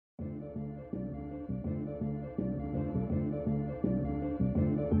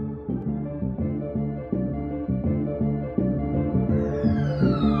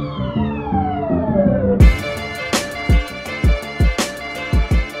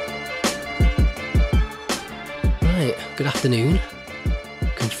Good afternoon,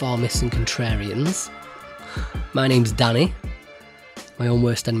 conformists and contrarians. My name's Danny, my own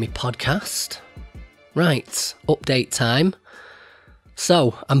worst enemy podcast. Right, update time.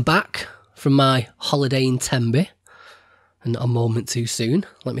 So, I'm back from my holiday in Tenby, and not a moment too soon,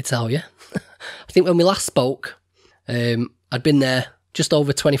 let me tell you. I think when we last spoke, I'd been there just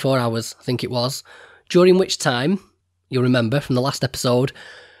over 24 hours, I think it was, during which time, you'll remember from the last episode,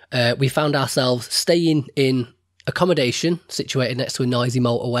 we found ourselves staying in accommodation situated next to a noisy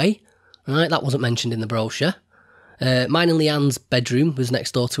motorway. Right, that wasn't mentioned in the brochure. Mine and Leanne's bedroom was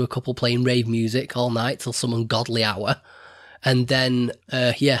next door to a couple playing rave music all night till some ungodly hour. And then,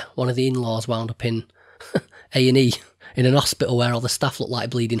 one of the in-laws wound up in A&E in an hospital where all the staff looked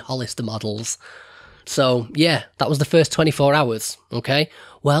like bleeding Hollister models. So, yeah, that was the first 24 hours, okay?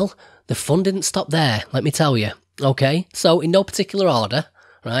 Well, the fun didn't stop there, let me tell you, okay? So, in no particular order,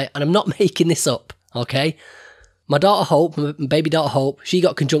 right, and I'm not making this up, okay? My daughter Hope, my baby daughter Hope, she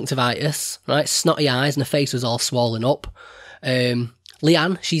got conjunctivitis, right? Snotty eyes and her face was all swollen up.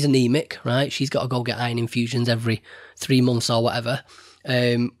 Leanne, she's anemic, right? She's got to go get iron infusions every 3 months or whatever.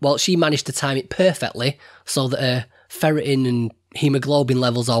 Well, she managed to time it perfectly so that her ferritin and hemoglobin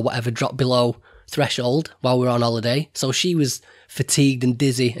levels or whatever dropped below threshold while we were on holiday. So she was fatigued and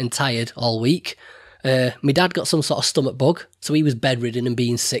dizzy and tired all week. My dad got some sort of stomach bug, so he was bedridden and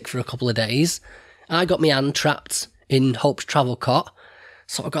being sick for a couple of days. I got my hand trapped in Hope's travel cot,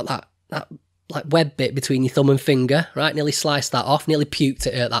 so I got that like web bit between your thumb and finger, right? Nearly sliced that off, nearly puked,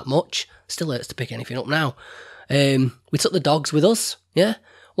 it hurt that much. Still hurts to pick anything up now. We took the dogs with us, yeah?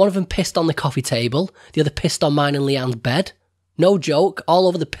 One of them pissed on the coffee table, the other pissed on mine and Leanne's bed. No joke, all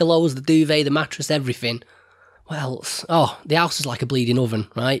over the pillows, the duvet, the mattress, everything. What else? Oh, the house is like a bleeding oven,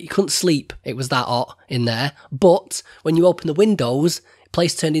 right? You couldn't sleep, it was that hot in there. But when you open the windows,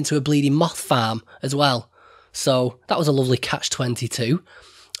 place turned into a bleeding moth farm as well. So that was a lovely catch-22.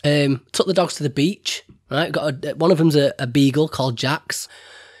 Took the dogs to the beach, right? One of them's a beagle called Jax.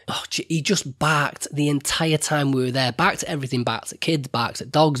 Oh, he just barked the entire time we were there. Barked at everything, barked at kids, barked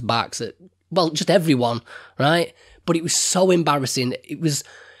at dogs, barked at, well, just everyone, right? But it was so embarrassing. It was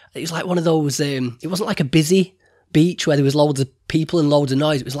like one of those, it wasn't like a busy beach where there was loads of people and loads of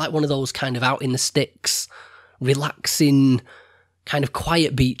noise. It was like one of those kind of out in the sticks, relaxing, kind of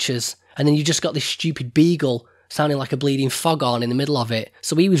quiet beaches, and then you just got this stupid beagle sounding like a bleeding foghorn in the middle of it.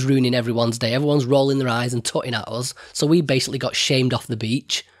 So he was ruining everyone's day. Everyone's rolling their eyes and tutting at us. So we basically got shamed off the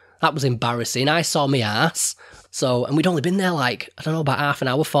beach. That was embarrassing. I saw my ass. And we'd only been there like, I don't know, about half an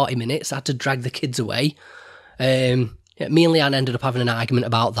hour, 40 minutes. I had to drag the kids away. Me and Leanne ended up having an argument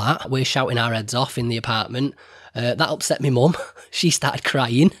about that. We're shouting our heads off in the apartment. That upset my mum. She started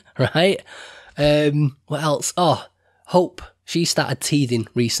crying, right? What else? Oh, Hope. She started teething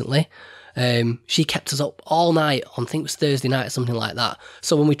recently. She kept us up all night on, I think it was Thursday night or something like that.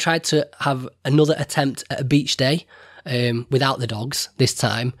 So when we tried to have another attempt at a beach day, without the dogs this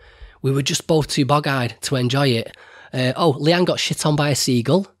time, we were just both too bog-eyed to enjoy it. Leanne got shit on by a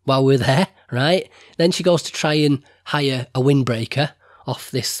seagull while we were there, right? Then she goes to try and hire a windbreaker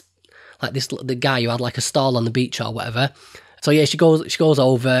off the guy who had like a stall on the beach or whatever. So yeah, she goes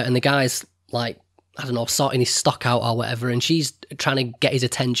over and the guy's like, I don't know, sorting his stock out or whatever, and she's trying to get his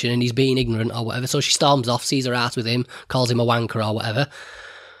attention and he's being ignorant or whatever, so she storms off, sees her ass with him, calls him a wanker or whatever.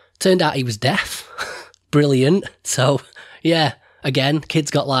 Turned out he was deaf. Brilliant. So, yeah, again,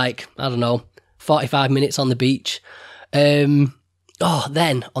 kids got like, I don't know, 45 minutes on the beach. Then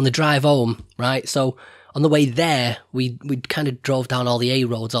on the drive home, right, so on the way there, we kind of drove down all the A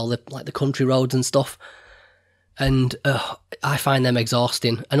roads, all the country roads and stuff. And I find them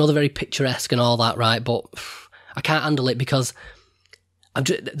exhausting. I know they're very picturesque and all that, right? But I can't handle it because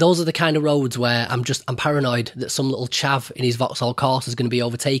those are the kind of roads where I'm paranoid that some little chav in his Vauxhall Corsa is going to be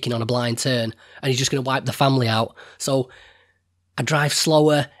overtaken on a blind turn and he's just going to wipe the family out. So I drive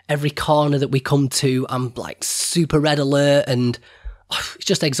slower. Every corner that we come to, I'm like super red alert and it's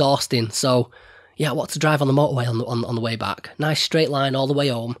just exhausting. So yeah, I want to drive on the motorway on the way back. Nice straight line all the way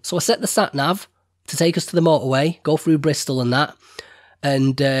home. So I set the sat nav to take us to the motorway, go through Bristol and that,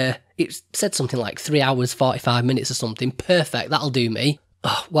 and it said something like 3 hours, 45 minutes or something. Perfect, that'll do me.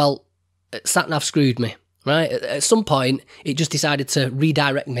 Oh, well, sat-nav screwed me, right? At some point, it just decided to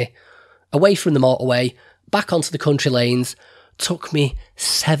redirect me away from the motorway, back onto the country lanes. Took me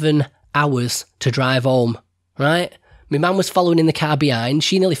 7 hours to drive home, right? My mum was following in the car behind.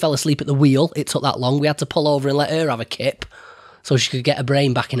 She nearly fell asleep at the wheel. It took that long. We had to pull over and let her have a kip so she could get her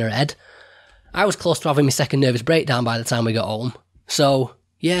brain back in her head. I was close to having my second nervous breakdown by the time we got home. So,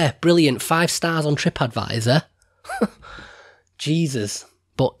 yeah, brilliant. 5 stars on TripAdvisor. Jesus.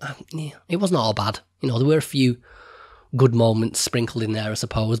 But it wasn't all bad. You know, there were a few good moments sprinkled in there, I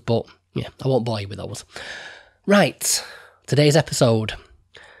suppose, but yeah, I won't bore you with those. Right, today's episode.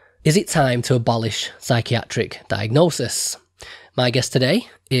 Is it time to abolish psychiatric diagnosis? My guest today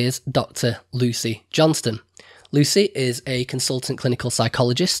is Dr. Jucy Johnstone. Jucy is a consultant clinical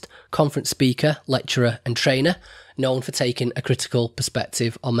psychologist, conference speaker, lecturer and trainer, known for taking a critical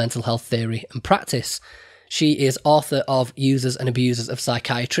perspective on mental health theory and practice. She is author of Users and Abusers of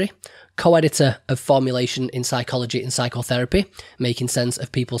Psychiatry, co-editor of Formulation in Psychology and Psychotherapy, Making Sense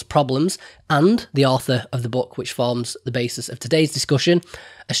of People's Problems, and the author of the book which forms the basis of today's discussion,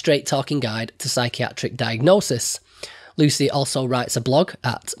 A Straight-Talking Guide to Psychiatric Diagnosis. Jucy also writes a blog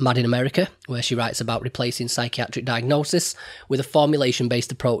at Mad in America, where she writes about replacing psychiatric diagnosis with a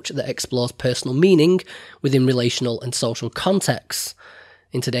formulation-based approach that explores personal meaning within relational and social contexts.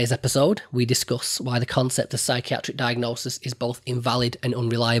 In today's episode, we discuss why the concept of psychiatric diagnosis is both invalid and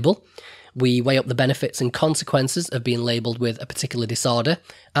unreliable. We weigh up the benefits and consequences of being labelled with a particular disorder,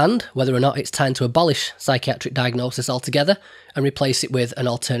 and whether or not it's time to abolish psychiatric diagnosis altogether and replace it with an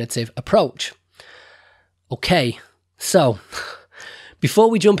alternative approach. Okay, so before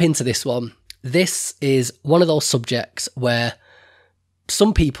we jump into this one, this is one of those subjects where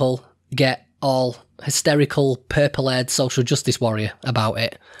some people get all hysterical, purple-haired social justice warrior about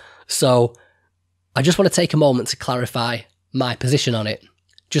it. So I just want to take a moment to clarify my position on it,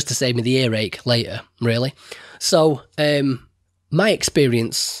 just to save me the earache later, really. So my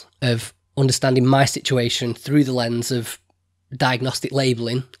experience of understanding my situation through the lens of diagnostic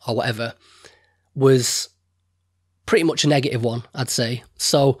labelling or whatever was pretty much a negative one, I'd say.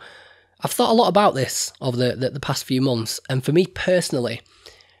 So I've thought a lot about this over the past few months, and for me personally,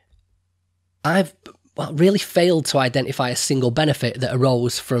 I've really failed to identify a single benefit that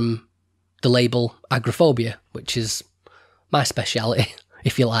arose from the label agoraphobia, which is my speciality,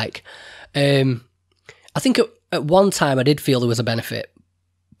 if you like. I think at one time I did feel there was a benefit,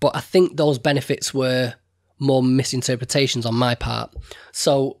 but I think those benefits were more misinterpretations on my part.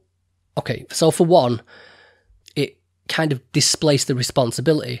 So for one, it kind of displaced the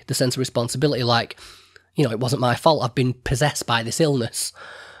responsibility, the sense of responsibility, like, you know, it wasn't my fault, I've been possessed by this illness.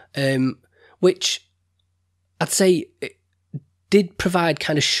 Which I'd say it did provide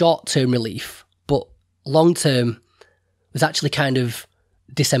kind of short-term relief, but long-term was actually kind of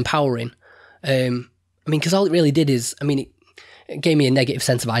disempowering. Because all it really did is, it gave me a negative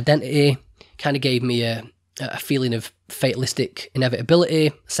sense of identity, kind of gave me a feeling of fatalistic inevitability,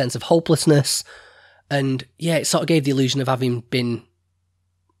 a sense of hopelessness, and yeah, it sort of gave the illusion of having been,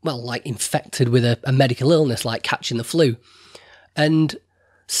 infected with a medical illness, like catching the flu. And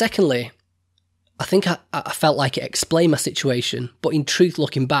secondly, I think I felt like it explained my situation, but in truth,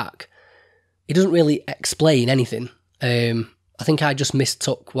 looking back, it doesn't really explain anything. I think I just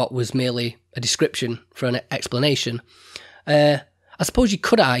mistook what was merely a description for an explanation. I suppose you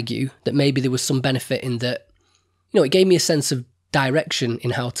could argue that maybe there was some benefit in that, you know, it gave me a sense of direction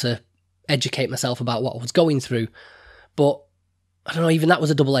in how to educate myself about what I was going through. But I don't know, even that was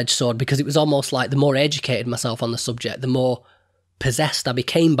a double-edged sword, because it was almost like the more I educated myself on the subject, the more possessed I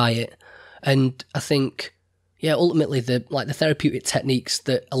became by it. And I think, ultimately the therapeutic techniques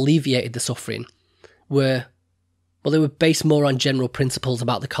that alleviated the suffering were based more on general principles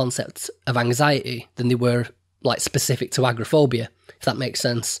about the concept of anxiety than they were specific to agoraphobia, if that makes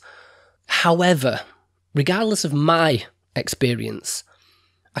sense. However, regardless of my experience,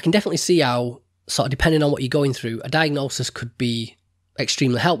 I can definitely see how, sort of depending on what you're going through, a diagnosis could be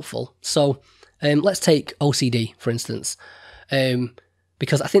extremely helpful. So let's take OCD, for instance.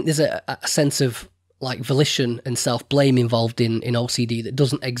 Because I think there's a sense of volition and self-blame involved in OCD that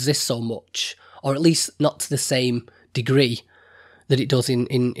doesn't exist so much, or at least not to the same degree that it does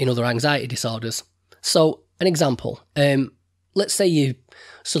in other anxiety disorders. So an example, let's say you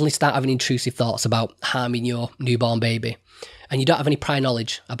suddenly start having intrusive thoughts about harming your newborn baby, and you don't have any prior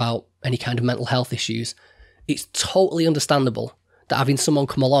knowledge about any kind of mental health issues. It's totally understandable that having someone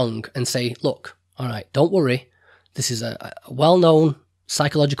come along and say, look, all right, don't worry, this is a well-known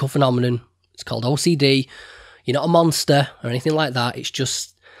psychological phenomenon. It's called OCD. You're not a monster or anything like that. It's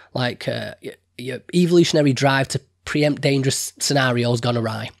just your evolutionary drive to preempt dangerous scenarios gone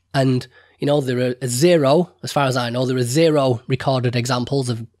awry. And, there are zero, as far as I know, there are zero recorded examples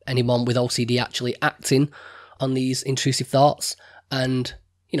of anyone with OCD actually acting on these intrusive thoughts. And,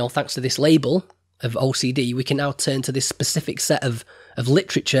 thanks to this label of OCD, we can now turn to this specific set of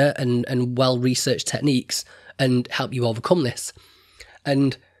literature and well-researched techniques and help you overcome this.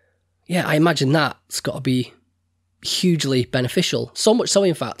 And yeah, I imagine that's got to be hugely beneficial. So much so,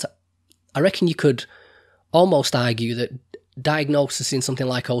 in fact, I reckon you could almost argue that diagnosis in something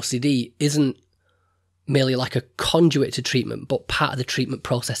like OCD isn't merely like a conduit to treatment, but part of the treatment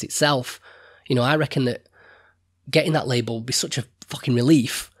process itself. You know, I reckon that getting that label would be such a fucking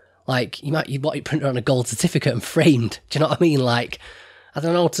relief. Like, you'd want it printed on a gold certificate and framed. Do you know what I mean? Like, I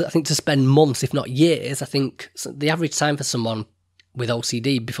don't know, I think to spend months, if not years, I think the average time for someone with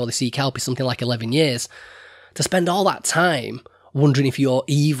OCD before they seek help is something like 11 years. To spend all that time wondering if you're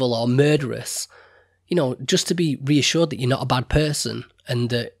evil or murderous, you know, just to be reassured that you're not a bad person and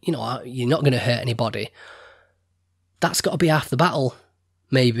that, you know, you're not going to hurt anybody, that's got to be half the battle,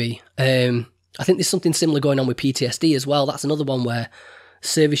 maybe. I think there's something similar going on with PTSD as well. That's another one where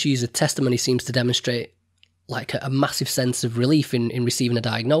service user testimony seems to demonstrate like a massive sense of relief in receiving a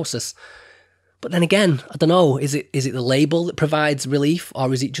diagnosis. But then again, I don't know, is it the label that provides relief,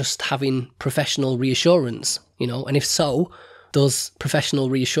 or is it just having professional reassurance, you know? And if so, does professional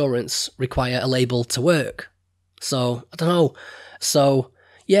reassurance require a label to work? So, I don't know. So,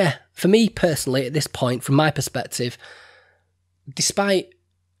 yeah, for me personally, at this point, from my perspective, despite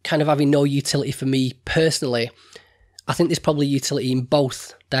kind of having no utility for me personally, I think there's probably utility in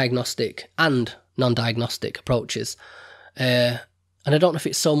both diagnostic and non-diagnostic approaches. And I don't know if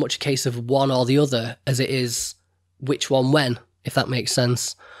it's so much a case of one or the other as it is which one when, if that makes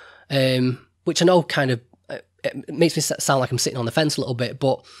sense. Which I know kind of it makes me sound like I'm sitting on the fence a little bit,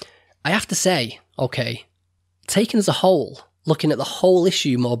 but I have to say, okay, taken as a whole, looking at the whole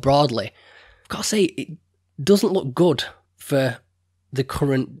issue more broadly, I've got to say it doesn't look good for the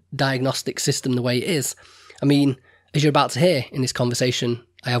current diagnostic system the way it is. I mean, as you're about to hear in this conversation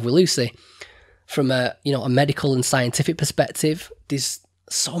I have with Lucy, from a medical and scientific perspective, there's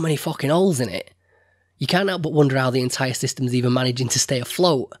so many fucking holes in it. You can't help but wonder how the entire system's even managing to stay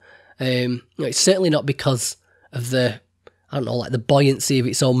afloat. It's certainly not because of the buoyancy of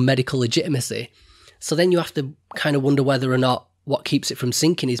its own medical legitimacy. So then you have to kind of wonder whether or not what keeps it from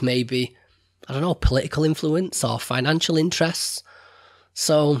sinking is maybe, I don't know, political influence or financial interests.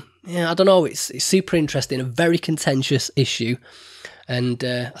 So, yeah, I don't know, it's super interesting, a very contentious issue. And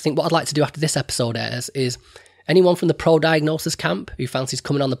I think what I'd like to do after this episode airs is anyone from the pro-diagnosis camp who fancies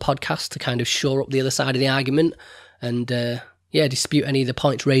coming on the podcast to kind of shore up the other side of the argument and, dispute any of the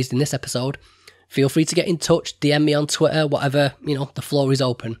points raised in this episode, feel free to get in touch, DM me on Twitter, whatever, the floor is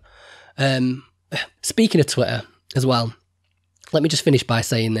open. Speaking of Twitter as well, let me just finish by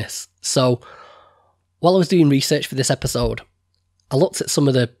saying this. So, while I was doing research for this episode, I looked at some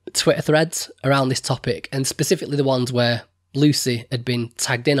of the Twitter threads around this topic, and specifically the ones where Lucy had been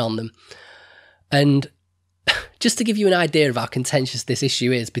tagged in on them. And just to give you an idea of how contentious this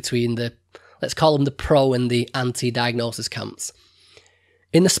issue is between let's call them the pro and the anti-diagnosis camps,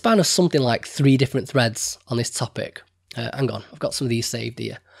 in the span of something like 3 different threads on this topic, hang on, I've got some of these saved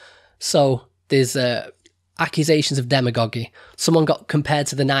here. So there's accusations of demagoguery. Someone got compared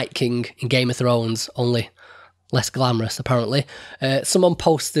to the Night King in Game of Thrones, only less glamorous apparently. Someone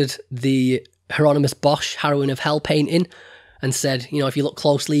posted the Hieronymus Bosch Heroine of Hell painting and said, if you look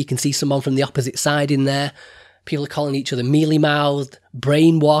closely, you can see someone from the opposite side in there. People are calling each other mealy-mouthed,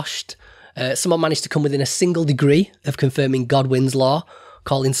 brainwashed. Someone managed to come within a single degree of confirming Godwin's law,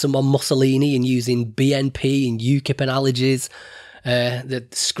 calling someone Mussolini and using BNP and UKIP analogies. They're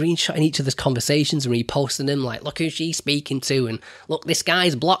screenshotting each other's conversations and reposting them, like, look who she's speaking to, and look, this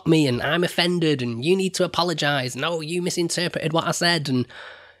guy's blocked me, and I'm offended, and you need to apologise. No, you misinterpreted what I said, and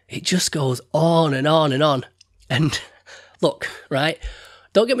it just goes on and on and on. And look, right,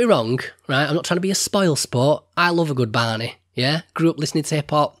 don't get me wrong, right, I'm not trying to be a spoil sport. I love a good Barney, yeah? Grew up listening to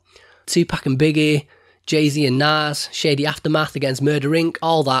hip-hop, Tupac and Biggie, Jay-Z and Nas, Shady Aftermath against Murder Inc.,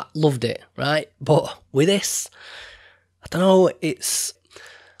 all that, loved it, right? But with this, I don't know, it's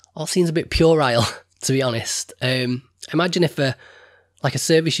all seems a bit puerile, to be honest. Imagine if a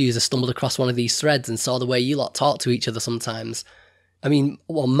service user stumbled across one of these threads and saw the way you lot talk to each other sometimes. I mean,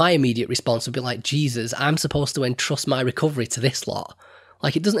 well, my immediate response would be like, Jesus, I'm supposed to entrust my recovery to this lot.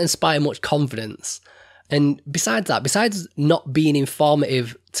 Like, it doesn't inspire much confidence. And besides that, besides not being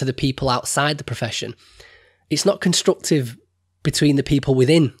informative to the people outside the profession, it's not constructive between the people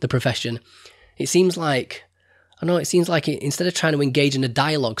within the profession. It seems like instead of trying to engage in a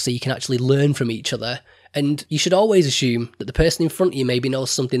dialogue so you can actually learn from each other, and you should always assume that the person in front of you maybe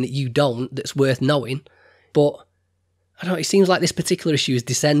knows something that you don't that's worth knowing, but I don't know, it seems like this particular issue has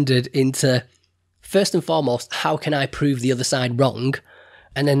descended into, first and foremost, how can I prove the other side wrong?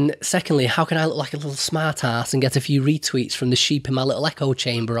 And then secondly, how can I look like a little smart ass and get a few retweets from the sheep in my little echo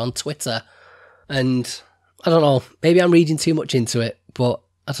chamber on Twitter? And I don't know, maybe I'm reading too much into it, but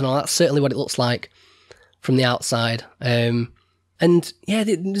I don't know, that's certainly what it looks like from the outside. And yeah,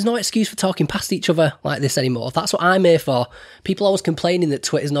 there's no excuse for talking past each other like this anymore. That's what I'm here for. People always complaining that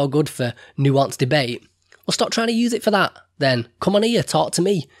Twitter's no good for nuanced debate. Well, stop trying to use it for that then. Come on here, talk to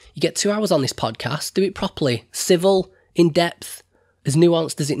me. You get 2 hours on this podcast, do it properly, civil, in depth, as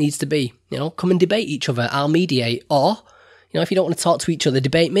nuanced as it needs to be. You know, come and debate each other. I'll mediate. Or, you know, if you don't want to talk to each other,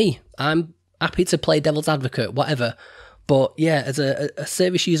 debate me. I'm happy to play devil's advocate, whatever. But yeah, as a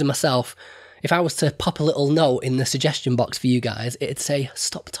service user myself, if I was to pop a little note in the suggestion box for you guys, it'd say,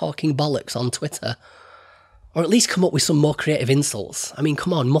 stop talking bollocks on Twitter. Or at least come up with some more creative insults. I mean,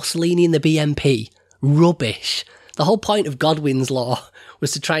 come on, Mussolini and the BNP. Rubbish. The whole point of Godwin's law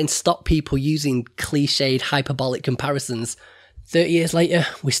was to try and stop people using cliched, hyperbolic comparisons. 30 years later,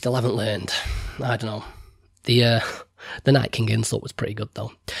 we still haven't learned. I don't know. The Night King insult was pretty good,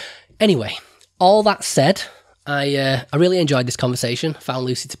 though. Anyway, all that said, I really enjoyed this conversation. Found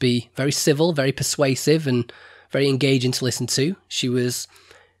Lucy to be very civil, very persuasive, and very engaging to listen to. She was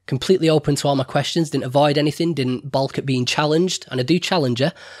completely open to all my questions, didn't avoid anything, didn't balk at being challenged, and I do challenge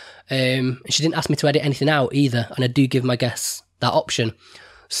her. She didn't ask me to edit anything out either, and I do give my guests that option.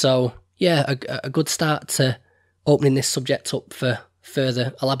 So, yeah, a good start to opening this subject up for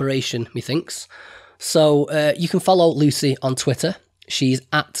further elaboration, methinks. So, you can follow Lucy on Twitter. She's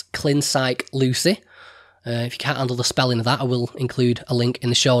at ClinPsychLucy. If you can't handle the spelling of that, I will include a link in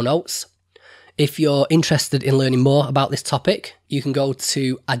the show notes. If you're interested in learning more about this topic, you can go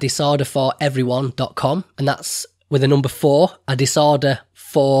to adisorderforeveryone.com, and that's with a number 4,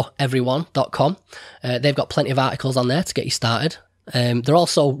 adisorderforeveryone.com. They've got plenty of articles on there to get you started. They're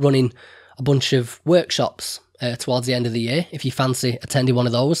also running a bunch of workshops towards the end of the year. If you fancy attending one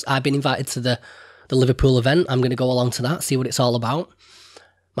of those, I've been invited to the Liverpool event. I'm going to go along to that, see what it's all about.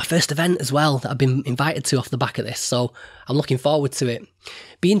 My first event as well that I've been invited to off the back of this, so I'm looking forward to it.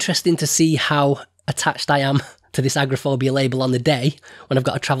 Be interesting to see how attached I am to this agoraphobia label on the day when I've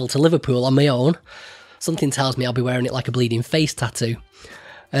got to travel to Liverpool on my own. Something tells me I'll be wearing it like a bleeding face tattoo.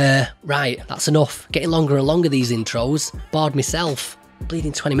 Right, that's enough. Getting longer and longer, these intros. Bored myself.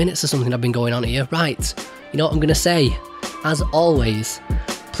 Bleeding 20 minutes or something I've been going on here. Right, you know what I'm going to say? As always,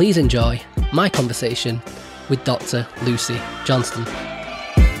 please enjoy my conversation with Dr. Jucy Johnstone.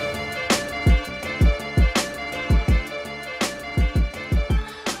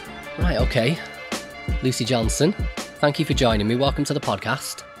 Right, okay. Jucy Johnstone, thank you for joining me. Welcome to the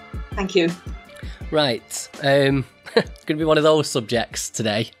podcast. Thank you. Right, it's going to be one of those subjects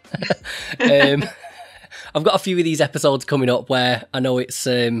today. I've got a few of these episodes coming up where I know it's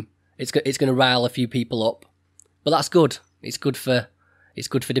going to rile a few people up, but that's good. It's good for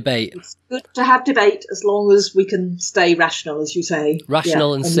debate. It's good to have debate as long as we can stay rational, as you say.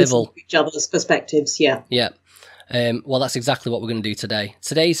 Rational and civil. Listen to each other's perspectives. Yeah. Yeah. Well, that's exactly what we're going to do today.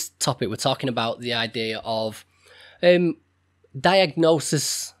 Today's topic, we're talking about the idea of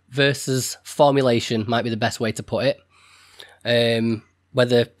diagnosis versus formulation might be the best way to put it.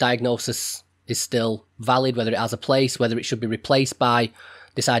 Whether diagnosis is still valid, whether it has a place, whether it should be replaced by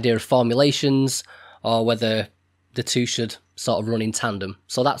this idea of formulations, or whether the two should sort of run in tandem.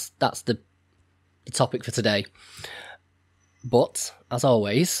 So that's the topic for today. But, as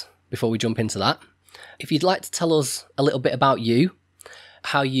always, before we jump into that, if you'd like to tell us a little bit about you,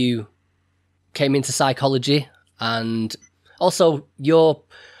 how you came into psychology, and also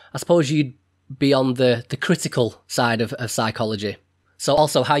I suppose you'd be on the critical side of psychology. So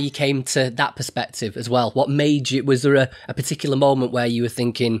also how you came to that perspective as well. What made you, was there a particular moment where you were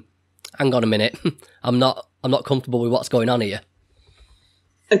thinking, hang on a minute, I'm not comfortable with what's going on here?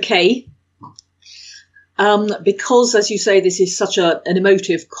 Okay. Because, as you say, this is such an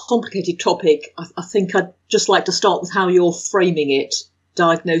emotive, complicated topic, I think I'd just like to start with how you're framing it,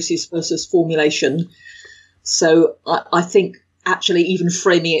 diagnosis versus formulation. So I think actually even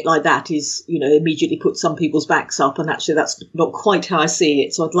framing it like that is, immediately put some people's backs up, and actually that's not quite how I see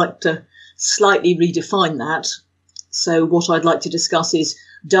it. So I'd like to slightly redefine that. So what I'd like to discuss is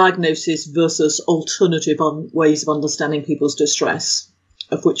diagnosis versus alternative ways of understanding people's distress,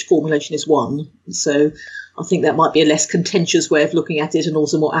 of which formulation is one. So I think that might be a less contentious way of looking at it and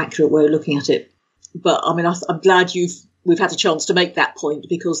also a more accurate way of looking at it. But I mean, I'm glad we've had a chance to make that point,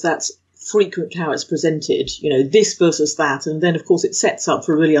 because that's frequent how it's presented, this versus that. And then, of course, it sets up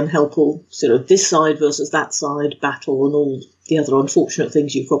for a really unhelpful sort of this side versus that side battle and all the other unfortunate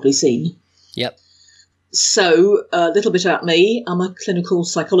things you've probably seen. Yep. So a little bit about me. I'm a clinical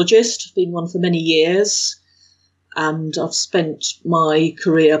psychologist, been one for many years. And I've spent my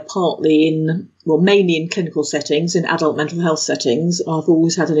career mainly in clinical settings, in adult mental health settings. I've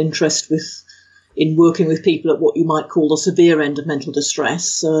always had an interest in working with people at what you might call the severe end of mental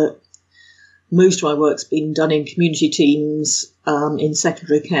distress. Most of my work's been done in community teams, in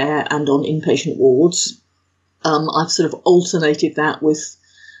secondary care and on inpatient wards. I've sort of alternated that with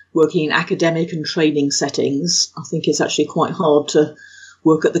working in academic and training settings. I think it's actually quite hard to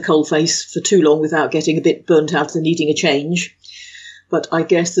work at the coalface for too long without getting a bit burnt out and needing a change. But I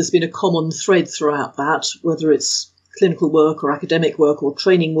guess there's been a common thread throughout that, whether it's clinical work or academic work or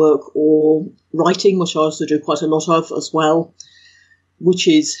training work or writing, which I also do quite a lot of as well, which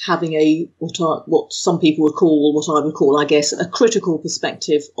is having what some people would call, what I would call, I guess, a critical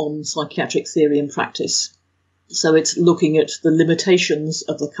perspective on psychiatric theory and practice. So it's looking at the limitations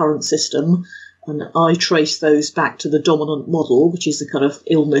of the current system, and I trace those back to the dominant model, which is the kind of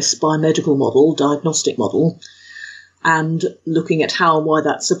illness biomedical model, diagnostic model, and looking at how and why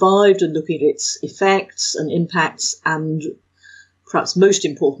that survived and looking at its effects and impacts, and perhaps most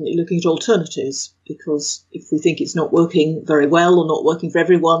importantly, looking at alternatives, because if we think it's not working very well or not working for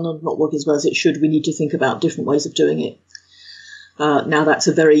everyone and not working as well as it should, we need to think about different ways of doing it. Now, that's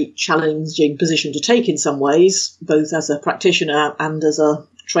a very challenging position to take in some ways, both as a practitioner and as a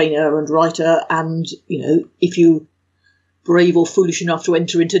trainer and writer. And, if you brave or foolish enough to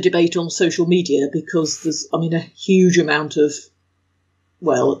enter into debate on social media, because there's, a huge amount of,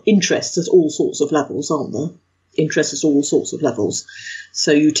 interest at all sorts of levels, aren't there? Interest at all sorts of levels.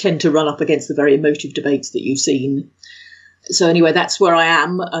 So you tend to run up against the very emotive debates that you've seen. So anyway, that's where I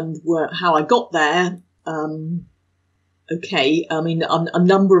am and how I got there. A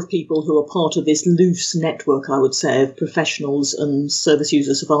number of people who are part of this loose network, I would say, of professionals and service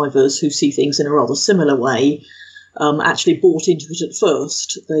user survivors who see things in a rather similar way, actually bought into it at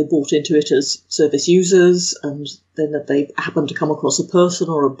first. They bought into it as service users, and then that they happened to come across a person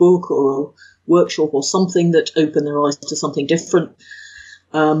or a book or a workshop or something that opened their eyes to something different.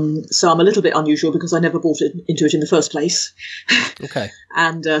 So I'm a little bit unusual because I never bought into it in the first place. Okay.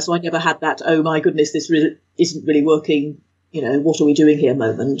 And so I never had that, oh my goodness, this really isn't really working, what are we doing here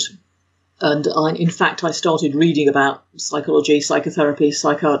moment. And in fact, I started reading about psychology, psychotherapy,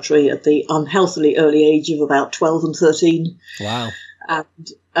 psychiatry at the unhealthily early age of about 12 and 13. Wow. And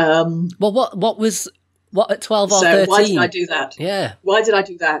what at 12 or 13? So why did I do that? Yeah. Why did I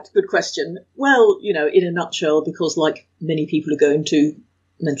do that? Good question. Well, in a nutshell, because like many people who go into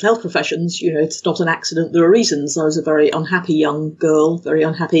mental health professions, it's not an accident. There are reasons. I was a very unhappy young girl, very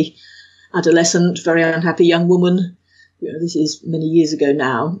unhappy adolescent, very unhappy young woman. This is many years ago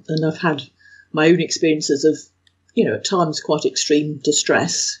now, and I've had my own experiences of, at times quite extreme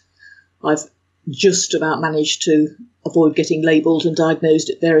distress. I've just about managed to avoid getting labelled and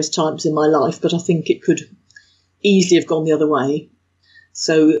diagnosed at various times in my life, but I think it could easily have gone the other way.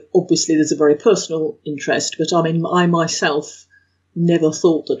 So obviously there's a very personal interest, but I myself never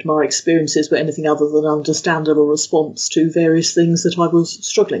thought that my experiences were anything other than an understandable response to various things that I was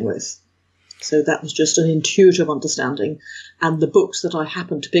struggling with. So that was just an intuitive understanding. And the books that I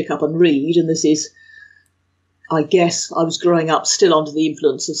happened to pick up and read, and this is, I guess, I was growing up still under the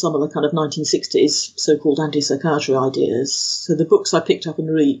influence of some of the kind of 1960s so-called anti-psychiatry ideas. So the books I picked up and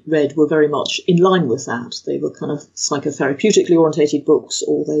read were very much in line with that. They were kind of psychotherapeutically orientated books,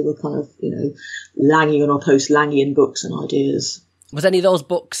 or they were kind of, Langian or post-Langian books and ideas. Was any of those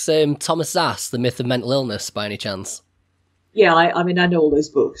books Thomas Zass, The Myth of Mental Illness, by any chance? Yeah, I know all those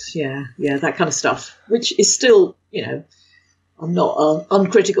books. Yeah, that kind of stuff, which is still, I'm not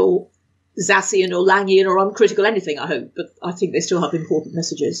uncritical Zassian or Langian or uncritical anything, I hope, but I think they still have important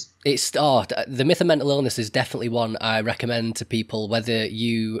messages. The Myth of Mental Illness is definitely one I recommend to people, whether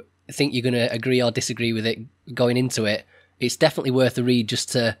you think you're going to agree or disagree with it going into it. It's definitely worth a read just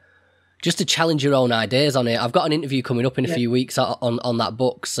to challenge your own ideas on it. I've got an interview coming up in a few weeks on that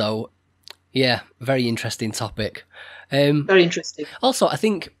book, so yeah, very interesting topic. Very interesting. Also, I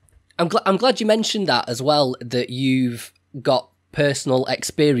think I'm glad you mentioned that as well, that you've got personal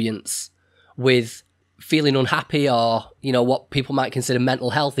experience with feeling unhappy or, what people might consider mental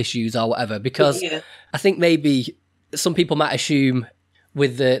health issues or whatever, because I think maybe some people might assume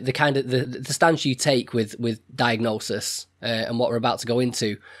with the kind of the stance you take with diagnosis and what we're about to go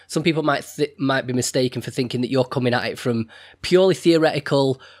into, some people might be mistaken for thinking that you're coming at it from purely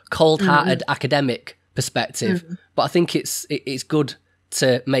theoretical, cold-hearted academic perspective. But I think it's good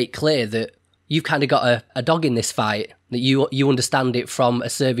to make clear that you've kind of got a dog in this fight, that you understand it from a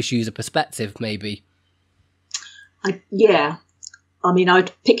service user perspective, maybe. I'd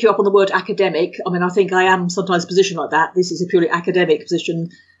pick you up on the word academic. I think I am sometimes positioned like that. This is a purely academic position.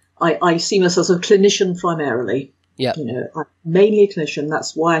 I see myself as a clinician primarily. Yeah. I'm mainly a clinician.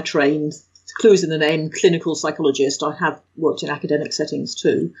 That's why I trained. Clues in the name, clinical psychologist. I have worked in academic settings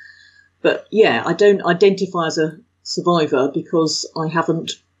too. But yeah, I don't identify as a survivor because I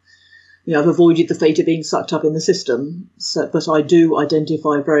haven't I've avoided the fate of being sucked up in the system. So, but I do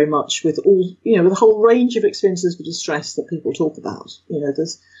identify very much with with a whole range of experiences of distress that people talk about.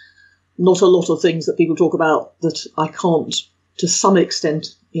 There's not a lot of things that people talk about that I can't, to some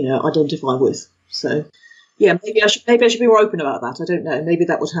extent, identify with. So, yeah, maybe I should be more open about that. I don't know. Maybe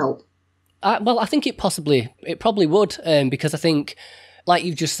that would help. Well, I think it probably would, because I think, like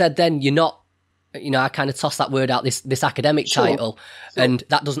you've just said, then you're not. I kind of toss that word out, this academic title, and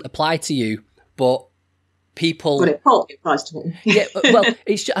that doesn't apply to you, but people. But it partly applies to me. Yeah, well,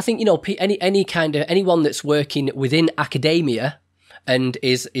 it's just, I think anyone that's working within academia and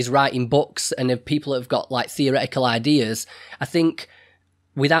is writing books, and if people have got like theoretical ideas, I think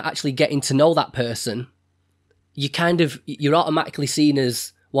without actually getting to know that person, you're automatically seen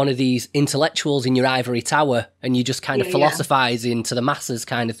as one of these intellectuals in your ivory tower, and you just kind of philosophising to the masses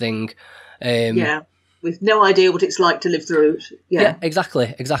kind of thing. With no idea what it's like to live through it. Yeah,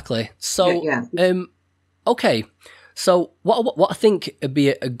 exactly. So, okay. So what I think would be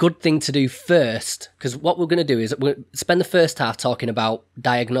a good thing to do first, because what we're going to do is we'll spend the first half talking about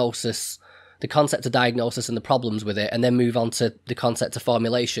diagnosis, the concept of diagnosis and the problems with it, and then move on to the concept of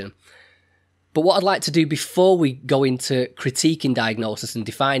formulation. But what I'd like to do before we go into critiquing diagnosis and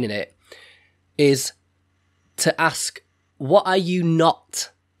defining it is to ask, what are you not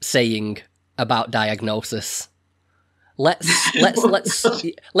saying about diagnosis? Let's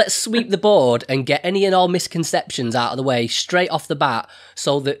sweep the board and get any and all misconceptions out of the way straight off the bat,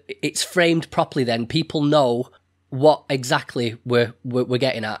 so that it's framed properly. Then people know what exactly we're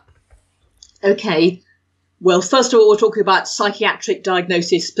getting at. Okay. Well, first of all, we're talking about psychiatric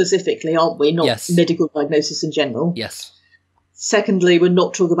diagnosis specifically, aren't we? Not medical diagnosis in general. Yes. Secondly, we're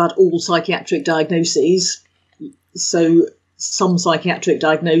not talking about all psychiatric diagnoses. So some psychiatric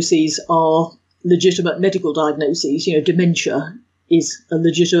diagnoses are legitimate medical diagnoses. Dementia is a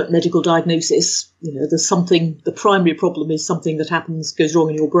legitimate medical diagnosis. There's something, the primary problem is something that goes wrong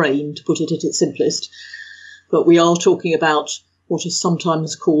in your brain, to put it at its simplest. But we are talking about what is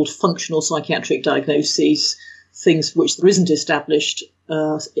sometimes called functional psychiatric diagnoses, things which there aren't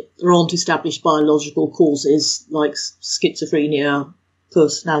established biological causes, like schizophrenia,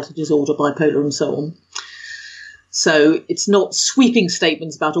 personality disorder, bipolar, and so on. So it's not sweeping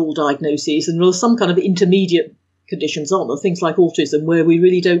statements about all diagnoses, and there are some kind of intermediate conditions, aren't there? Things like autism, where we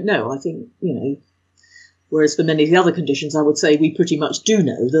really don't know. I think, whereas for many of the other conditions, I would say we pretty much do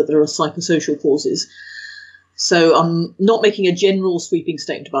know that there are psychosocial causes. So I'm not making a general sweeping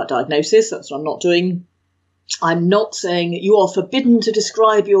statement about diagnosis. That's what I'm not doing. I'm not saying you are forbidden to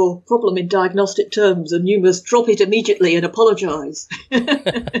describe your problem in diagnostic terms and you must drop it immediately and apologise.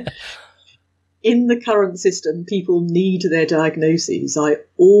 In the current system, people need their diagnoses. I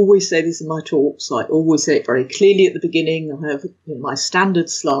always say this in my talks. I always say it very clearly at the beginning. I have my standard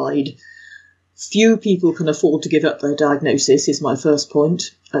slide. Few people can afford to give up their diagnosis, is my first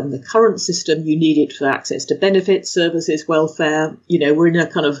point. And the current system, you need it for access to benefits, services, welfare. We're in a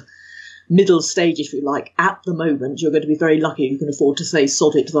kind of middle stage, if you like. At the moment, you're going to be very lucky you can afford to say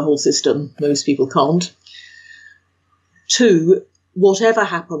sod it to the whole system. Most people can't. 2, whatever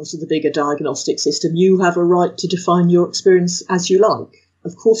happens to the bigger diagnostic system, you have a right to define your experience as you like.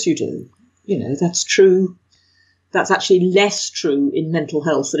 Of course you do. That's true. That's actually less true in mental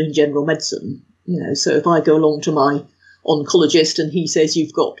health than in general medicine. So if I go along to my oncologist and he says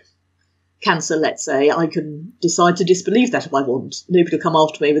you've got cancer, let's say, I can decide to disbelieve that if I want. Nobody will come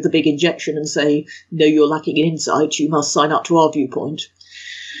after me with a big injection and say, no, you're lacking in insight, you must sign up to our viewpoint.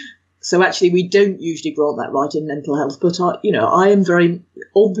 So actually, we don't usually grant that right in mental health. But, I am very,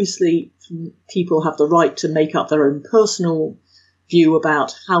 obviously, people have the right to make up their own personal view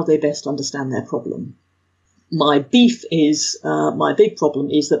about how they best understand their problem. My big problem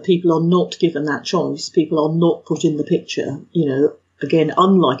is that people are not given that choice. People are not put in the picture. Again,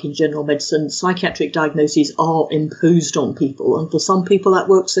 unlike in general medicine, psychiatric diagnoses are imposed on people. And for some people that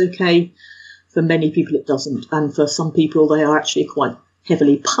works okay. For many people it doesn't. And for some people they are actually quite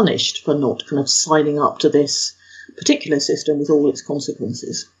heavily punished for not kind of signing up to this particular system with all its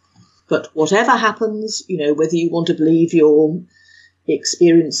consequences. But whatever happens, whether you want to believe you're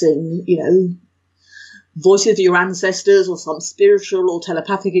experiencing, voices of your ancestors or some spiritual or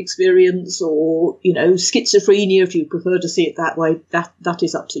telepathic experience or, schizophrenia, if you prefer to see it that way, that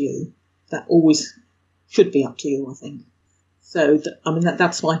is up to you. That always should be up to you, I think. So,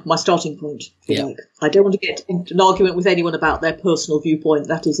 that's my starting point, if you like. I don't want to get into an argument with anyone about their personal viewpoint.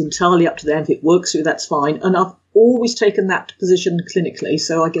 That is entirely up to them. If it works for you, that's fine. And I've always taken that position clinically.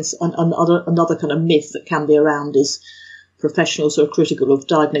 So I guess another kind of myth that can be around is professionals who are critical of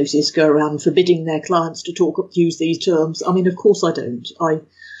diagnosis go around forbidding their clients to use these terms. Of course I don't.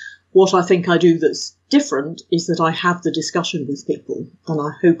 What I think I do that's different is that I have the discussion with people, and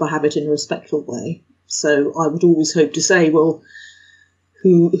I hope I have it in a respectful way. So I would always hope to say, well,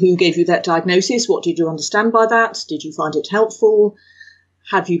 who gave you that diagnosis? What did you understand by that? Did you find it helpful?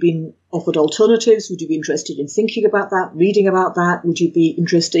 Have you been offered alternatives? Would you be interested in thinking about that, reading about that? Would you be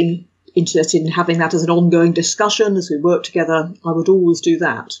interested in having that as an ongoing discussion as we work together? I would always do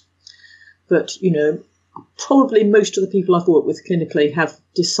that. But, probably most of the people I've worked with clinically have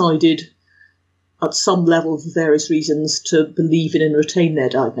decided at some level for various reasons to believe in and retain their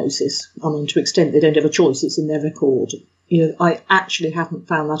diagnosis. I mean, to an extent they don't have a choice, it's in their record. I actually haven't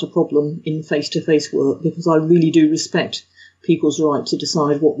found that a problem in face-to-face work because I really do respect people's right to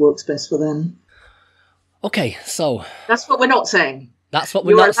decide what works best for them. Okay, so... That's what we're not saying. That's what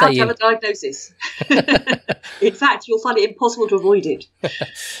we're not saying. You're allowed to have a diagnosis. In fact, you'll find it impossible to avoid it.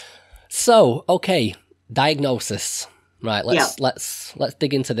 So, okay, diagnosis. Right, let's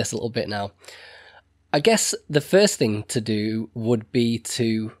dig into this a little bit now. I guess the first thing to do would be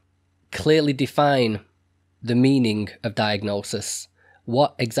to clearly define the meaning of diagnosis.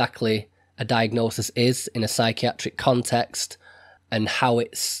 What exactly a diagnosis is in a psychiatric context and how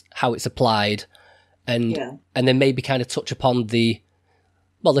it's applied, and then maybe kind of touch upon the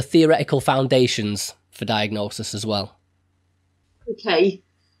theoretical foundations for diagnosis as well. Okay.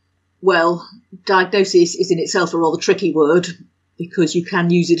 Well, diagnosis is in itself a rather tricky word because you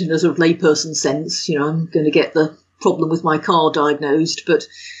can use it in a sort of layperson sense. I'm going to get the problem with my car diagnosed, but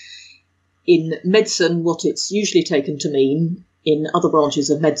in medicine, what it's usually taken to mean in other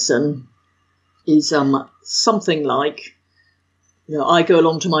branches of medicine is something like, I go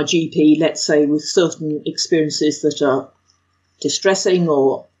along to my GP, let's say, with certain experiences that are distressing,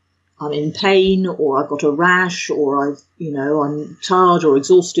 or I'm in pain, or I've got a rash, or I'm tired or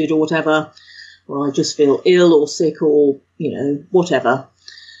exhausted or whatever, or I just feel ill or sick or, whatever.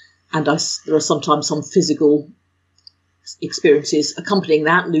 And there are sometimes some physical experiences accompanying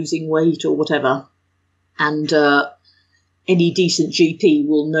that, losing weight or whatever. And any decent GP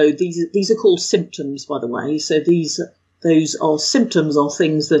will know these are called symptoms, by the way. So those are symptoms are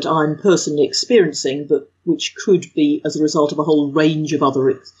things that I'm personally experiencing, but which could be as a result of a whole range of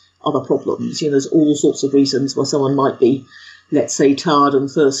other problems. There's all sorts of reasons why someone might be, let's say, tired and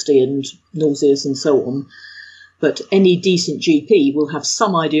thirsty and nauseous and so on. But any decent GP will have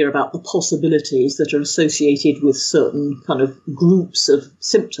some idea about the possibilities that are associated with certain kind of groups of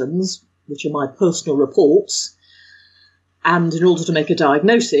symptoms, which are my personal reports. And in order to make a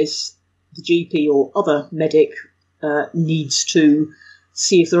diagnosis, the GP or other medic needs to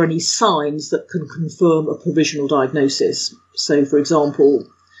see if there are any signs that can confirm a provisional diagnosis. So, for example,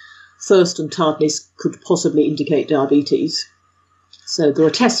 thirst and tiredness could possibly indicate diabetes. So there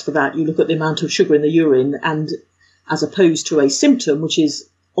are tests for that. You look at the amount of sugar in the urine, and as opposed to a symptom, which is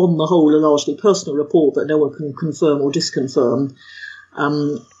on the whole a largely personal report that no one can confirm or disconfirm,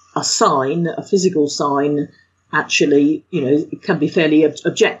 a sign, a physical sign, actually, it can be fairly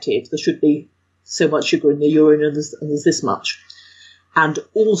objective. There should be so much sugar in the urine and there's this much. And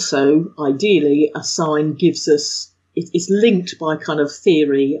also, ideally, a sign gives us, it's linked by kind of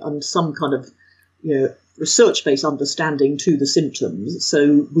theory and some kind of, research-based understanding to the symptoms.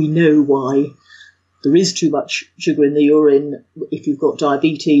 So we know why there is too much sugar in the urine if you've got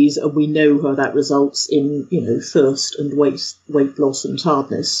diabetes, and we know how that results in, thirst and weight loss and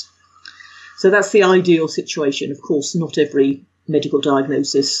tiredness. So that's the ideal situation. Of course, not every medical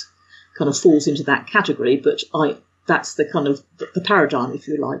diagnosis kind of falls into that category, but that's the kind of the paradigm, if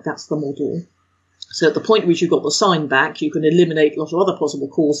you like. That's the model. So at the point at which you've got the sign back, you can eliminate a lot of other possible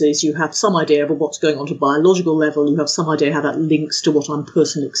causes. You have some idea of what's going on at a biological level. You have some idea how that links to what I'm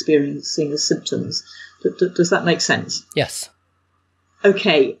personally experiencing as symptoms. Does that make sense? Yes.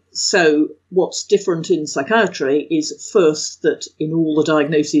 Okay, so what's different in psychiatry is first that in all the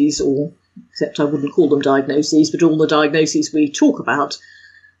diagnoses, or except I wouldn't call them diagnoses, but all the diagnoses we talk about,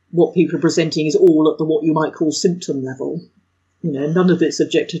 what people are presenting is all at the what you might call symptom level. None of it's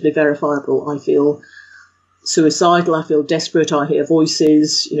objectively verifiable. I feel suicidal, I feel desperate, I hear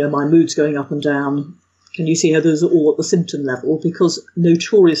voices, my mood's going up and down. Can you see how those are all at the symptom level? Because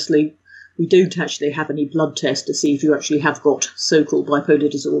notoriously, we don't actually have any blood test to see if you actually have got so-called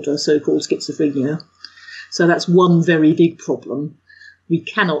bipolar disorder, so-called schizophrenia. So that's one very big problem. We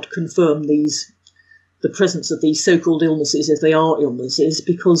cannot confirm the presence of these so-called illnesses if they are illnesses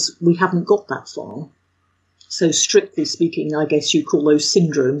because we haven't got that far. So strictly speaking, I guess you call those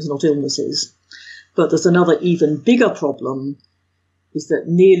syndromes, not illnesses. But there's another even bigger problem, is that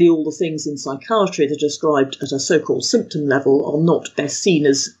nearly all the things in psychiatry that are described at a so-called symptom level are not best seen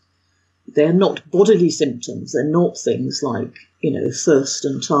as, they're not bodily symptoms. They're not things like, thirst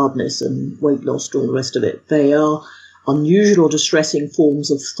and tiredness and weight loss and all the rest of it. They are unusual or distressing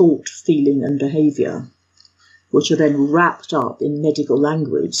forms of thought, feeling and behaviour, which are then wrapped up in medical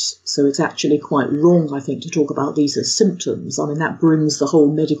language. So it's actually quite wrong, I think, to talk about these as symptoms. I mean, that brings the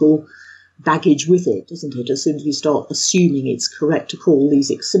whole medical baggage with it, doesn't it? As soon as we start assuming it's correct to call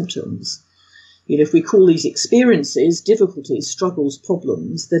these symptoms. If we call these experiences, difficulties, struggles,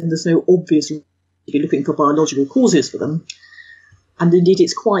 problems, then there's no obvious reason to be looking for biological causes for them. And indeed,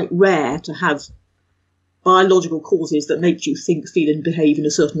 it's quite rare to have biological causes that make you think, feel and behave in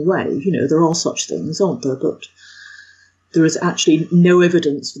a certain way. There are such things, aren't there? But there is actually no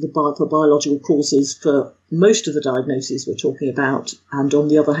evidence for biological causes for most of the diagnoses we're talking about. And on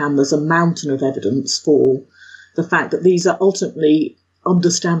the other hand, there's a mountain of evidence for the fact that these are ultimately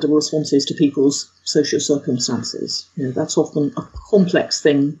understandable responses to people's social circumstances. That's often a complex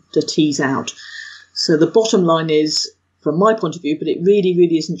thing to tease out. So the bottom line is, from my point of view, but it really,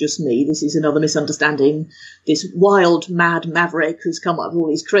 really isn't just me, this is another misunderstanding, this wild, mad maverick who's come up with all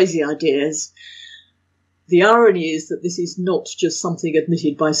these crazy ideas. The irony is that this is not just something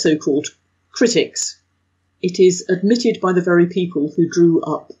admitted by so-called critics. It is admitted by the very people who drew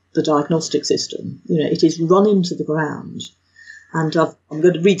up the diagnostic system. It is run into the ground. And I'm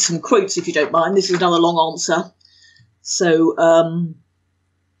going to read some quotes, if you don't mind. This is another long answer. So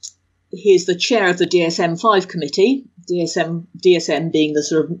here's the chair of the DSM-5 committee, DSM being the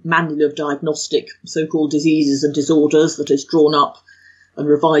sort of manual of diagnostic so-called diseases and disorders that is drawn up and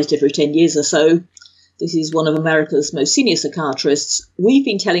revised every 10 years or so. This is one of America's most senior psychiatrists. We've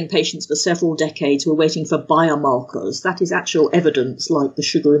been telling patients for several decades we're waiting for biomarkers. That is actual evidence, like the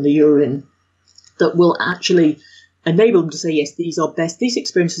sugar in the urine, that will actually enable them to say, yes, these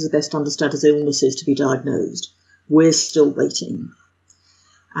experiences are best understood as illnesses to be diagnosed. We're still waiting.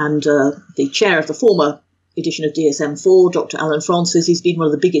 And the chair of the former edition of DSM-4, Dr. Alan Francis, he's been one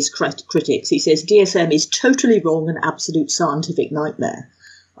of the biggest critics. He says DSM is totally wrong and absolute scientific nightmare.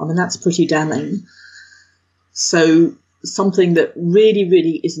 I mean, that's pretty damning. So something that really,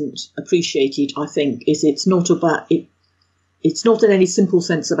 really isn't appreciated, I think, is it's not in any simple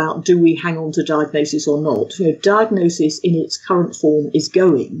sense about do we hang on to diagnosis or not. Diagnosis in its current form is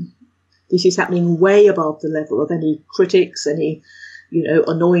going. This is happening way above the level of any critics, any,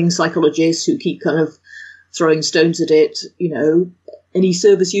 annoying psychologists who keep kind of throwing stones at it, any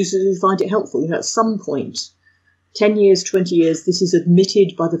service users who find it helpful. At some point, 10 years, 20 years, this is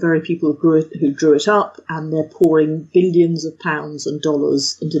admitted by the very people who drew it up, and they're pouring billions of pounds and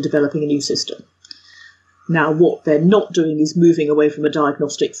dollars into developing a new system. Now, what they're not doing is moving away from a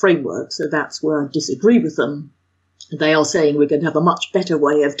diagnostic framework, so that's where I disagree with them. They are saying we're going to have a much better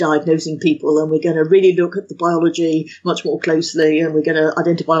way of diagnosing people, and we're going to really look at the biology much more closely, and we're going to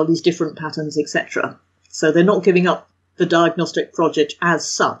identify all these different patterns, etc. So they're not giving up the diagnostic project as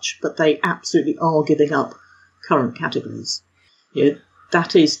such, but they absolutely are giving up current categories.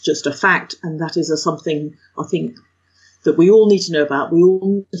 That is just a fact, and that is something I think that we all need to know about. We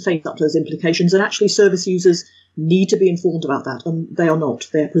all need to face up to those implications, and actually service users need to be informed about that, and they are not.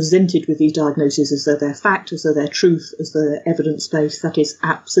 They're presented with these diagnoses as though they're fact, as though they're truth, as though they're evidence-based. That is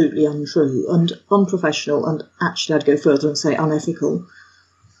absolutely untrue and unprofessional, and actually I'd go further and say unethical.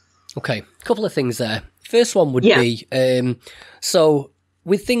 Okay, a couple of things there. First one would be, so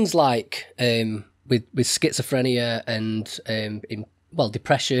with things like with schizophrenia and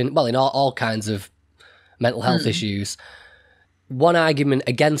depression, in all kinds of mental health issues, one argument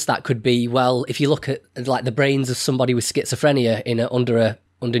against that could be, well, if you look at like the brains of somebody with schizophrenia under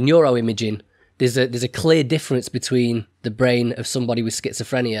neuroimaging, there's a clear difference between the brain of somebody with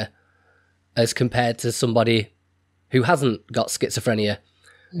schizophrenia as compared to somebody who hasn't got schizophrenia.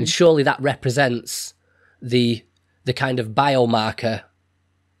 And surely that represents the kind of biomarker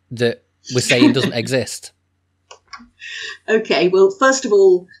that we're saying doesn't exist. Okay, well, first of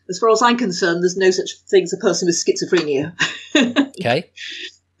all, as far as I'm concerned, there's no such thing as a person with schizophrenia. Okay.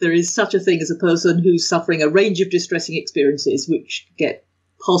 There is such a thing as a person who's suffering a range of distressing experiences which get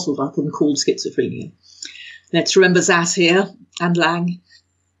parcelled up and called schizophrenia. Let's remember Zass here and Lang.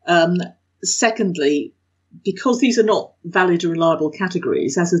 Secondly, because these are not valid and reliable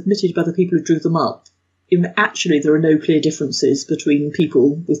categories, as admitted by the people who drew them up, actually there are no clear differences between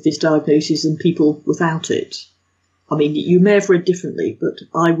people with this diagnosis and people without it. I mean, you may have read differently, but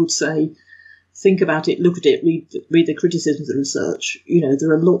I would say think about it, look at it, read the criticisms of the research.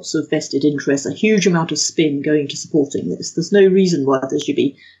 There are lots of vested interests, a huge amount of spin going to supporting this. There's no reason why there should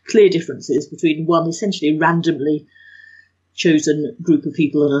be clear differences between one essentially randomly chosen group of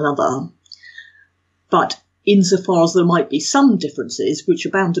people and another. But insofar as there might be some differences, which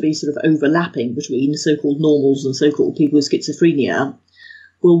are bound to be sort of overlapping between so-called normals and so-called people with schizophrenia,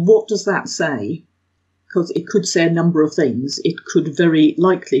 well, what does that say? Because it could say a number of things. It could very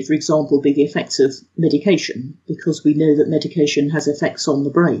likely, for example, be the effects of medication, because we know that medication has effects on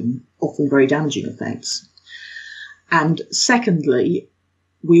the brain, often very damaging effects. And secondly,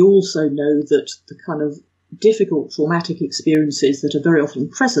 we also know that the kind of difficult traumatic experiences that are very often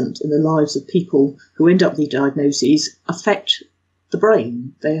present in the lives of people who end up with these diagnoses affect the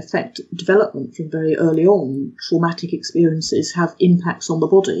brain. They affect development from very early on. Traumatic experiences have impacts on the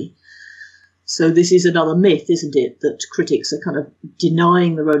body. So this is another myth, isn't it, that critics are kind of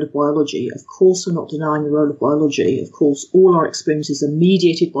denying the role of biology. Of course we're not denying the role of biology. Of course all our experiences are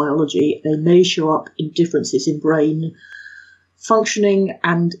mediated by biology. They may show up in differences in brain functioning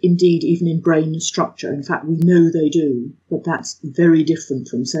and indeed even in brain structure. In fact, we know they do, but that's very different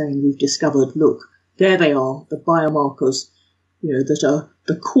from saying we've discovered, look, there they are, the biomarkers, that are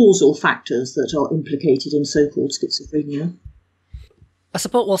the causal factors that are implicated in so-called schizophrenia. I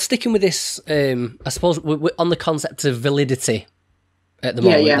suppose, well, sticking with this, I suppose we're on the concept of validity at the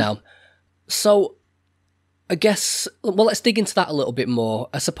moment now. So I guess, well, let's dig into that a little bit more.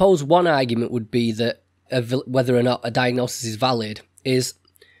 I suppose one argument would be that whether or not a diagnosis is valid is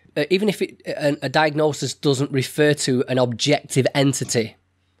even if a diagnosis doesn't refer to an objective entity,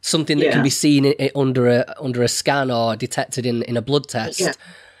 something that can be seen under a scan or detected in a blood test,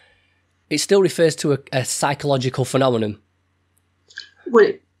 it still refers to a psychological phenomenon.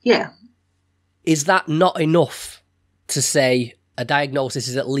 Well, yeah. Is that not enough to say a diagnosis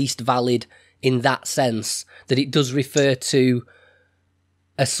is at least valid in that sense, that it does refer to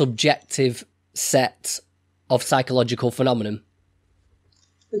a subjective set of psychological phenomenon?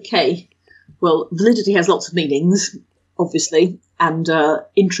 Okay. Well, validity has lots of meanings, obviously, and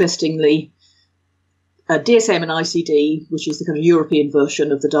interestingly, DSM and ICD, which is the kind of European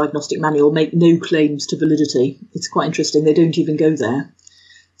version of the diagnostic manual, make no claims to validity. It's quite interesting. They don't even go there.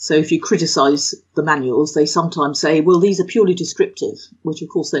 So if you criticise the manuals, they sometimes say, well, these are purely descriptive, which of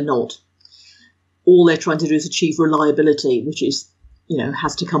course they're not. All they're trying to do is achieve reliability, which is,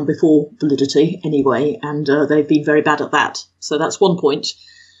 has to come before validity anyway, and they've been very bad at that. So that's one point.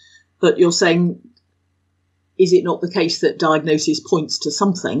 But you're saying, is it not the case that diagnosis points to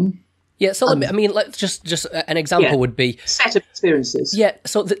something? Yeah, so let's just an example would be set of experiences. Yeah,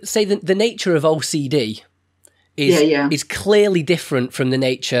 so say the nature of OCD is clearly different from the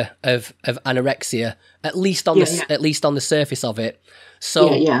nature of anorexia, at least on the surface of it.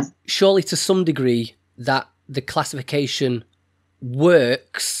 So surely to some degree that the classification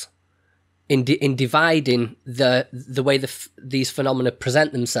works in dividing the way these phenomena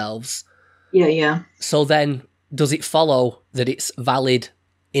present themselves. Yeah. So then, does it follow that it's valid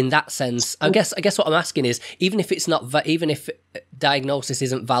in that sense? I guess what I'm asking is, even if diagnosis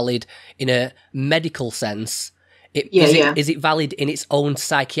isn't valid in a medical sense, is it valid in its own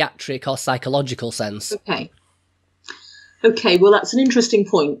psychiatric or psychological sense? Okay. Well, that's an interesting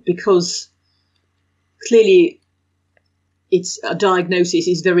point, because clearly a diagnosis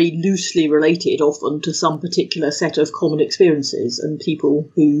is very loosely related often to some particular set of common experiences, and people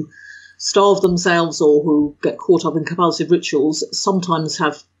who starve themselves or who get caught up in compulsive rituals sometimes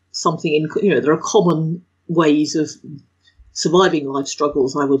have something in, there are common ways of surviving life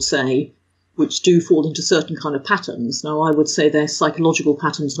struggles, I would say, which do fall into certain kind of patterns. Now, I would say they're psychological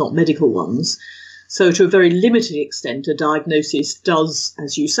patterns, not medical ones. So to a very limited extent, a diagnosis does,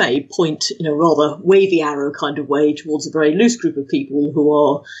 as you say, point in a rather wavy arrow kind of way towards a very loose group of people who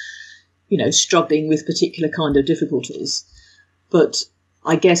are, struggling with particular kind of difficulties. But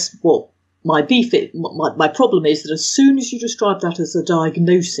I guess what my problem is that as soon as you describe that as a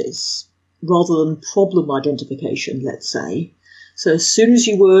diagnosis, rather than problem identification, let's say, so as soon as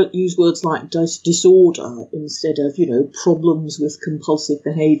you use words like disorder instead of, problems with compulsive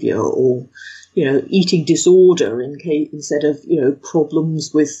behaviour, or, eating disorder instead of,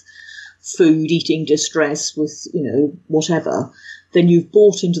 problems with food, eating distress, with, whatever, then you've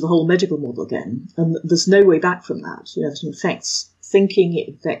bought into the whole medical model again. And there's no way back from that. It affects thinking,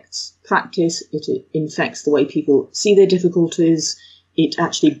 it affects practice, it infects the way people see their difficulties. It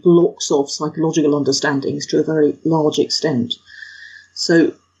actually blocks off psychological understandings to a very large extent.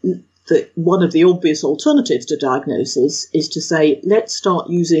 So one of the obvious alternatives to diagnosis is to say, let's start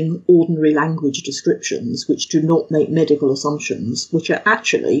using ordinary language descriptions which do not make medical assumptions, which are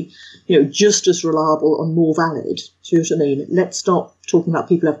actually, just as reliable and more valid. Do you know what I mean? Let's start talking about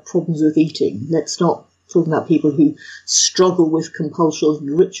people who have problems with eating. Let's start talking about people who struggle with compulsion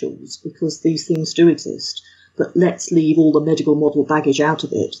and rituals, because these things do exist. but let's leave all the medical model baggage out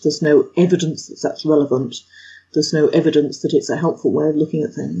of it. There's no evidence that that's relevant. There's no evidence that it's a helpful way of looking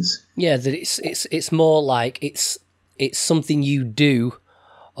at things. Yeah, that it's more like it's something you do,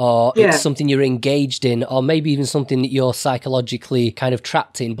 or it's something you're engaged in, or maybe even something that you're psychologically kind of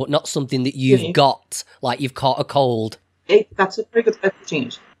trapped in, but not something that you've got, like you've caught a cold. That's a very good way of putting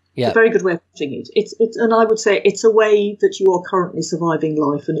it. Yeah. It's a very good way of putting it. It's and I would say it's a way that you are currently surviving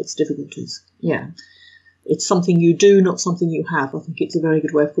life and its difficulties. Yeah. It's something you do, not something you have. I think it's a very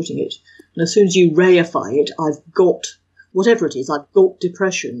good way of putting it. And as soon as you reify it, I've got, whatever it is, I've got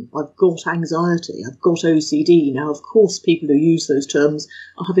depression, I've got anxiety, I've got OCD. Now, of course, people who use those terms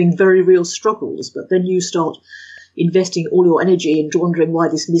are having very real struggles, but then you start investing all your energy into wondering why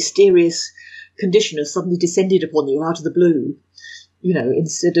this mysterious condition has suddenly descended upon you out of the blue,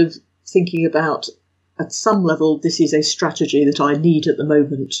 instead of thinking about, at some level, this is a strategy that I need at the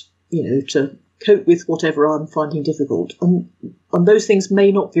moment, to cope with whatever I'm finding difficult. And those things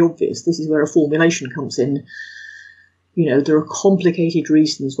may not be obvious. This is where a formulation comes in. There are complicated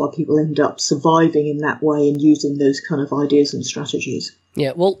reasons why people end up surviving in that way and using those kind of ideas and strategies.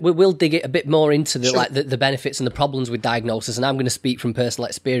 Yeah, well, we'll dig it a bit more into the benefits and the problems with diagnosis, and I'm going to speak from personal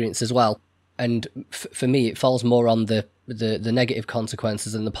experience as well. And for me, it falls more on the negative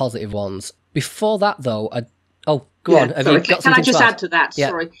consequences than the positive ones. Before that, though, go on. Have you got something Can I just to add to that? Yeah.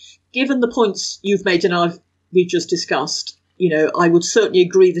 Sorry. Given the points you've made and we've just discussed, I would certainly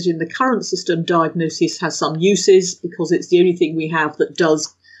agree that in the current system, diagnosis has some uses because it's the only thing we have that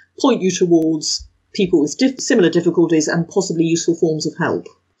does point you towards people with similar difficulties and possibly useful forms of help.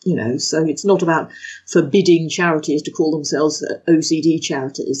 So it's not about forbidding charities to call themselves OCD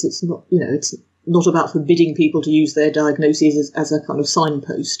charities. It's not, it's not about forbidding people to use their diagnoses as a kind of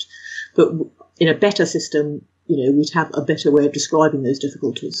signpost. But in a better system, we'd have a better way of describing those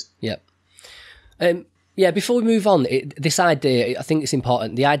difficulties. Yeah. Before we move on, this idea, I think it's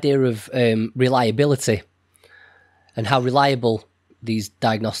important, the idea of reliability and how reliable these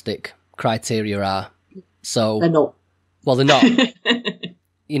diagnostic criteria are. So they're not. Well, they're not.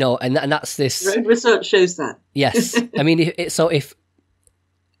 And that's this. Your own research shows that. Yes. I mean, if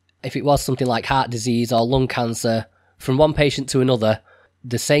it was something like heart disease or lung cancer, from one patient to another,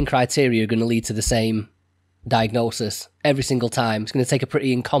 the same criteria are going to lead to the same diagnosis every single time. It's going to take a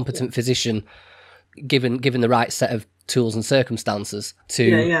pretty incompetent physician, given the right set of tools and circumstances,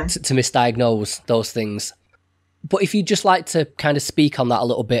 to misdiagnose those things. But if you'd just like to kind of speak on that a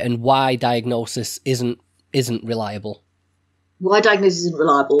little bit and why diagnosis isn't reliable. Why diagnosis isn't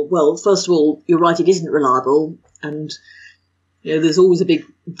reliable? Well, first of all, you're right, it isn't reliable. And, there's always a big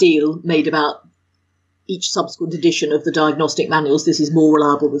deal made about each subsequent edition of the diagnostic manuals. This is more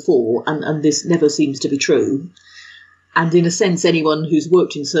reliable before, and this never seems to be true. And in a sense, anyone who's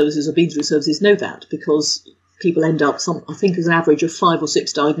worked in services or been through services know that, because people end up, I think there's an average of 5 or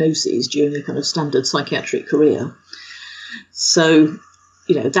 6 diagnoses during a kind of standard psychiatric career. So,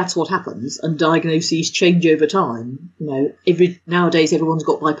 that's what happens, and diagnoses change over time. Nowadays everyone's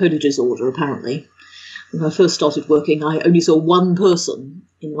got bipolar disorder, apparently. When I first started working, I only saw one person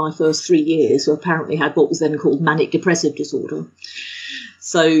in my first 3 years who apparently had what was then called manic depressive disorder.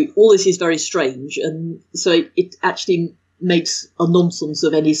 So all this is very strange, and so it actually makes a nonsense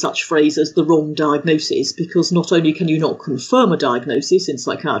of any such phrase as the wrong diagnosis, because not only can you not confirm a diagnosis in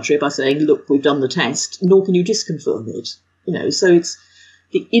psychiatry by saying, look, we've done the test, nor can you disconfirm it. So it's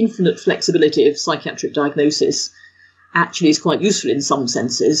the infinite flexibility of psychiatric diagnosis actually is quite useful in some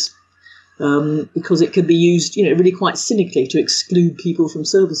senses, because it can be used, really quite cynically to exclude people from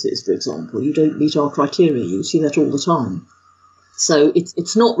services, for example. You don't meet our criteria. You see that all the time. So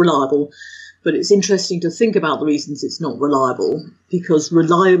it's not reliable, but it's interesting to think about the reasons it's not reliable, because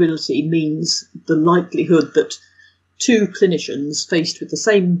reliability means the likelihood that 2 clinicians faced with the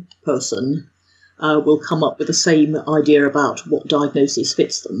same person will come up with the same idea about what diagnosis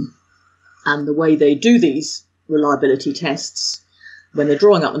fits them. And the way they do these reliability tests, when they're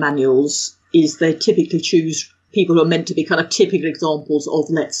drawing up the manuals, is they typically choose people who are meant to be kind of typical examples of,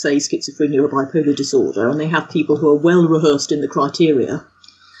 let's say, schizophrenia or bipolar disorder, and they have people who are well rehearsed in the criteria.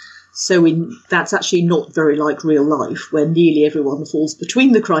 So that's actually not very like real life, where nearly everyone falls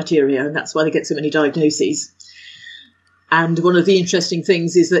between the criteria, and that's why they get so many diagnoses. And one of the interesting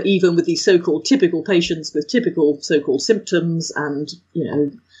things is that even with these so-called typical patients with typical so-called symptoms and,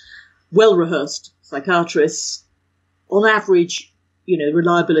 well-rehearsed psychiatrists, on average,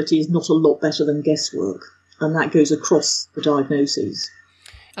 reliability is not a lot better than guesswork. And that goes across the diagnoses.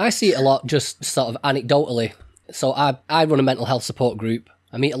 I see it a lot just sort of anecdotally. So I run a mental health support group.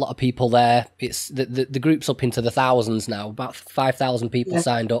 I meet a lot of people there. It's the group's up into the thousands now, about 5,000 people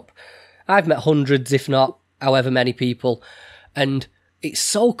signed up. I've met hundreds, if not however many people. And it's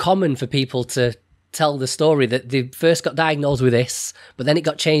so common for people to tell the story that they first got diagnosed with this, but then it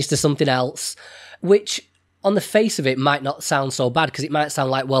got changed to something else, which on the face of it might not sound so bad, because it might sound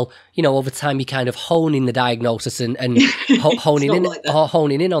like, well, you know, over time you kind of honing the diagnosis and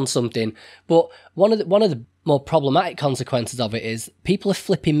honing in on something. But one of the more problematic consequences of it is people are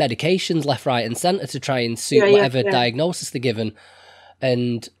flipping medications left, right, and centre to try and suit whatever diagnosis they're given.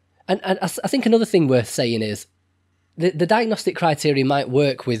 And I think another thing worth saying is the diagnostic criteria might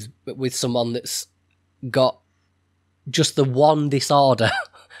work with someone that's got just the one disorder.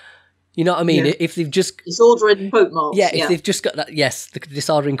 You know what I mean? Yeah. If they've just... Disorder in quote marks. Yeah, if they've just got that... Yes, the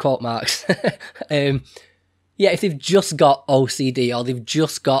disorder in quote marks. If they've just got OCD or they've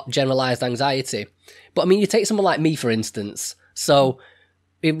just got generalised anxiety. But, I mean, you take someone like me, for instance. So,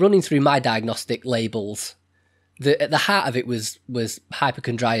 in running through my diagnostic labels, at the heart of it was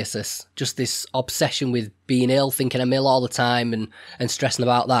hypochondriasis. Just this obsession with being ill, thinking I'm ill all the time and stressing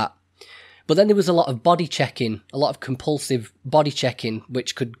about that. But then there was a lot of body checking, a lot of compulsive body checking,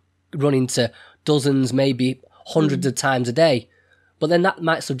 which could run into dozens, maybe hundreds of times a day. But then that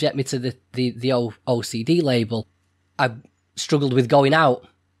might subject me to the OCD label. I struggled with going out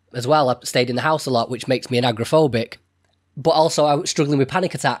as well. I stayed in the house a lot, which makes me an agoraphobic. But also I was struggling with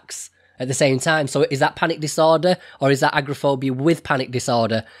panic attacks at the same time. So is that panic disorder or is that agoraphobia with panic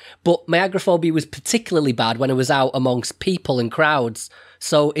disorder? But my agoraphobia was particularly bad when I was out amongst people and crowds.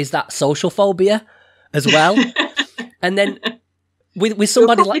 So is that social phobia as well? And then... With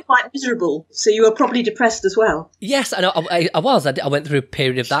somebody like quite miserable, so you were probably depressed as well. Yes, I was. I went through a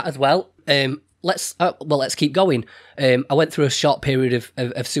period of that as well. Let's keep going. I went through a short period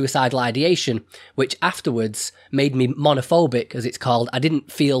of suicidal ideation, which afterwards made me monophobic, as it's called. I didn't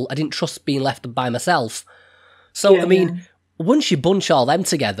trust being left by myself. So once you bunch all them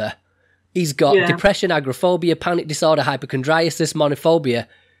together, he's got depression, agoraphobia, panic disorder, hypochondriasis, monophobia.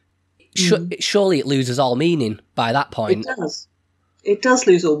 Surely it loses all meaning by that point. It does. It does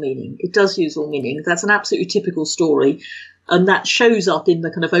lose all meaning. That's an absolutely typical story. And that shows up in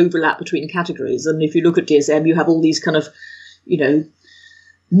the kind of overlap between categories. And if you look at DSM, you have all these kind of,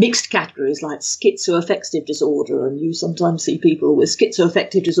 mixed categories like schizoaffective disorder. And you sometimes see people with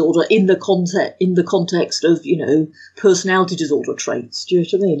schizoaffective disorder in the context of, personality disorder traits. Do you know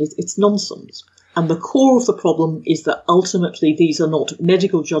what I mean? It's nonsense. And the core of the problem is that ultimately these are not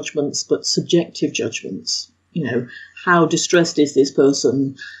medical judgments, but subjective judgments. How distressed is this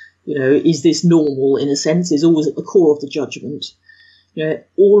person? Is this normal in a sense, is always at the core of the judgment.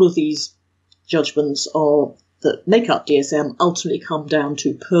 All of these judgments that make up DSM ultimately come down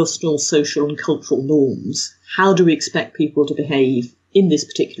to personal, social and cultural norms. How do we expect people to behave in this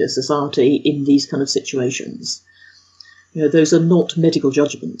particular society in these kind of situations? Those are not medical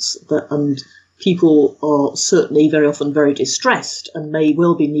judgments, and people are certainly very often very distressed and may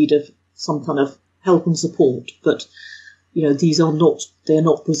well be in need of some kind of help and support, but they're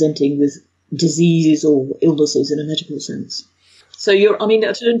not presenting with diseases or illnesses in a medical sense. So at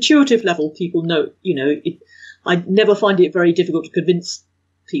an intuitive level, people know, I never find it very difficult to convince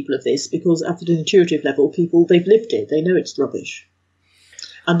people of this, because at an intuitive level, they've lived it, they know it's rubbish.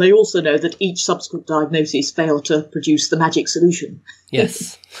 And they also know that each subsequent diagnosis failed to produce the magic solution.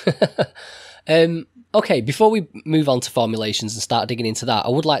 Yes. Okay, before we move on to formulations and start digging into that, I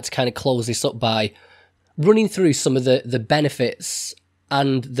would like to kind of close this up by running through some of the benefits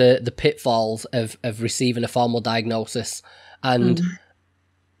and the pitfalls of receiving a formal diagnosis. And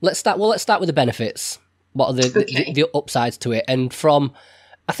let's start with the benefits. What are the upsides to it? And from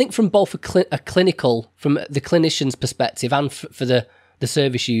both a clinical, from the clinician's perspective and for the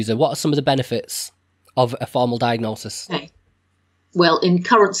service user, what are some of the benefits of a formal diagnosis? Okay. Well, in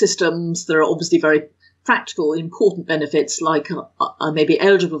current systems, there are obviously very practical, important benefits, like I may be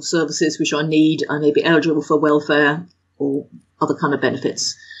eligible for services which I need, I may be eligible for welfare or other kind of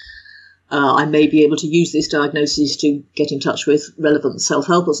benefits. I may be able to use this diagnosis to get in touch with relevant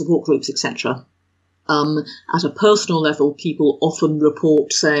self-help or support groups, etc. At a personal level, people often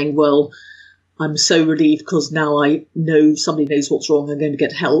report saying, well, I'm so relieved because now I know somebody knows what's wrong, I'm going to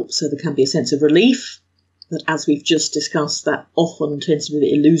get help, so there can be a sense of relief. But as we've just discussed, that often tends to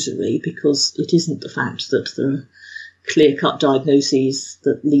be illusory, because it isn't the fact that there are clear-cut diagnoses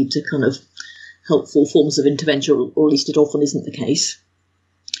that lead to kind of helpful forms of intervention, or at least it often isn't the case.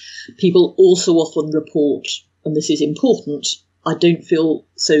 People also often report, and this is important, I don't feel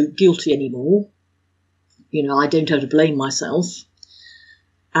so guilty anymore. I don't have to blame myself.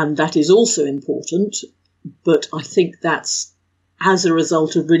 And that is also important, but I think that's as a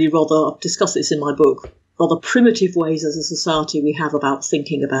result of really rather, I've discussed this in my book, rather primitive ways as a society we have about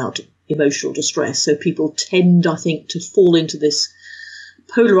thinking about emotional distress. So people tend, I think, to fall into this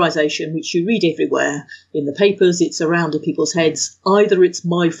polarisation, which you read everywhere in the papers. It's around in people's heads. Either it's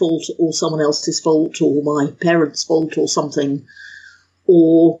my fault or someone else's fault or my parents' fault or something,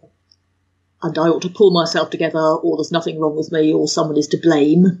 and I ought to pull myself together, or there's nothing wrong with me, or someone is to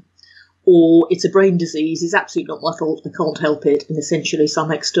blame, or it's a brain disease, it's absolutely not my fault, I can't help it, and essentially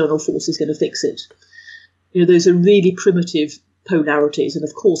some external force is going to fix it. Those are really primitive polarities, and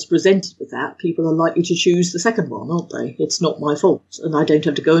of course presented with that, people are likely to choose the second one, aren't they? It's not my fault, and I don't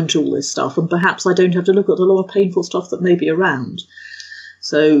have to go into all this stuff, and perhaps I don't have to look at a lot of painful stuff that may be around.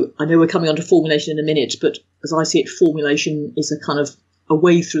 So I know we're coming on to formulation in a minute, but as I see it, formulation is a kind of a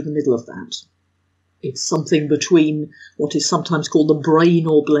way through the middle of that. It's something between what is sometimes called the brain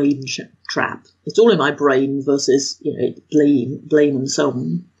or blame trap. It's all in my brain versus, blame and so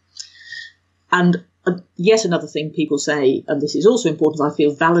on. And yet another thing people say, and this is also important, I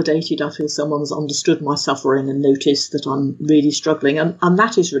feel validated, I feel someone's understood my suffering and noticed that I'm really struggling, and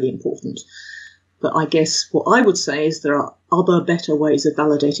that is really important. But I guess what I would say is there are other better ways of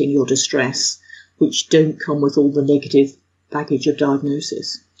validating your distress which don't come with all the negative baggage of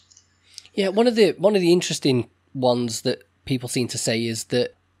diagnosis. Yeah, one of the interesting ones that people seem to say is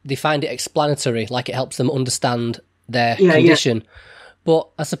that they find it explanatory, like it helps them understand their condition. Yeah. But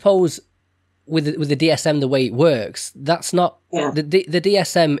I suppose with the DSM, the way it works, that's not the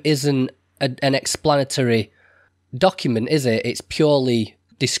DSM isn't an explanatory document, is it? It's purely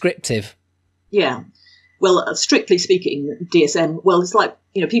descriptive. Yeah. Well, strictly speaking, DSM, it's like,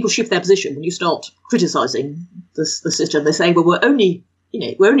 people shift their position when you start criticising the system. They say, well, we're only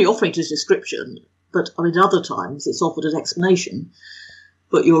offering it as a description, but other times it's offered an explanation.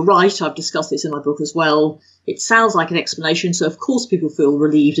 But you're right, I've discussed this in my book as well. It sounds like an explanation, so of course people feel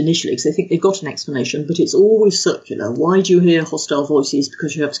relieved initially because they think they've got an explanation, but it's always circular. Why do you hear hostile voices?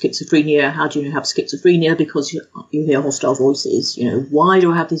 Because you have schizophrenia. How do you have schizophrenia? Because you hear hostile voices. Why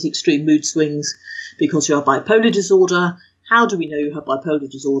do I have these extreme mood swings? Because you have bipolar disorder. How do we know you have bipolar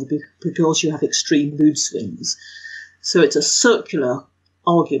disorder? Because you have extreme mood swings. So it's a circular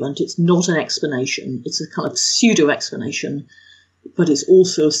argument. It's not an explanation. It's a kind of pseudo-explanation, but it's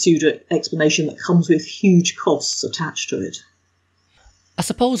also a pseudo-explanation that comes with huge costs attached to it. I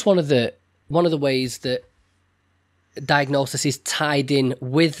suppose one of the ways that diagnosis is tied in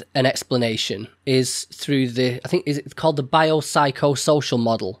with an explanation is through is it called the biopsychosocial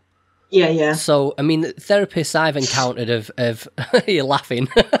model? Yeah. So, therapists I've encountered of you're laughing.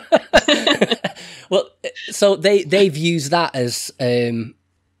 Well, so they've used that as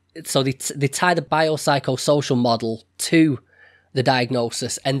so they tie the biopsychosocial model to the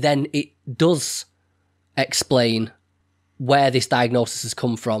diagnosis, and then it does explain where this diagnosis has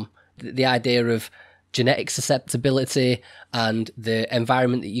come from. The idea of genetic susceptibility and the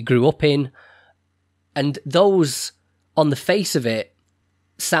environment that you grew up in, and those on the face of it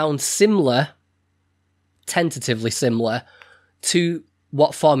sound similar, tentatively similar, to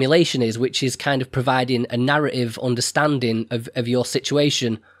what formulation is, which is kind of providing a narrative understanding of your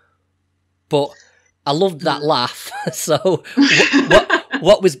situation. But I loved that laugh. So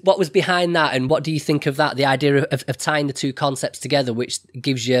what was behind that, and what do you think of that, the idea of tying the two concepts together, which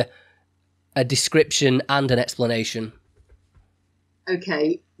gives you a description and an explanation?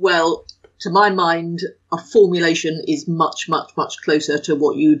 Okay, well, to my mind, a formulation is much, much, much closer to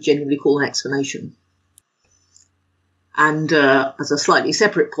what you generally call an explanation. And as a slightly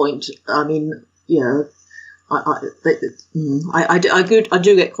separate point, I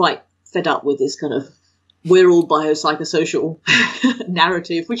do get quite fed up with this kind of we're all biopsychosocial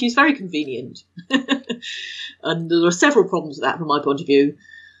narrative, which is very convenient. And there are several problems with that from my point of view.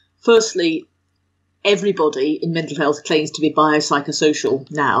 Firstly, everybody in mental health claims to be biopsychosocial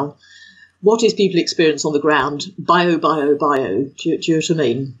now. What is people experience on the ground? Bio. Do you know what I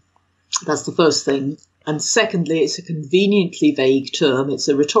mean? That's the first thing. And secondly, it's a conveniently vague term. It's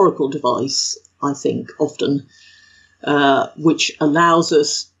a rhetorical device, I think, often, which allows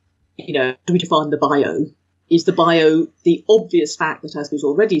us, to define the bio. Is the bio the obvious fact that, as we've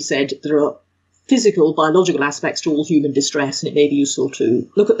already said, there are physical, biological aspects to all human distress, and it may be useful to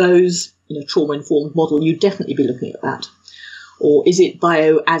look at those in a trauma-informed model? You'd definitely be looking at that. Or is it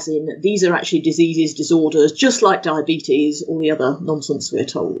bio as in these are actually diseases, disorders, just like diabetes, all the other nonsense we're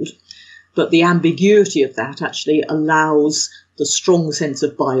told? But the ambiguity of that actually allows the strong sense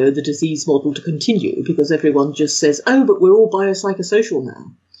of bio, the disease model, to continue, because everyone just says, oh, but we're all biopsychosocial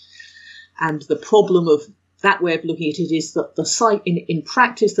now. And the problem of that way of looking at it is that in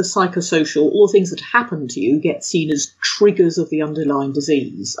practice, the psychosocial, all the things that happen to you, get seen as triggers of the underlying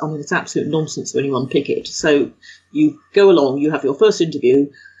disease. It's absolute nonsense when you unpick it. So you go along, you have your first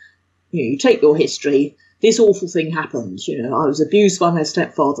interview, You take your history. This awful thing happened. I was abused by my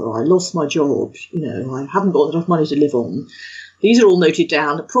stepfather. I lost my job. I haven't got enough money to live on. These are all noted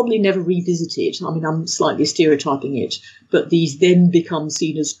down, probably never revisited. I mean, I'm slightly stereotyping it, but these then become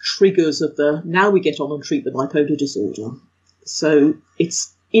seen as triggers of now we get on and treat the bipolar disorder. So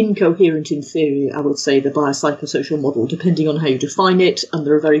it's incoherent in theory, I would say, the biopsychosocial model, depending on how you define it. And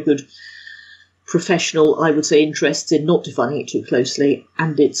there are very good professional, I would say, interests in not defining it too closely,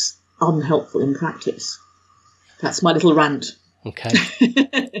 and it's unhelpful in practice. That's my little rant. Okay.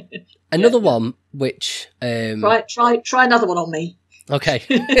 Another one, which try another one on me. Okay.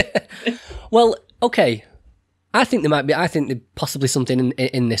 Well, okay. I think there's possibly something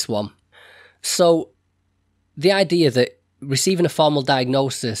in this one. So, the idea that receiving a formal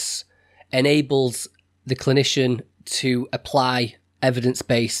diagnosis enables the clinician to apply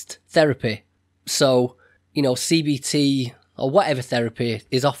evidence-based therapy. So, CBT or whatever therapy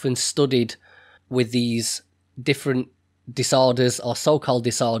is often studied with these different disorders or so-called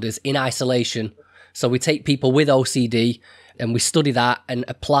disorders in isolation. So we take people with OCD and we study that and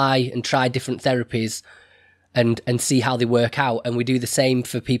apply and try different therapies and see how they work out. And we do the same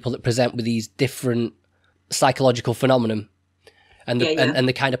for people that present with these different psychological phenomenon. And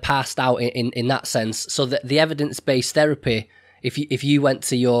they're kind of passed out in that sense. So that the evidence-based therapy, if you went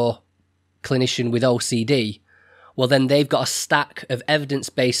to your clinician with OCD, well, then they've got a stack of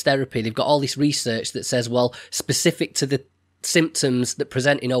evidence-based therapy. They've got all this research that says, well, specific to the symptoms that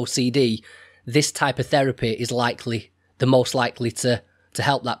present in OCD, this type of therapy is the most likely to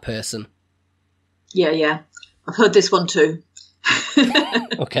help that person. Yeah. I've heard this one too.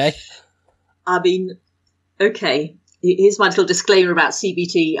 Okay. I mean, okay. Here's my little disclaimer about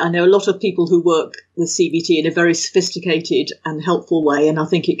CBT. I know a lot of people who work with CBT in a very sophisticated and helpful way, and I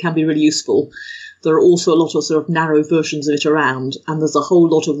think it can be really useful. There are also a lot of sort of narrow versions of it around, and there's a whole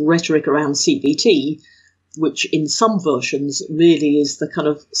lot of rhetoric around CBT, which in some versions really is the kind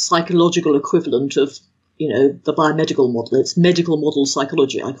of psychological equivalent of, the biomedical model. It's medical model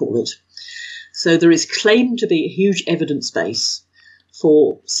psychology, I call it. So there is claimed to be a huge evidence base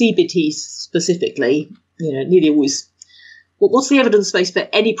for CBT specifically, nearly always. What's the evidence base for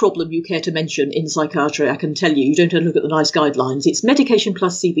any problem you care to mention in psychiatry? I can tell you, you don't have to look at the nice guidelines. It's medication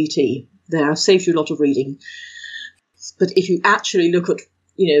plus CBT. There, saves you a lot of reading. But if you actually look at,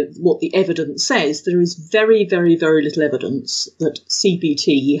 what the evidence says, there is very, very, very little evidence that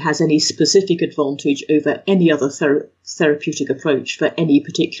CBT has any specific advantage over any other therapeutic approach for any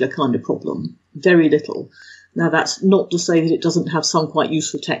particular kind of problem. Very little. Now, that's not to say that it doesn't have some quite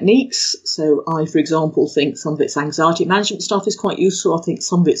useful techniques. So I, for example, think some of its anxiety management stuff is quite useful. I think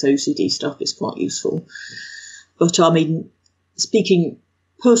some of its OCD stuff is quite useful. But, I mean, speaking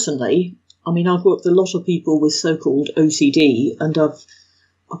personally, I've worked with a lot of people with so-called OCD, and I've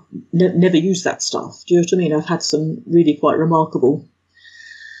never used that stuff. Do you know what I mean? I've had some really quite remarkable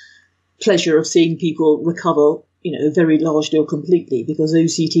pleasure of seeing people recover, very largely or completely, because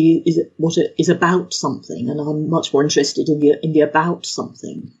OCD is what it is about something, and I'm much more interested in the about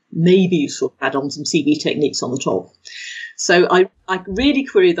something. Maybe you sort of add on some CB techniques on the top. So I really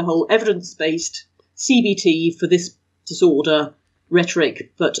query the whole evidence-based CBT for this disorder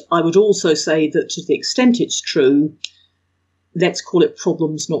rhetoric, but I would also say that to the extent it's true, let's call it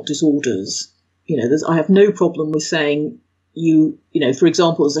problems, not disorders. I have no problem with saying for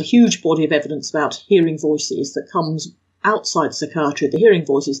example, there's a huge body of evidence about hearing voices that comes outside psychiatry, the Hearing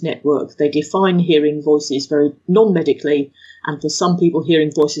Voices Network. They define hearing voices very non-medically, and for some people,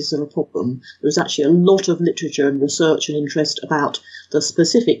 hearing voices are a problem. There's actually a lot of literature and research and interest about the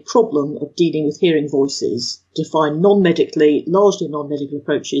specific problem of dealing with hearing voices, defined non-medically, largely non-medical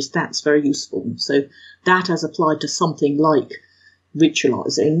approaches. That's very useful. So that as applied to something like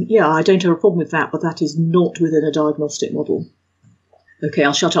ritualizing, I don't have a problem with that, but that is not within a diagnostic model. Okay,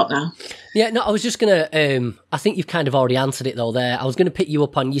 I'll shut up now. Yeah, no, I was just going to, I think you've kind of already answered it though there. I was going to pick you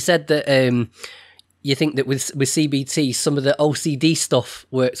up on, you said that you think that with CBT, some of the OCD stuff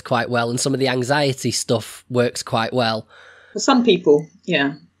works quite well and some of the anxiety stuff works quite well. For some people,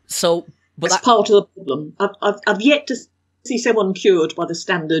 yeah. So, but that's part of the problem. I've yet to see someone cured by the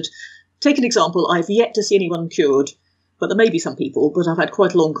standard. Take an example, I've yet to see anyone cured, but there may be some people, but I've had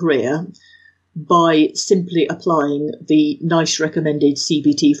quite a long career, by simply applying the NICE recommended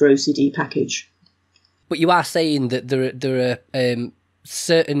CBT for OCD package. But you are saying that there are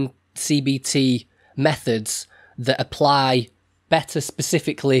certain CBT methods that apply better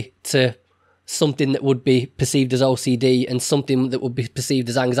specifically to something that would be perceived as OCD and something that would be perceived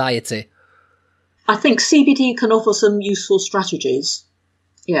as anxiety? I think CBT can offer some useful strategies.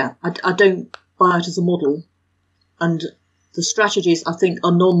 Yeah, I don't buy it as a model. And the strategies, I think,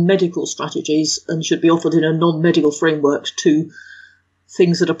 are non-medical strategies and should be offered in a non-medical framework to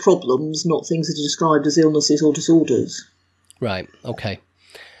things that are problems, not things that are described as illnesses or disorders. Right, okay.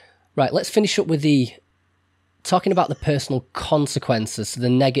 Right, let's finish up with talking about the personal consequences, the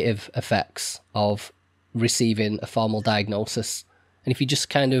negative effects of receiving a formal diagnosis. And if you just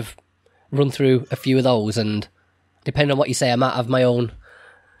kind of run through a few of those, and depending on what you say, I might have my own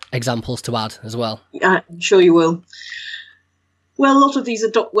examples to add as well. I'm sure you will. Well, a lot of these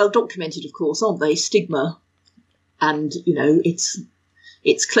are well documented, of course, aren't they? Stigma. And,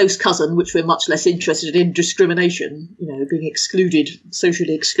 its close cousin, which we're much less interested in, discrimination, being excluded,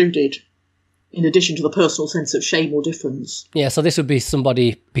 socially excluded, in addition to the personal sense of shame or difference. Yeah, so this would be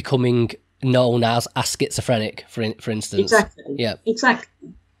somebody becoming known as a schizophrenic, for instance. Exactly. Yeah. Exactly.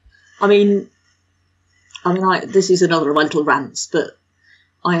 This is another of my little rants, but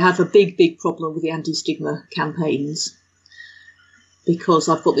I have a big, big problem with the anti-stigma campaigns, because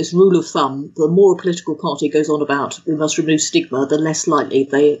I've got this rule of thumb: the more a political party goes on about we must remove stigma, the less likely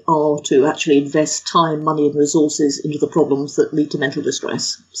they are to actually invest time, money and resources into the problems that lead to mental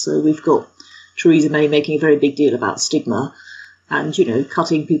distress. So we've got Theresa May making a very big deal about stigma and,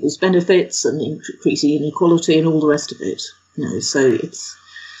 cutting people's benefits and increasing inequality and all the rest of it.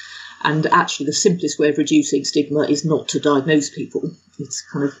 And actually the simplest way of reducing stigma is not to diagnose people. It's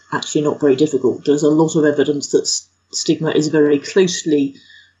kind of actually not very difficult. There's a lot of evidence that stigma is very closely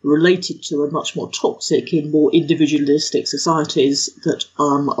related to and much more toxic in more individualistic societies that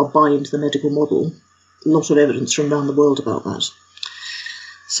are buy into the medical model. A lot of evidence from around the world about that.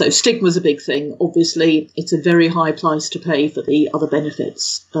 So stigma is a big thing. Obviously, it's a very high price to pay for the other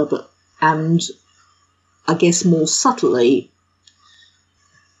benefits. And I guess more subtly,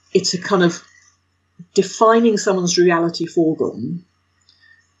 it's a kind of defining someone's reality for them.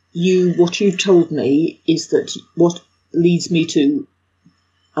 What you've told me is that what leads me to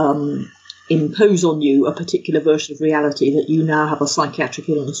impose on you a particular version of reality, that you now have a psychiatric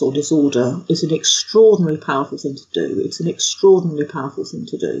illness or disorder, is an extraordinarily powerful thing to do. It's an extraordinarily powerful thing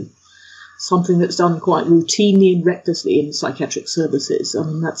to do. Something that's done quite routinely and recklessly in psychiatric services.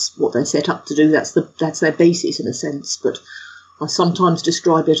 That's what they're set up to do. That's their basis in a sense. But I sometimes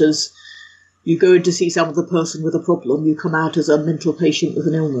describe it as, you go in to see some other person with a problem, you come out as a mental patient with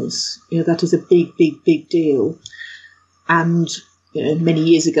an illness. That is a big, big, big deal. And, many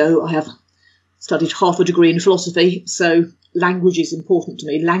years ago, I have studied half a degree in philosophy, so language is important to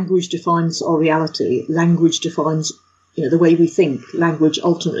me. Language defines our reality. Language defines, the way we think. Language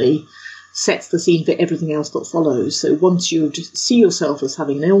ultimately sets the scene for everything else that follows. So once you see yourself as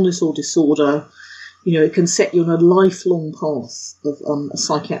having an illness or disorder, it can set you on a lifelong path of a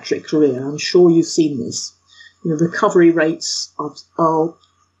psychiatric career. I'm sure you've seen this. Recovery rates I've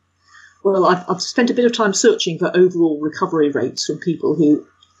spent a bit of time searching for overall recovery rates from people who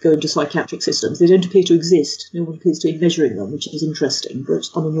go into psychiatric systems. They don't appear to exist. No one appears to be measuring them, which is interesting. But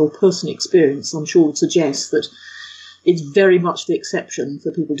your personal experience, I'm sure, would suggest that it's very much the exception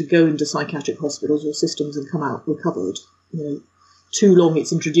for people to go into psychiatric hospitals or systems and come out recovered. Too long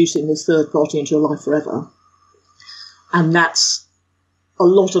it's introducing this third party into your life forever. And a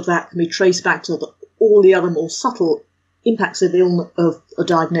lot of that can be traced back to all the other more subtle impacts of a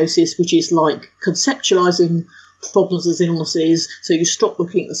diagnosis, which is like conceptualizing problems as illnesses. So you stop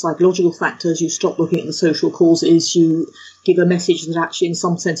looking at the psychological factors, you stop looking at the social causes, you give a message that actually in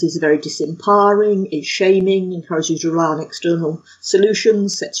some sense is very disempowering, is shaming, encourages you to rely on external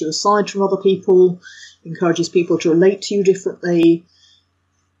solutions, sets you aside from other people, encourages people to relate to you differently.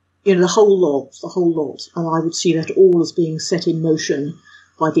 The whole lot. And I would see that all as being set in motion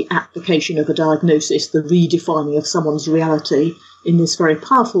by the application of a diagnosis, the redefining of someone's reality in this very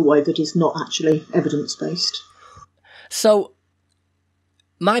powerful way that is not actually evidence-based. So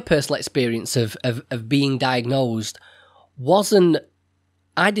my personal experience of being diagnosed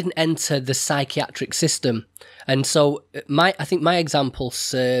I didn't enter the psychiatric system. And so I think my example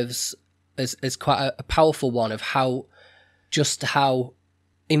serves as quite a powerful one of how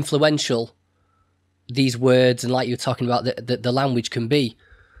influential these words and, like you were talking about, the language can be.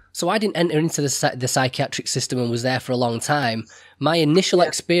 So I didn't enter into the psychiatric system and was there for a long time. My initial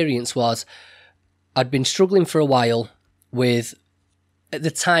experience was I'd been struggling for a while with, at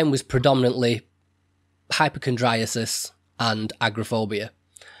the time, was predominantly hypochondriasis and agoraphobia.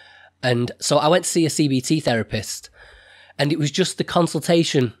 And so I went to see a CBT therapist, and it was just the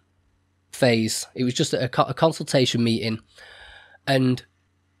consultation phase. It was just a consultation meeting. And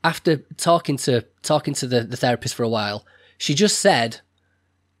after talking to the therapist for a while, she just said,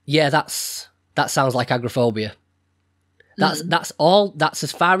 "Yeah, that sounds like agoraphobia." That's all. That's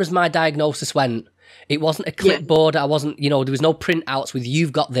as far as my diagnosis went. It wasn't a clipboard. I wasn't, there was no printouts with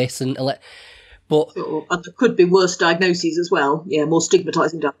 "you've got this" and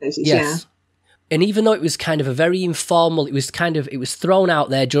Yes. Yeah. And even though it was kind of a very informal, it was thrown out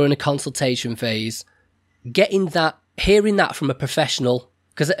there during a consultation phase. Hearing that from a professional,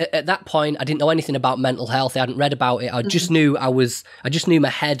 because at that point I didn't know anything about mental health. I hadn't read about it. I just knew my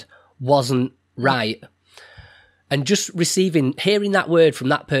head wasn't right. And just hearing that word from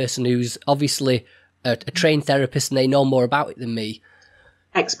that person who's obviously a trained therapist and they know more about it than me.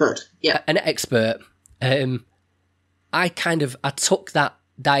 Expert, yeah. An expert. I took that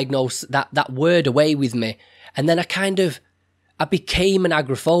diagnosis, that word away with me. And then I became an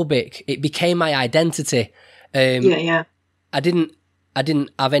agoraphobic. It became my identity. I didn't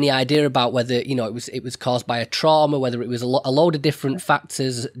have any idea about whether, it was caused by a trauma, whether it was a load of different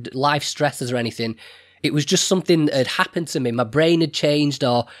factors, life stresses or anything. It was just something that had happened to me. My brain had changed,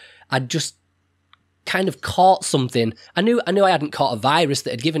 or I'd just kind of caught something. I knew I hadn't caught a virus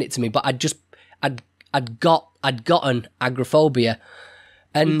that had given it to me, but I'd gotten agoraphobia.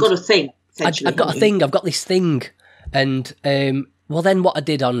 And you've got a thing. I've got a thing. I've got this thing. And then what I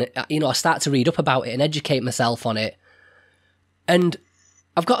did on it, I started to read up about it and educate myself on it. And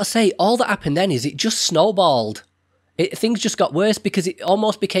I've got to say, all that happened then is it just snowballed. Things just got worse because it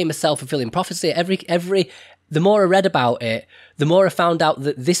almost became a self-fulfilling prophecy. The more I read about it, the more I found out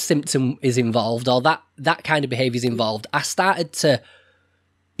that this symptom is involved, or that kind of behaviour is involved. I started to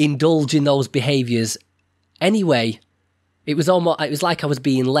indulge in those behaviours anyway. It was like I was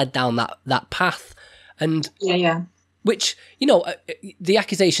being led down that path. And which, the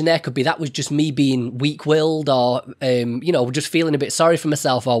accusation there could be that was just me being weak-willed, or just feeling a bit sorry for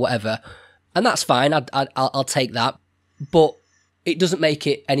myself or whatever. And that's fine. I'll take that. But it doesn't make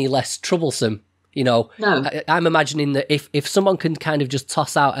it any less troublesome. No. I'm imagining that if someone can kind of just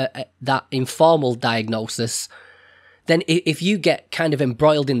toss out that informal diagnosis, then if you get kind of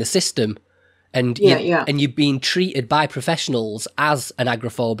embroiled in the system and you're being treated by professionals as an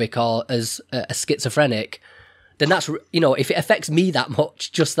agoraphobic or as a schizophrenic, then that's, if it affects me that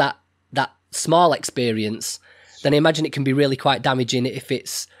much, just that small experience, then I imagine it can be really quite damaging if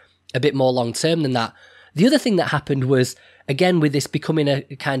it's a bit more long term than that. The other thing that happened was, again, with this becoming a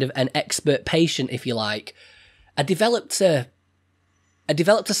kind of an expert patient, if you like, I developed a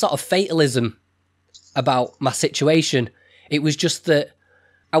sort of fatalism about my situation. It was just that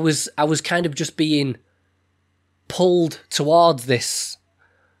I was kind of just being pulled towards this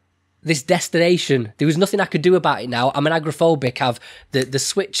destination. There was nothing I could do about it now. I'm an agoraphobic. The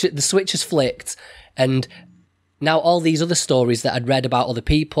switch has flicked, and now all these other stories that I'd read about other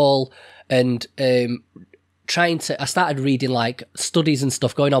people, and I started reading like studies and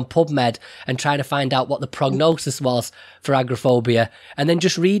stuff, going on PubMed and trying to find out what the prognosis was for agoraphobia, and then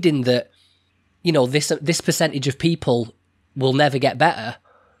just reading that, this percentage of people will never get better.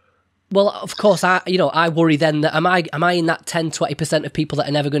 Well, of course, I worry then that am I in that 10-20% of people that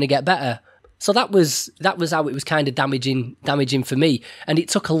are never going to get better? So that was how it was kind of damaging for me. And it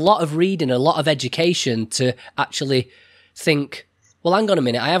took a lot of reading, a lot of education to actually think, well, hang on a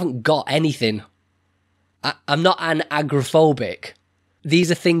minute, I haven't got anything. I'm not an agoraphobic.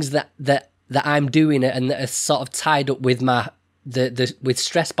 These are things that I'm doing and that are sort of tied up with with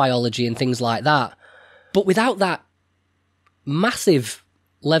stress biology and things like that. But without that massive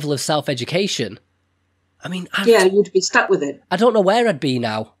level of self-education, I mean, you'd be stuck with it. I don't know where I'd be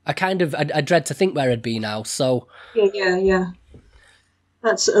now. I dread to think where I'd be now. So yeah.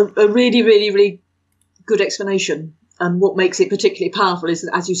 That's a really, really, really good explanation. And what makes it particularly powerful is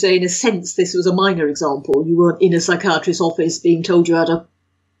that, as you say, in a sense, this was a minor example. You weren't in a psychiatrist's office being told you had a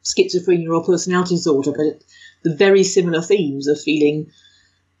schizophrenia or personality disorder, but the very similar themes of feeling,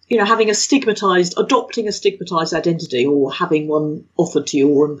 adopting a stigmatized identity, or having one offered to you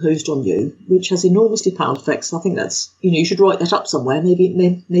or imposed on you, which has enormously powerful effects. I think that's, you should write that up somewhere. Maybe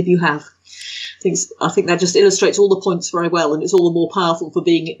you have. I think that just illustrates all the points very well, and it's all the more powerful for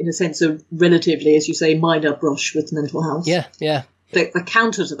being, in a sense, a relatively, as you say, minor brush with mental health. Yeah. The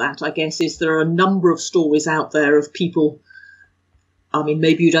counter to that, I guess, is there are a number of stories out there of people, I mean,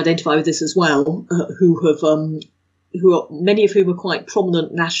 maybe you'd identify with this as well, many of whom are quite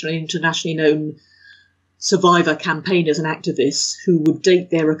prominent nationally, internationally known survivor campaigners and activists who would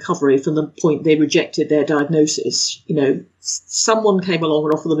date their recovery from the point they rejected their diagnosis. Someone came along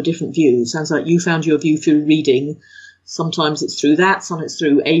and offered them a different view. Sounds like you found your view through reading. Sometimes it's through that. Sometimes it's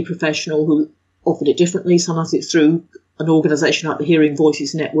through a professional who offered it differently. Sometimes it's through an organisation like the Hearing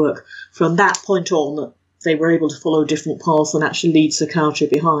Voices Network. From that point on, they were able to follow a different path and actually leave psychiatry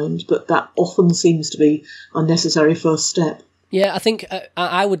behind. But that often seems to be a necessary first step. Yeah, I think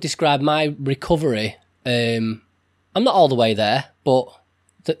I would describe my recovery. I'm not all the way there, but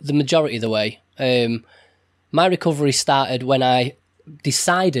the majority of the way. My recovery started when I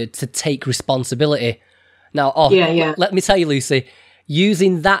decided to take responsibility. Now, let me tell you, Lucy,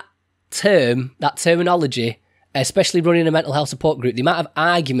 using that terminology, especially running a mental health support group, the amount of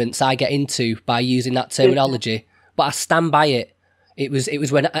arguments I get into by using that terminology, but I stand by it. It was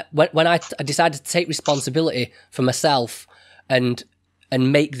when I decided to take responsibility for myself and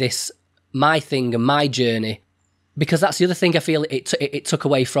make this my thing and my journey, because that's the other thing I feel it took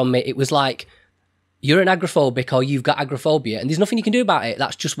away from me. It was like, you're an agoraphobic or you've got agoraphobia and there's nothing you can do about it.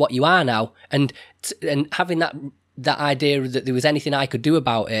 That's just what you are now. And having that idea that there was anything I could do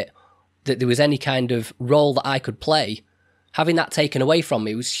about it, that there was any kind of role that I could play, having that taken away from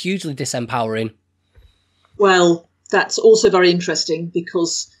me was hugely disempowering. Well, that's also very interesting,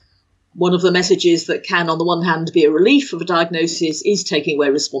 because one of the messages that can, on the one hand, be a relief of a diagnosis is taking away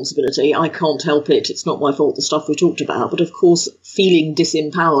responsibility. I can't help it. It's not my fault, the stuff we talked about. But of course, feeling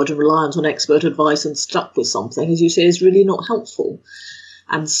disempowered and reliant on expert advice and stuck with something, as you say, is really not helpful.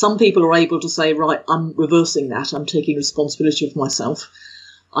 And some people are able to say, right, I'm reversing that. I'm taking responsibility for myself.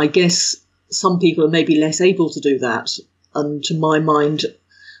 I guess some people are maybe less able to do that. And to my mind,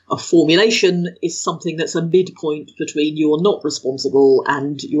 a formulation is something that's a midpoint between you're not responsible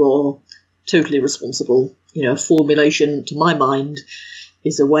and you're totally responsible. You know, formulation, to my mind,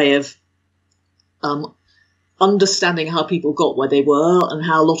 is a way of understanding how people got where they were and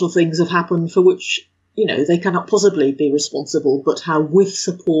how a lot of things have happened for which, you know, they cannot possibly be responsible, but how with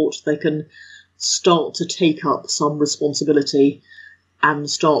support they can start to take up some responsibility and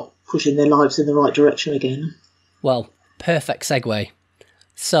start pushing their lives in the right direction again. Well, perfect segue.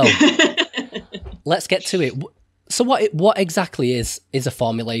 So let's get to it. So what exactly is a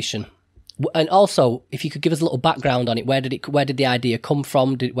formulation? And also, if you could give us a little background on it, where did the idea come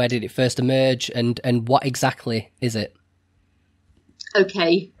from? Where did it first emerge? And what exactly is it?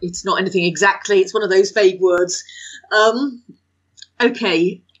 Okay, it's not anything exactly. It's one of those vague words.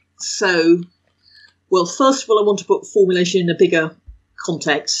 Okay, so, well, first of all, I want to put formulation in a bigger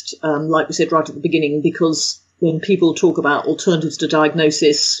context, like we said right at the beginning, because when people talk about alternatives to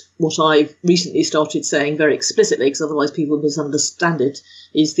diagnosis, what I've recently started saying very explicitly, because otherwise people misunderstand it,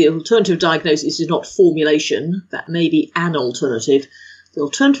 is the alternative diagnosis is not formulation. That may be an alternative. The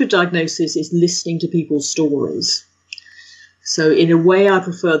alternative diagnosis is listening to people's stories. So in a way, I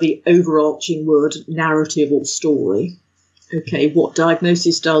prefer the overarching word narrative or story. Okay, what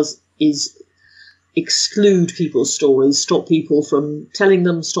diagnosis does is exclude people's stories, stop people from telling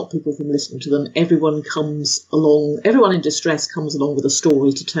them, stop people from listening to them. Everyone in distress comes along with a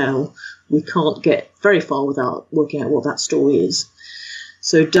story to tell. We can't get very far without working out what that story is.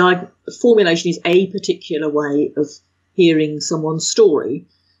 So formulation is a particular way of hearing someone's story,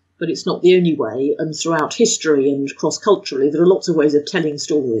 but it's not the only way. And throughout history and cross-culturally, there are lots of ways of telling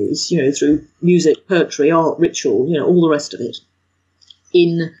stories, you know, through music, poetry, art, ritual, you know, all the rest of it.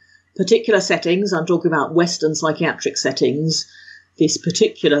 In particular settings, I'm talking about Western psychiatric settings, this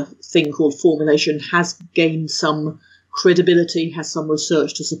particular thing called formulation has gained some credibility, has some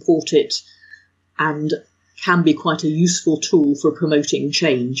research to support it, and can be quite a useful tool for promoting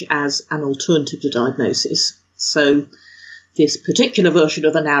change as an alternative to diagnosis. So this particular version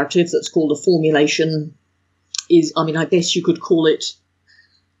of the narrative that's called a formulation is, I mean, I guess you could call it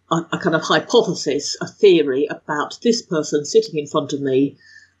a kind of hypothesis, a theory about this person sitting in front of me,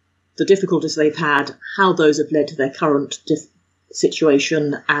 the difficulties they've had, how those have led to their current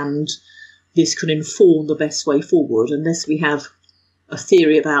situation, and this can inform the best way forward. Unless we have a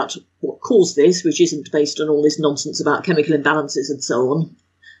theory about what caused this, which isn't based on all this nonsense about chemical imbalances and so on,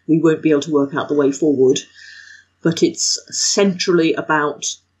 we won't be able to work out the way forward. But it's centrally about,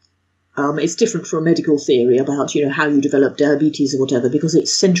 it's different from a medical theory about, you know, how you develop diabetes or whatever, because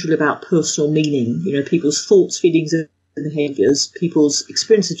it's centrally about personal meaning. You know, people's thoughts, feelings, and behaviours, people's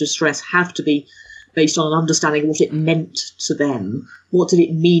experiences of distress have to be based on an understanding of what it meant to them. What did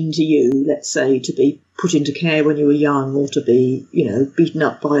it mean to you, let's say, to be put into care when you were young, or to be, you know, beaten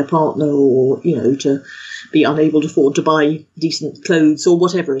up by a partner, or, you know, to be unable to afford to buy decent clothes, or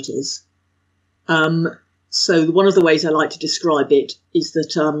whatever it is. So one of the ways I like to describe it is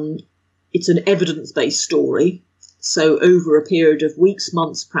that it's an evidence-based story. So over a period of weeks,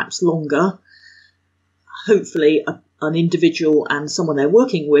 months, perhaps longer, hopefully an individual and someone they're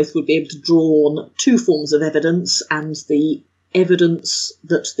working with would be able to draw on two forms of evidence, and the evidence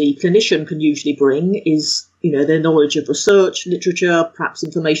that the clinician can usually bring is their knowledge of research, literature, perhaps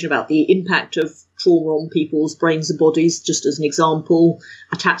information about the impact of trauma on people's brains and bodies, just as an example,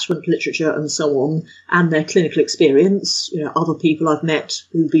 attachment literature and so on, and their clinical experience. Other people I've met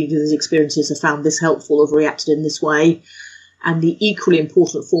who've been through these experiences have found this helpful, have reacted in this way. And the equally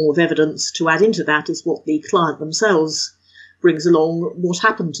important form of evidence to add into that is what the client themselves brings along, what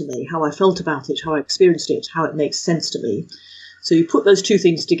happened to me, how I felt about it, how I experienced it, how it makes sense to me. So you put those two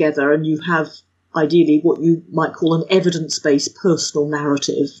things together and you have ideally what you might call an evidence-based personal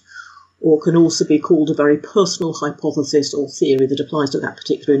narrative, or can also be called a very personal hypothesis or theory that applies to that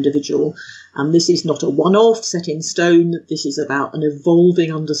particular individual. And this is not a one-off set in stone. This is about an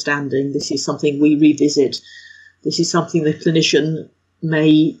evolving understanding. This is something we revisit. This is something the clinician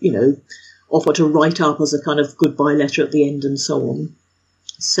may, offer to write up as a kind of goodbye letter at the end and so on.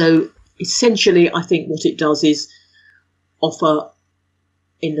 So essentially, I think what it does is offer,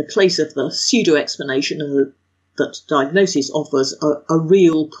 in the place of the pseudo-explanation that diagnosis offers, a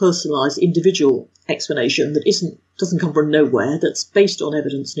real personalised individual explanation that doesn't come from nowhere, that's based on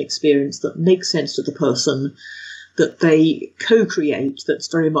evidence and experience, that makes sense to the person, that they co-create, that's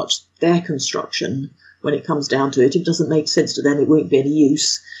very much their construction when it comes down to it. If it doesn't make sense to them, it won't be any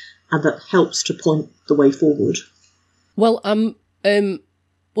use, and that helps to point the way forward. Well,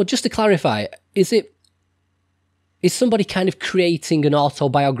 just to clarify, is somebody kind of creating an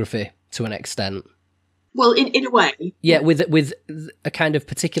autobiography to an extent? Well, in a way. Yeah, with a kind of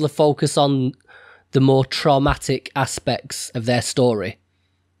particular focus on the more traumatic aspects of their story.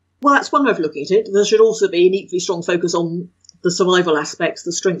 Well, that's one way of looking at it. There should also be an equally strong focus on the survival aspects,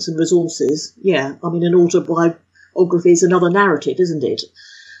 the strengths and resources. Yeah, I mean, an autobiography is another narrative, isn't it?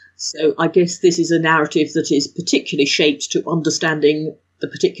 So I guess this is a narrative that is particularly shaped to understanding the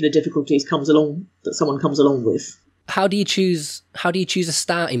particular difficulties that someone comes along with. How do you choose a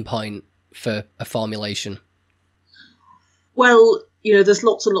starting point for a formulation? Well, there's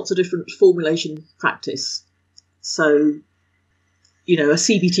lots and lots of different formulation practice. So, a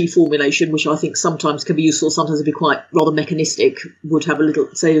CBT formulation, which I think sometimes can be useful, sometimes it can be quite rather mechanistic, would have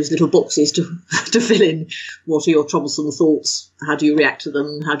those little boxes to fill in. What are your troublesome thoughts? How do you react to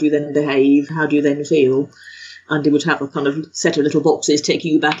them? How do you then behave? How do you then feel? And it would have a kind of set of little boxes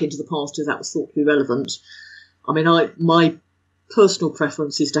taking you back into the past if that was thought to be relevant. I mean, my personal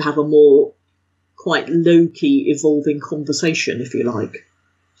preference is to have a more quite low-key evolving conversation, if you like.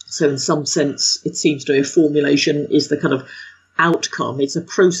 So in some sense, it seems to me a formulation is the kind of outcome. It's a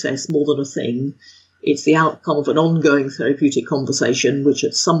process more than a thing. It's the outcome of an ongoing therapeutic conversation, which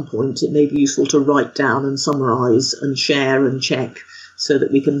at some point it may be useful to write down and summarise and share and check so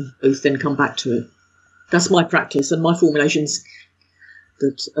that we can both then come back to it. That's my practice, and my formulations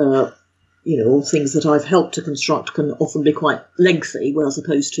that or things that I've helped to construct can often be quite lengthy, as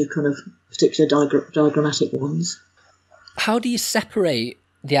opposed to kind of particular diagrammatic ones. How do you separate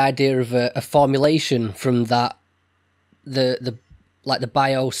the idea of a formulation from that, the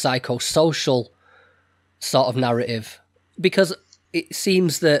biopsychosocial sort of narrative? Because it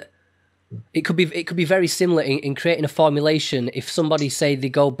seems that it could be very similar in creating a formulation. If somebody say they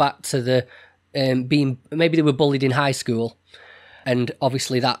go back to the maybe they were bullied in high school, and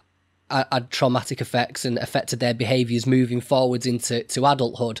obviously that had traumatic effects and affected their behaviours moving forwards into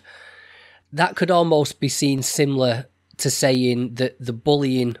adulthood. That could almost be seen similar to saying that the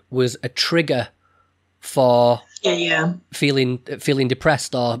bullying was a trigger for feeling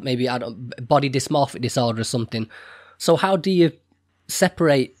depressed, or maybe body dysmorphic disorder or something. So how do you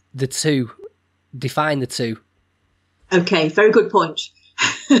separate the two, define the two? Okay, very good point.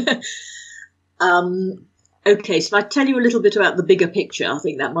 Okay, so if I tell you a little bit about the bigger picture, I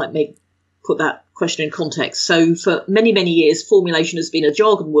think that might put that question in context. So for many, many years, formulation has been a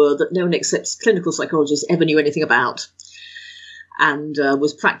jargon word that no one except clinical psychologists ever knew anything about, and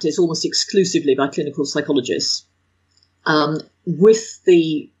was practiced almost exclusively by clinical psychologists. With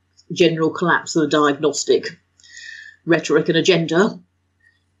the general collapse of the diagnostic rhetoric and agenda,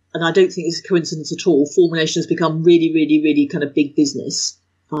 and I don't think it's a coincidence at all, formulation has become really, really, really kind of big business.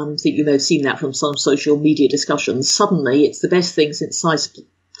 I think you may have seen that from some social media discussions. Suddenly, it's the best thing since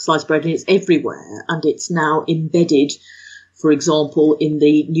sliced bread, and it's everywhere. And it's now embedded, for example, in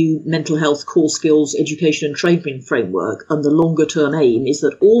the new mental health core skills education and training framework. And the longer term aim is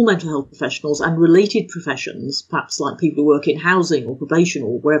that all mental health professionals and related professions, perhaps like people who work in housing or probation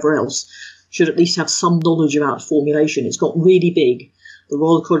or wherever else, should at least have some knowledge about formulation. It's got really big. The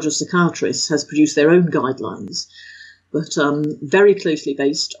Royal College of Psychiatrists has produced their own guidelines, but very closely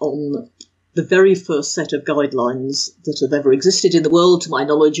based on the very first set of guidelines that have ever existed in the world, to my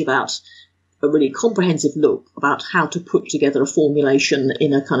knowledge, about a really comprehensive look about how to put together a formulation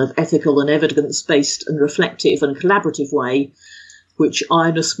in a kind of ethical and evidence-based and reflective and collaborative way, which I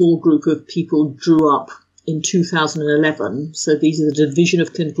and a small group of people drew up in 2011. So these are the Division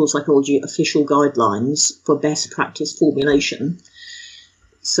of Clinical Psychology official guidelines for best practice formulation.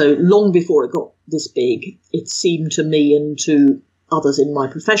 So long before it got this big, it seemed to me and to others in my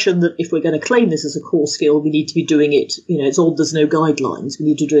profession that if we're going to claim this as a core skill, we need to be doing it, it's odd there's no guidelines. We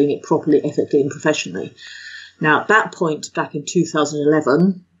need to be doing it properly, ethically and professionally. Now, at that point, back in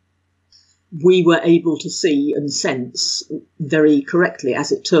 2011, we were able to see and sense very correctly,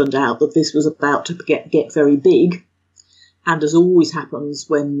 as it turned out, that this was about to get very big. And as always happens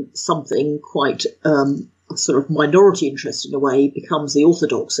when something quite sort of minority interest in a way becomes the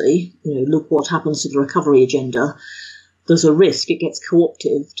orthodoxy, look what happens to the recovery agenda, there's a risk it gets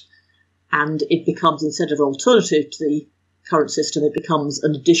co-opted and it becomes, instead of an alternative to the current system, it becomes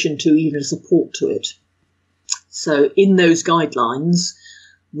an addition to, even a support to it. So in those guidelines,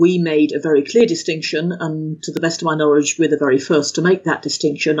 we made a very clear distinction, and to the best of my knowledge, we're the very first to make that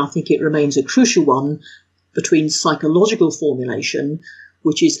distinction. I think it remains a crucial one, between psychological formulation,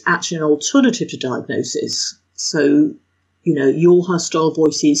 which is actually an alternative to diagnosis. So, your hostile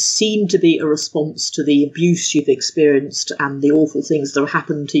voices seem to be a response to the abuse you've experienced and the awful things that have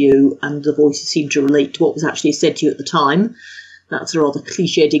happened to you, and the voices seem to relate to what was actually said to you at the time. That's a rather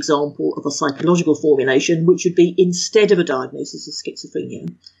cliched example of a psychological formulation, which would be instead of a diagnosis of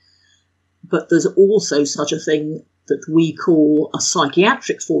schizophrenia. But there's also such a thing that we call a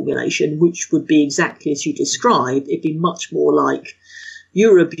psychiatric formulation, which would be exactly as you described. It'd be much more like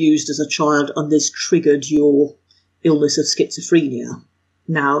you were abused as a child and this triggered your illness of schizophrenia.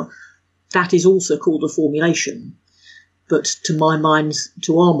 Now, that is also called a formulation. But to our minds,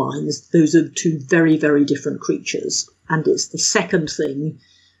 those are two very, very different creatures. And it's the second thing,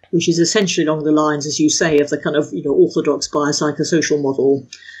 which is essentially along the lines, as you say, of the kind of, orthodox biopsychosocial model,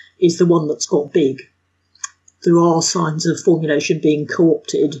 is the one that's got big. There are signs of formulation being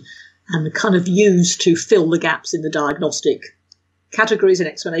co-opted and kind of used to fill the gaps in the diagnostic categories and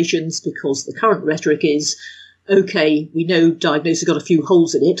explanations, because the current rhetoric is, OK, we know diagnosis got a few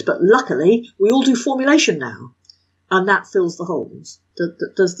holes in it, but luckily we all do formulation now. And that fills the holes.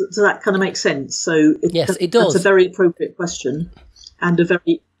 Does that kind of make sense? So yes, it does. That's a very appropriate question and a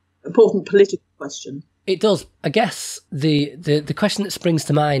very important political question. It does. I guess the question that springs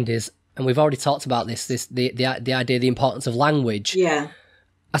to mind is, and we've already talked about the idea, the importance of language. Yeah.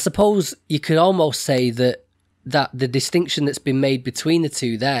 I suppose you could almost say that the distinction that's been made between the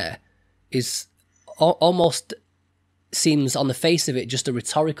two there is almost seems on the face of it just a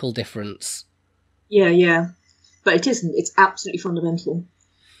rhetorical difference. Yeah. But it isn't. It's absolutely fundamental.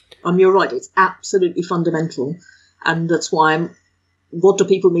 You're right. It's absolutely fundamental. And that's why what do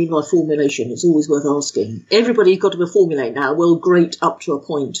people mean by formulation? It's always worth asking. Everybody's got to formulate now. Well, great, up to a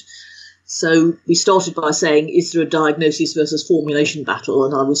point. So we started by saying, is there a diagnosis versus formulation battle?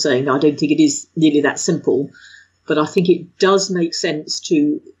 And I was saying, I don't think it is nearly that simple. But I think it does make sense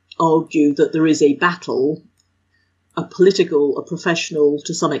to argue that there is a battle, a political, a professional,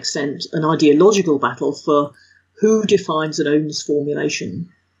 to some extent, an ideological battle for who defines and owns formulation.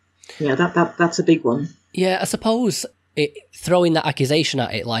 Yeah, that's a big one. Yeah, I suppose throwing that accusation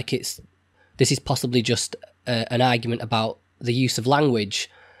at it like this is possibly just an argument about the use of language.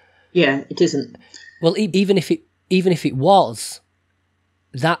 Yeah, it isn't. Well, even if it was,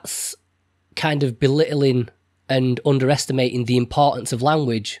 that's kind of belittling and underestimating the importance of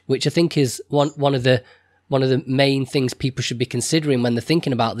language, which I think is one of the main things people should be considering when they're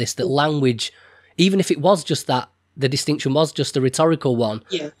thinking about this. That language, even if it was just that, the distinction was just a rhetorical one.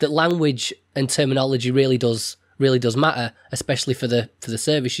 Yeah. That language and terminology really does matter, especially for the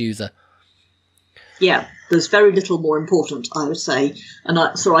service user. Yeah, there's very little more important, I would say. And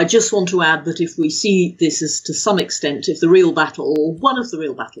I just want to add that if we see this as, to some extent, if the real battle, or one of the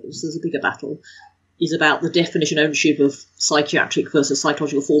real battles, there's a bigger battle, is about the definition ownership of psychiatric versus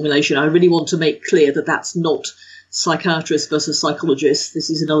psychological formulation, I really want to make clear that that's not psychiatrists versus psychologists. This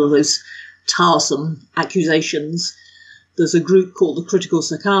is another of those tiresome accusations. There's a group called the Critical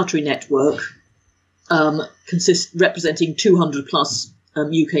Psychiatry Network, representing 200 plus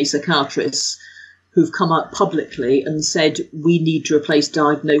UK psychiatrists, who've come out publicly and said we need to replace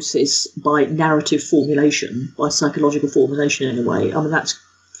diagnosis by narrative formulation, by psychological formulation in a way. I mean, that's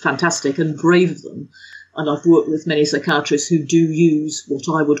fantastic and brave of them. And I've worked with many psychiatrists who do use what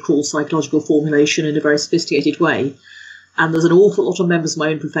I would call psychological formulation in a very sophisticated way. And there's an awful lot of members of my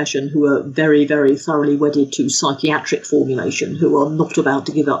own profession who are very, very thoroughly wedded to psychiatric formulation, who are not about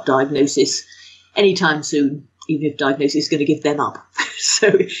to give up diagnosis anytime soon, even if diagnosis is going to give them up.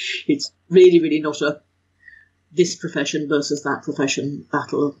 So it's really, really not a this profession versus that profession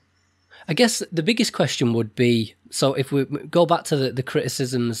battle. I guess the biggest question would be, so if we go back to the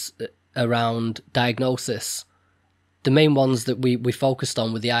criticisms around diagnosis, the main ones that we focused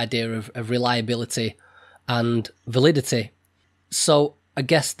on were the idea of reliability and validity. So I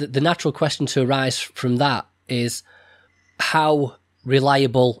guess the natural question to arise from that is, how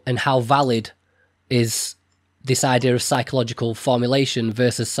reliable and how valid is this idea of psychological formulation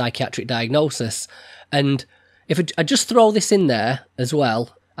versus psychiatric diagnosis? And if I just throw this in there as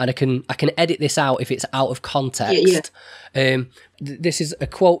well, and I can edit this out if it's out of context. Yeah. This is a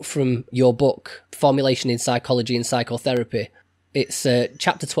quote from your book, Formulation in Psychology and Psychotherapy. It's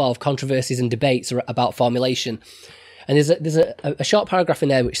chapter 12, Controversies and Debates about Formulation. And there's a short paragraph in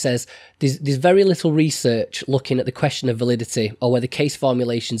there which says, there's very little research looking at the question of validity or whether case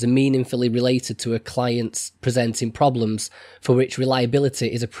formulations are meaningfully related to a client's presenting problems for which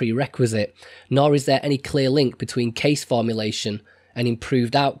reliability is a prerequisite, nor is there any clear link between case formulation and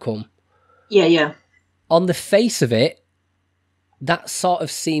improved outcome. Yeah. On the face of it, that sort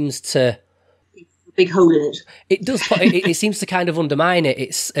of seems to... Big hole in it. It does, but it seems to kind of undermine it.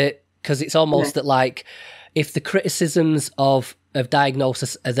 It's because it's almost that, like, if the criticisms of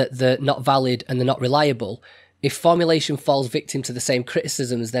diagnosis are that they're not valid and they're not reliable, if formulation falls victim to the same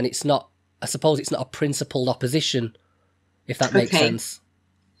criticisms, then it's not, I suppose it's not a principled opposition, if that makes sense.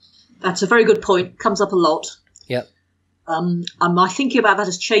 That's a very good point. Comes up a lot. Yep. My thinking about that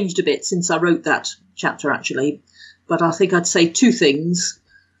has changed a bit since I wrote that chapter, actually. But I think I'd say two things.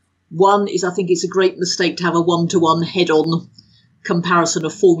 One is, I think it's a great mistake to have a one-to-one head-on comparison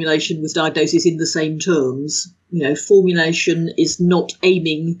of formulation with diagnosis in the same terms. You know, formulation is not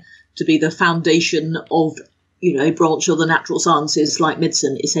aiming to be the foundation of, you know, a branch of the natural sciences like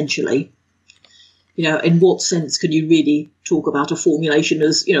medicine, essentially. You know, in what sense can you really talk about a formulation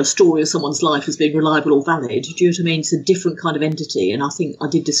as, you know, a story of someone's life as being reliable or valid? Do you know what I mean? It's a different kind of entity. And I think I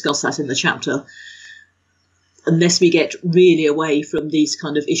did discuss that in the chapter. Unless we get really away from these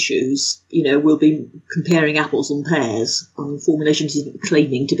kind of issues, you know, we'll be comparing apples and pears. Formulation isn't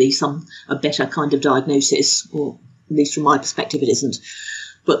claiming to be a better kind of diagnosis, or at least from my perspective it isn't.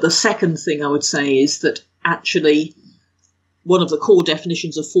 But the second thing I would say is that actually one of the core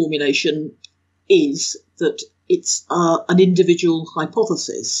definitions of formulation is that it's an individual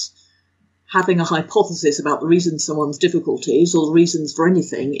hypothesis. Having a hypothesis about the reasons someone's difficulties or the reasons for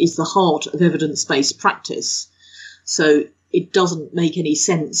anything is the heart of evidence-based practice. So it doesn't make any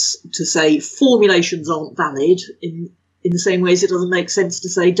sense to say formulations aren't valid in the same way as it doesn't make sense to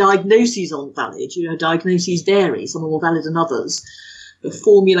say diagnoses aren't valid. You know, diagnoses vary, some are more valid than others. The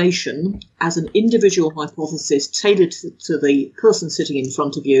formulation as an individual hypothesis tailored to the person sitting in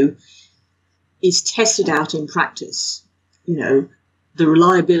front of you is tested out in practice. You know, the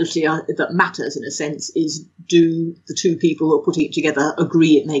reliability that matters, in a sense, is, do the two people who are putting it together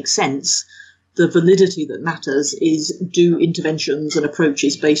agree it makes sense? The validity that matters is, do interventions and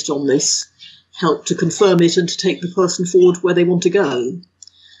approaches based on this help to confirm it and to take the person forward where they want to go?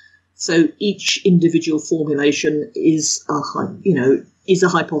 So each individual formulation is a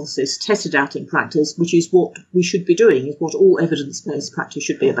hypothesis tested out in practice, which is what we should be doing, is what all evidence-based practice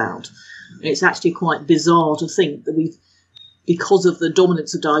should be about. And it's actually quite bizarre to think that because of the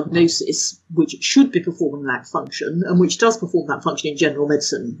dominance of diagnosis, which should be performing that function, and which does perform that function in general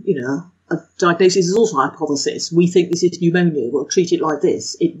medicine, you know, a diagnosis is also a hypothesis. We think this is pneumonia, we'll treat it like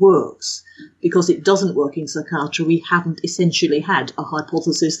this. It works. Because it doesn't work in psychiatry, we haven't essentially had a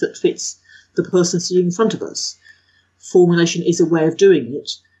hypothesis that fits the person sitting in front of us. Formulation is a way of doing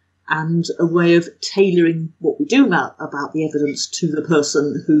it, and a way of tailoring what we do about the evidence to the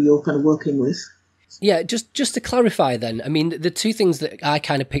person who you're kind of working with. Yeah, just to clarify then, I mean, the two things that I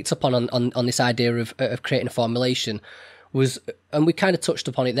kind of picked up on this idea of creating a formulation was, and we kind of touched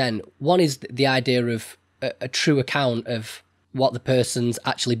upon it then, one is the idea of a true account of what the person's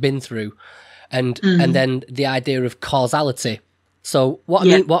actually been through, and then the idea of causality. So what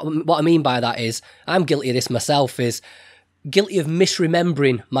I mean by that is, I'm guilty of this myself, is guilty of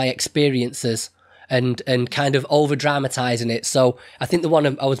misremembering my experiences and kind of over-dramatising it. So I think the one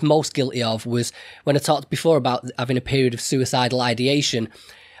I was most guilty of was when I talked before about having a period of suicidal ideation.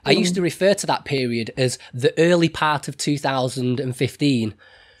 I used to refer to that period as the early part of 2015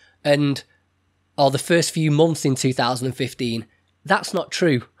 or the first few months in 2015. That's not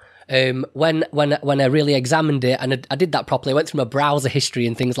true. When I really examined it, and I did that properly, I went through my browser history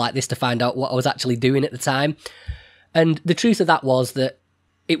and things like this to find out what I was actually doing at the time. And the truth of that was that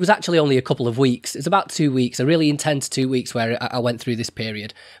it was actually only a couple of weeks. It's about 2 weeks, a really intense 2 weeks where I went through this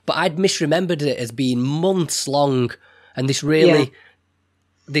period. But I'd misremembered it as being months long, and this really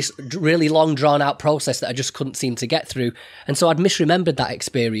this really long drawn out process that I just couldn't seem to get through. And so I'd misremembered that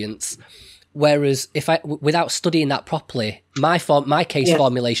experience. Whereas without studying that properly, my case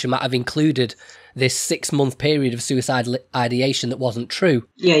formulation might have included this 6-month period of suicidal ideation that wasn't true.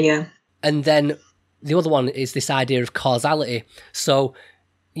 Yeah. And then the other one is this idea of causality. So,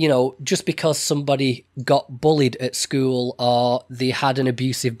 just because somebody got bullied at school or they had an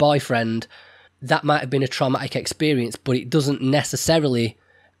abusive boyfriend, that might have been a traumatic experience, but it doesn't necessarily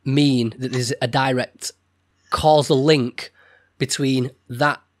mean that there's a direct causal link between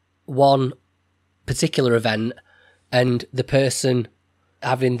that one particular event and the person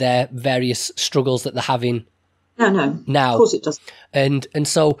having their various struggles that they're having now. Of course it does. And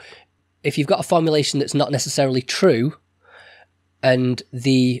so if you've got a formulation that's not necessarily true and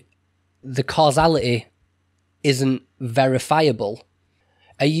the causality isn't verifiable,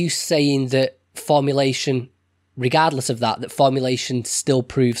 are you saying that formulation, regardless of that formulation still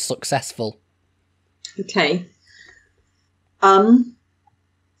proves successful? Okay.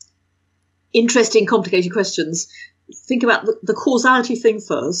 Interesting, complicated questions. Think about the causality thing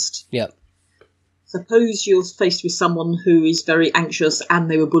first. Yeah. Suppose you're faced with someone who is very anxious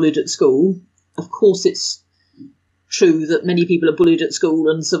and they were bullied at school. Of course, it's true that many people are bullied at school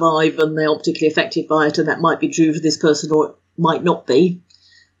and survive and they aren't particularly affected by it, and that might be true for this person or it might not be.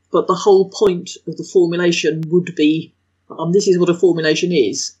 But the whole point of the formulation would be, this is what a formulation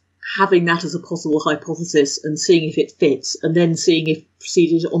is, having that as a possible hypothesis and seeing if it fits, and then seeing if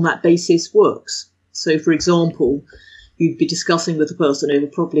proceeded on that basis works. So, for example, you'd be discussing with the person over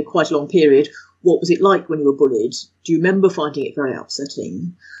probably quite a long period, what was it like when you were bullied? Do you remember finding it very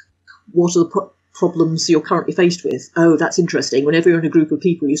upsetting? What are the problems you're currently faced with? Oh, that's interesting. Whenever you're in a group of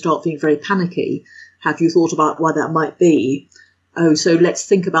people, you start feeling very panicky. Have you thought about why that might be? Oh, so let's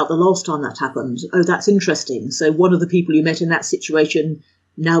think about the last time that happened. Oh, that's interesting. So one of the people you met in that situation,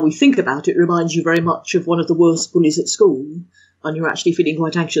 now we think about it, reminds you very much of one of the worst bullies at school, and you're actually feeling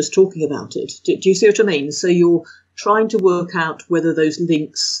quite anxious talking about it. Do you see what I mean? So you're trying to work out whether those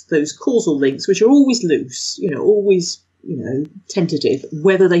links, those causal links, which are always loose, always, tentative,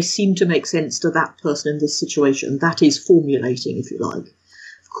 whether they seem to make sense to that person in this situation. That is formulating, if you like.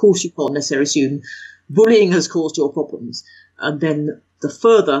 Of course, you can't necessarily assume bullying has caused your problems. And then the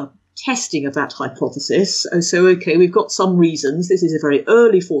further testing of that hypothesis. Okay, we've got some reasons. This is a very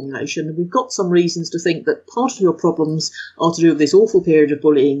early formulation. We've got some reasons to think that part of your problems are to do with this awful period of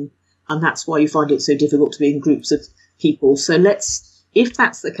bullying, and that's why you find it so difficult to be in groups of people. So if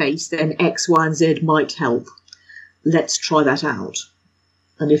that's the case, then X, Y, and Z might help. Let's try that out.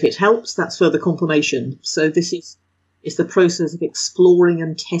 And if it helps, that's further confirmation. So this is the process of exploring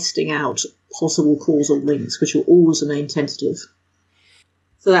and testing out possible causal links, which will always remain tentative.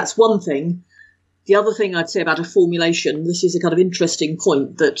 So that's one thing. The other thing I'd say about a formulation, this is a kind of interesting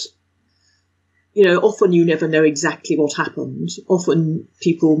point that, often you never know exactly what happened. Often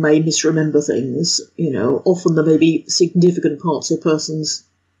people may misremember things. Often there may be significant parts of a person's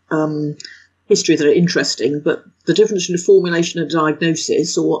history that are interesting, but the difference between a formulation and a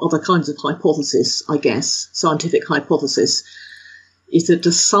diagnosis, or other kinds of hypothesis, I guess, scientific hypothesis, is that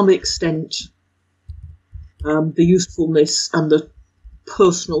to some extent the usefulness and the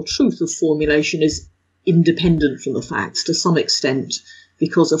personal truth of formulation is independent from the facts to some extent,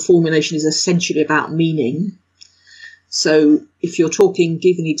 because a formulation is essentially about meaning. So if you're talking,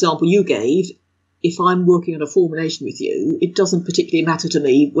 given the example you gave, if I'm working on a formulation with you, it doesn't particularly matter to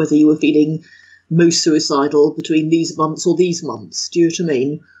me whether you were feeling most suicidal between these months or these months. Do you know what I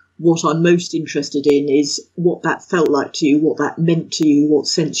mean? What I'm most interested in is what that felt like to you, what that meant to you, what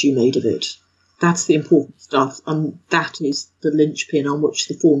sense you made of it. That's the important stuff, and that is the linchpin on which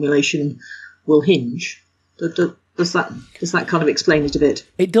the formulation will hinge. Does that kind of explain it a bit?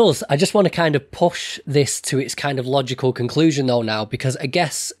 It does. I just want to kind of push this to its kind of logical conclusion, though, now, because I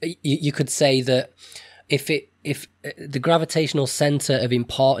guess you could say that if the gravitational center of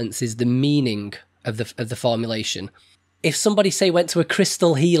importance is the meaning of the formulation, if somebody, say, went to a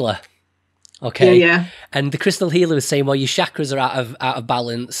crystal healer, okay, yeah, and the crystal healer was saying, well, your chakras are out of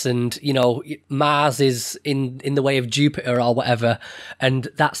balance, and Mars is in the way of Jupiter or whatever, and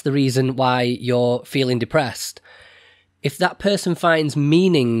that's the reason why you're feeling depressed. If that person finds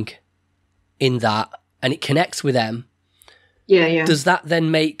meaning in that and it connects with them, does that then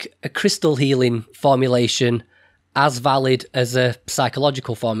make a crystal healing formulation as valid as a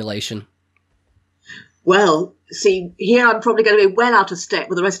psychological formulation? Well, see, here I'm probably going to be well out of step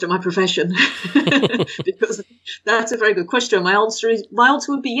with the rest of my profession because that's a very good question. My answer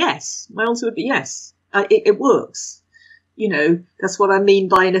would be yes. It works. That's what I mean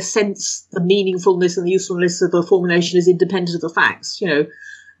by, in a sense, the meaningfulness and the usefulness of a formulation is independent of the facts.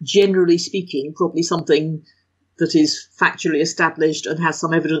 generally speaking, probably something that is factually established and has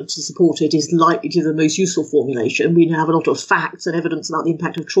some evidence to support it is likely to be the most useful formulation. We have a lot of facts and evidence about the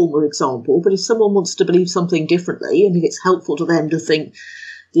impact of trauma, for example, but if someone wants to believe something differently, and if it's helpful to them to think,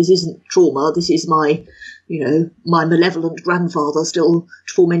 this isn't trauma, this is my malevolent grandfather still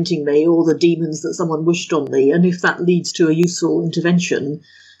tormenting me, or the demons that someone wished on me, and if that leads to a useful intervention,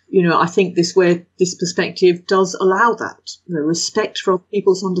 I think this perspective does allow that. Respect for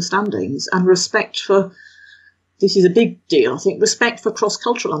people's understandings and respect for, this is a big deal, I think, respect for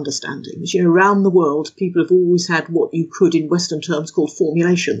cross-cultural understandings. Around the world, people have always had what you could in Western terms called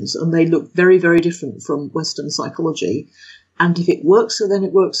formulations, and they look very, very different from Western psychology. And if it works for them,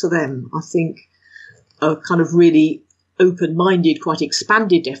 it works for them. I think a kind of really open-minded, quite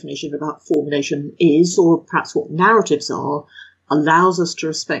expanded definition about formulation is, or perhaps what narratives are, allows us to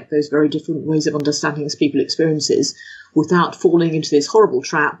respect those very different ways of understanding as people experiences without falling into this horrible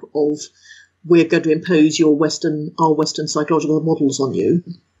trap of, we're going to impose our Western psychological models on you,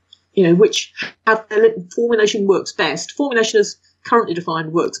 which formulation works best. Formulation as currently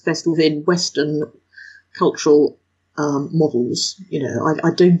defined works best within Western cultural models. I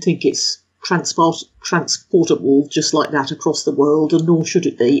don't think it's transportable just like that across the world, and nor should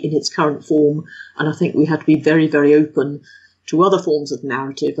it be in its current form. And I think we have to be very, very open to other forms of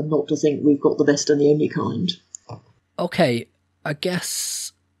narrative and not to think we've got the best and the only kind. Okay, I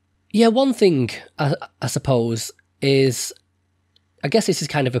guess... Yeah, one thing, I suppose, is... I guess this is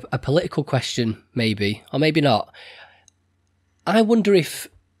kind of a political question, maybe, or maybe not. I wonder if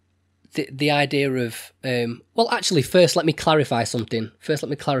the idea of... first let me clarify something.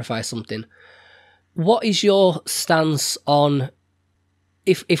 What is your stance on...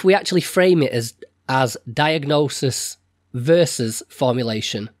 If we actually frame it as diagnosis versus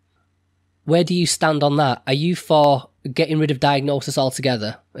formulation, where do you stand on that? Are you for getting rid of diagnosis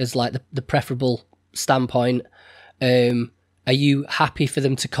altogether as like the preferable standpoint? Are you happy for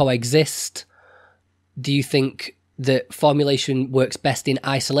them to coexist? Do you think that formulation works best in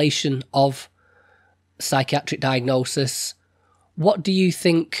isolation of psychiatric diagnosis? What do you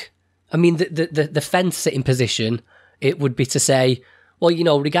think? I mean, the fence-sitting position, it would be to say,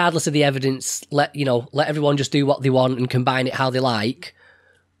 well, regardless of the evidence, let everyone just do what they want and combine it how they like.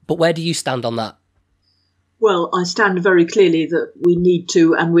 But where do you stand on that? Well, I stand very clearly that we need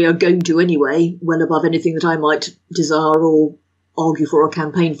to, and we are going to anyway, well above anything that I might desire or argue for or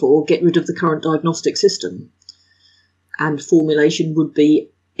campaign for, get rid of the current diagnostic system. And formulation would be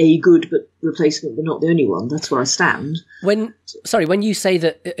a good replacement, but not the only one. That's where I stand. When you say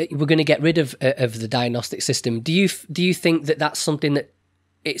that we're going to get rid of the diagnostic system, do you think that that's something that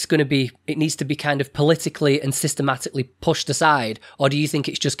it needs to be kind of politically and systematically pushed aside, or do you think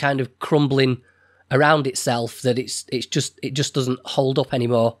it's just kind of crumbling around itself, that it just doesn't hold up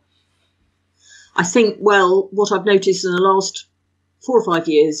anymore? I think, what I've noticed in the last 4 or 5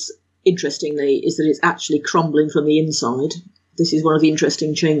 years, interestingly, is that it's actually crumbling from the inside. This is one of the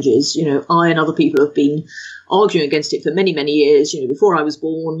interesting changes. I and other people have been arguing against it for many, many years. Before I was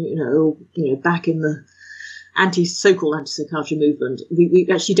born, back in the so-called anti-psychiatry movement, we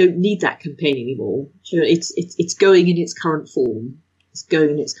actually don't need that campaign anymore. It's going in its current form.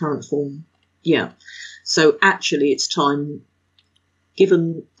 Yeah. So actually, it's time.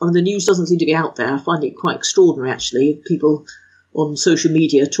 Given, the news doesn't seem to be out there. I find it quite extraordinary, actually. People on social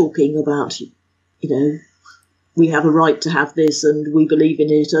media talking about, we have a right to have this and we believe in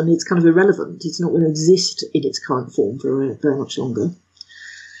it, and it's kind of irrelevant. It's not going to exist in its current form for very much longer.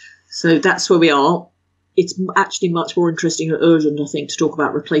 So that's where we are. It's actually much more interesting and urgent, I think, to talk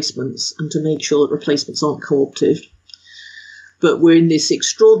about replacements and to make sure that replacements aren't co-opted. But we're in this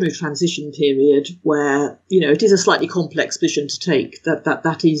extraordinary transition period where, it is a slightly complex position to take.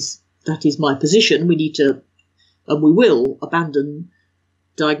 That is my position. We need to, and we will, abandon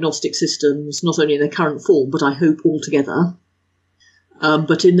diagnostic systems, not only in their current form, but I hope altogether.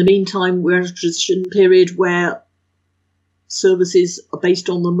 But in the meantime, we're in a transition period where services are based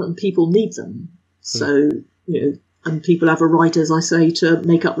on them and people need them. So, and people have a right, as I say, to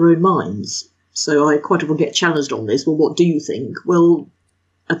make up their own minds. So I quite often get challenged on this. Well, what do you think? Well,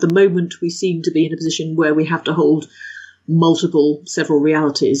 at the moment, we seem to be in a position where we have to hold several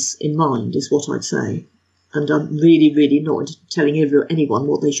realities in mind, is what I'd say. And I'm really, really not telling anyone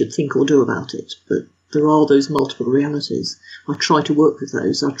what they should think or do about it. But there are those multiple realities. I try to work with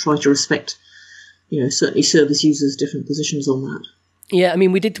those. I try to respect, certainly service users' different positions on that. Yeah, I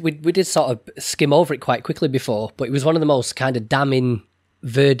mean, we did sort of skim over it quite quickly before, but it was one of the most kind of damning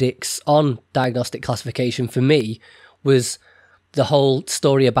verdicts on diagnostic classification for me was the whole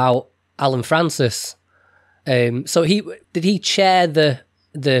story about Alan Francis. So did he chair the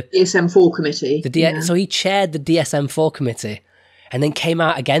the DSM-4 committee. So he chaired the DSM-4 committee and then came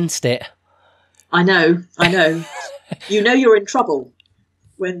out against it. I know. You know you're in trouble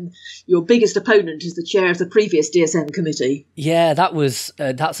when your biggest opponent is the chair of the previous DSM committee. Yeah,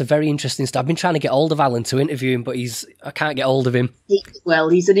 that's a very interesting stuff. I've been trying to get hold of Alan to interview him, but I can't get hold of him.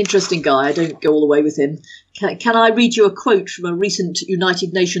 He's an interesting guy. I don't go all the way with him. Can I read you a quote from a recent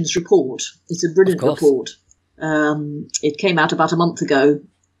United Nations report? It's a brilliant report. It came out about a month ago.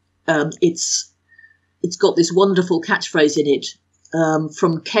 It's got this wonderful catchphrase in it,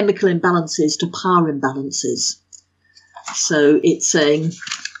 from chemical imbalances to power imbalances. So it's saying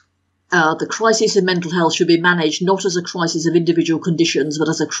the crisis in mental health should be managed not as a crisis of individual conditions, but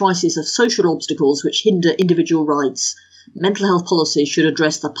as a crisis of social obstacles which hinder individual rights. Mental health policy should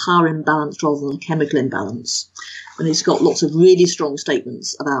address the power imbalance rather than the chemical imbalance. And it's got lots of really strong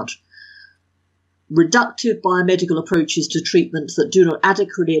statements about reductive biomedical approaches to treatment that do not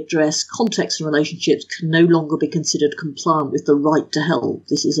adequately address context and relationships can no longer be considered compliant with the right to health.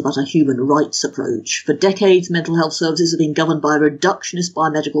 This is about a human rights approach. For decades, mental health services have been governed by a reductionist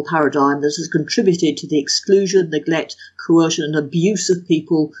biomedical paradigm that has contributed to the exclusion, neglect, coercion and abuse of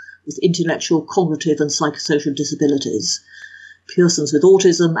people with intellectual, cognitive and psychosocial disabilities, persons with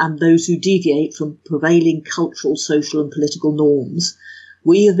autism and those who deviate from prevailing cultural, social and political norms.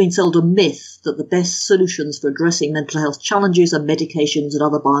 We have been sold a myth that the best solutions for addressing mental health challenges are medications and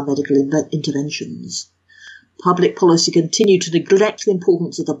other biomedical interventions. Public policy continued to neglect the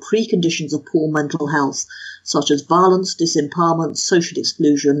importance of the preconditions of poor mental health, such as violence, disempowerment, social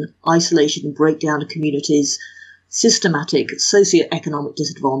exclusion, isolation and breakdown of communities, systematic socioeconomic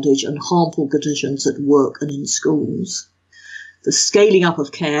disadvantage and harmful conditions at work and in schools. The scaling up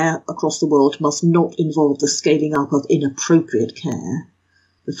of care across the world must not involve the scaling up of inappropriate care.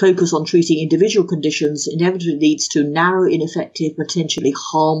 The focus on treating individual conditions inevitably leads to narrow, ineffective, potentially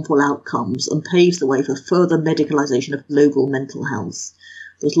harmful outcomes and paves the way for further medicalisation of global mental health.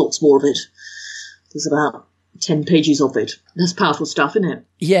 There's lots more of it. There's about 10 pages of it. That's powerful stuff, isn't it?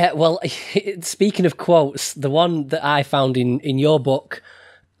 Yeah, well, speaking of quotes, the one that I found in your book,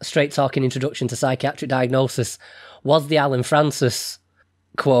 Straight Talking Introduction to Psychiatric Diagnosis, was the Alan Francis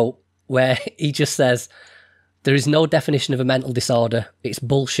quote, where he just says, "There is no definition of a mental disorder. It's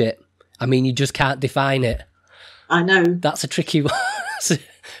bullshit. I mean, you just can't define it." I know. That's a tricky one.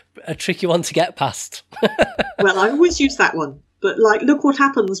 A tricky one to get past. Well, I always use that one. But, look what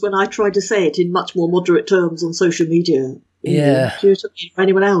happens when I try to say it in much more moderate terms on social media. Yeah. For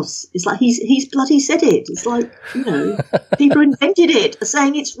anyone else. It's like, he's bloody said it. It's like, people who invented it are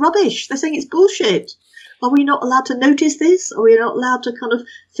saying it's rubbish. They're saying it's bullshit. Are we not allowed to notice this? Are we not allowed to kind of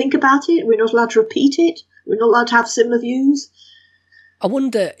think about it? Are we not allowed to repeat it? We're not allowed to have similar views. I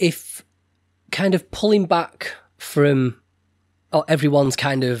wonder if kind of pulling back from everyone's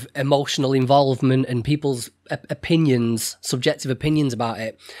kind of emotional involvement and people's opinions, subjective opinions about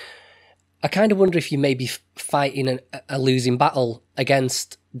it, I kind of wonder if you may be fighting a losing battle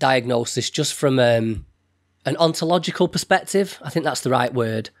against diagnosis just from an ontological perspective. I think that's the right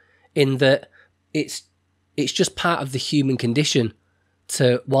word, in that it's just part of the human condition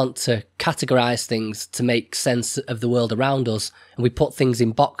to want to categorise things to make sense of the world around us. And we put things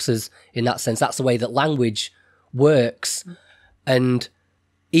in boxes in that sense. That's the way that language works. And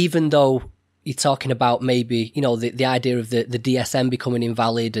even though you're talking about maybe, the idea of the DSM becoming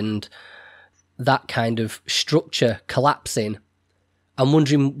invalid and that kind of structure collapsing, I'm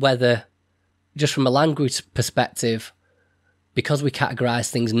wondering whether, just from a language perspective, because we categorise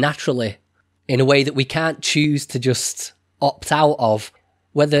things naturally in a way that we can't choose to just opt out of,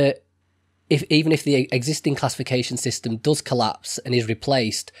 whether even if the existing classification system does collapse and is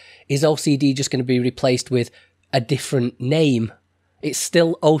replaced, is OCD just going to be replaced with a different name? It's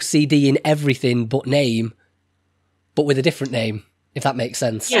still OCD in everything but name, but with a different name, if that makes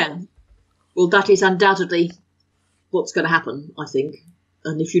sense. Yeah. Well, that is undoubtedly what's going to happen, I think.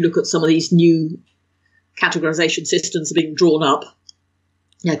 And if you look at some of these new categorisation systems that are being drawn up,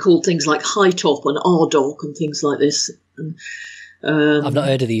 called things like HITOP and RDoC and things like this. And, I've not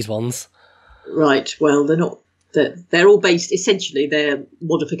heard of these ones. Right. Well, they're not. They're all based, essentially, they're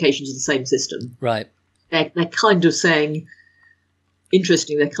modifications of the same system. Right. They're kind of saying,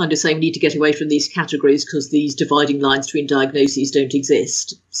 interesting, they're kind of saying we need to get away from these categories because these dividing lines between diagnoses don't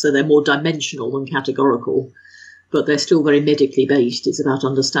exist. So they're more dimensional than categorical, but they're still very medically based. It's about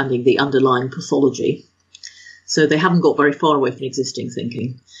understanding the underlying pathology. So they haven't got very far away from existing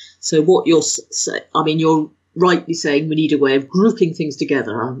thinking. So what you're rightly saying we need a way of grouping things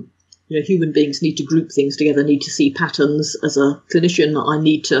together. Human beings need to group things together, need to see patterns. As a clinician, I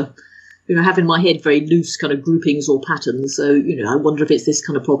need to I have in my head very loose kind of groupings or patterns. So, I wonder if it's this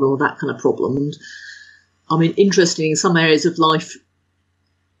kind of problem or that kind of problem. And I mean, interestingly, in some areas of life,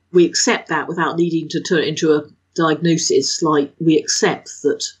 we accept that without needing to turn it into a diagnosis. Like, we accept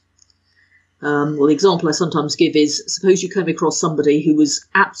that. The example I sometimes give is, suppose you came across somebody who was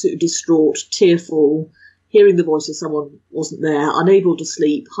absolutely distraught, tearful, hearing the voice of someone wasn't there, unable to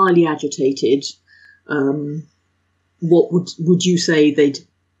sleep, highly agitated. What would you say they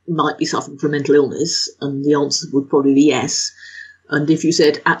might be suffering from mental illness? And the answer would probably be yes. And if you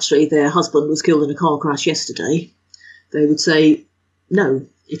said, actually, their husband was killed in a car crash yesterday, they would say, no,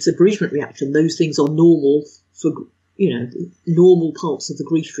 it's a bereavement reaction. Those things are normal for, normal parts of the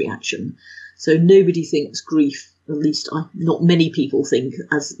grief reaction. So nobody thinks grief, at least not many people think,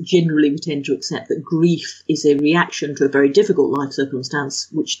 as generally we tend to accept that grief is a reaction to a very difficult life circumstance,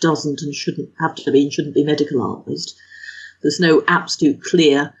 which doesn't and shouldn't have to be and shouldn't be medicalised. There's no absolute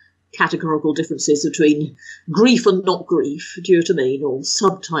clear categorical differences between grief and not grief, do you know what I mean, or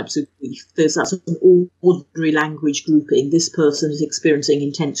subtypes of grief. That's an ordinary language grouping. This person is experiencing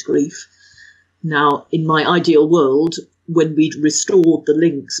intense grief. Now, in my ideal world, when we'd restored the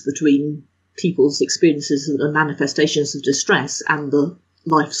links between people's experiences and manifestations of distress and the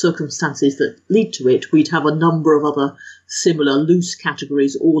life circumstances that lead to it, we'd have a number of other similar loose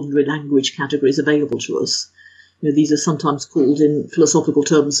categories, ordinary language categories available to us. These are sometimes called, in philosophical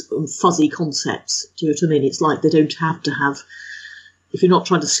terms, fuzzy concepts. Do you know what I mean? It's like they don't have to have, if you're not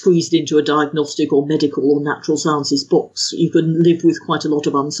trying to squeeze it into a diagnostic or medical or natural sciences box, you can live with quite a lot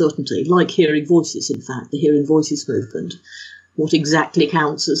of uncertainty, like hearing voices, in fact, the hearing voices movement. What exactly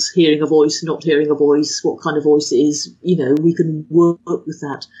counts as hearing a voice, not hearing a voice, what kind of voice it is, we can work with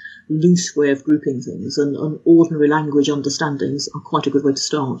that loose way of grouping things, and ordinary language understandings are quite a good way to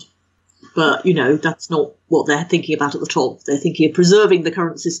start. But, that's not what they're thinking about at the top. They're thinking of preserving the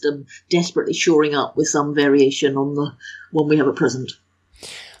current system, desperately shoring up with some variation on the one we have at present.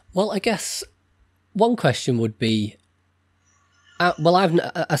 Well, I guess one question would be,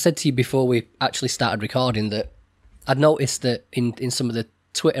 I said to you before we actually started recording that I'd noticed that in some of the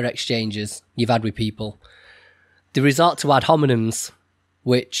Twitter exchanges you've had with people, they resort to ad hominems,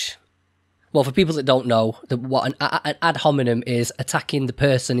 which, well, for people that don't know, what an ad hominem is, attacking the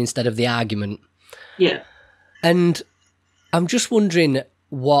person instead of the argument. Yeah. And I'm just wondering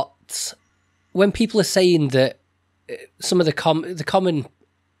when people are saying that some of the common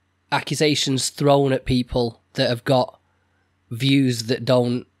accusations thrown at people that have got views that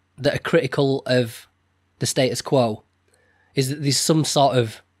are critical of the status quo, is that there's some sort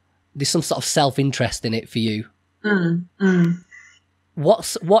of self-interest in it for you.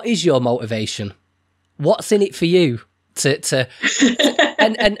 What is your motivation? What's in it for you to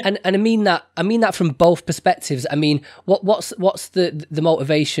and I mean that from both perspectives. I mean, what's the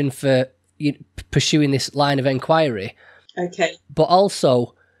motivation for you pursuing this line of inquiry? Okay. But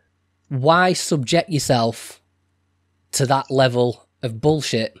also, why subject yourself to that level of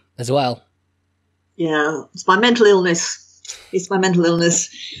bullshit as well? Yeah, it's my mental illness.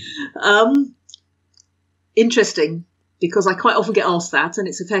 Interesting, because I quite often get asked that, and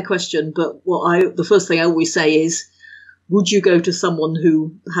it's a fair question. But the first thing I always say is, would you go to someone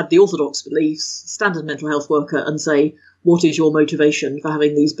who had the orthodox beliefs, standard mental health worker, and say, what is your motivation for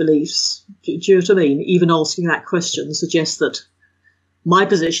having these beliefs? Do you know what I mean? Even asking that question suggests that my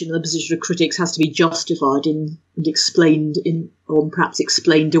position and the position of critics has to be justified and explained or perhaps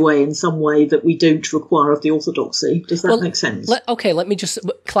explained away in some way that we don't require of the orthodoxy. Does that make sense? Let me just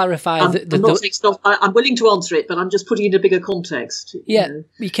clarify. I'm willing to answer it, but I'm just putting it in a bigger context. Yeah,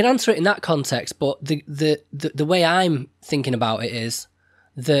 you can answer it in that context, but the way I'm thinking about it is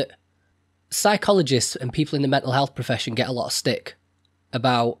that psychologists and people in the mental health profession get a lot of stick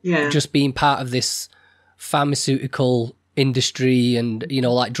about just being part of this pharmaceutical industry and,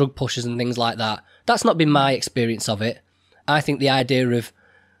 like drug pushers and things like that. That's not been my experience of it. I think the idea of,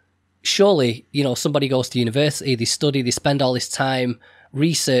 surely, somebody goes to university, they study, they spend all this time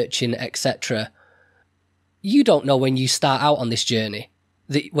researching, etc. You don't know when you start out on this journey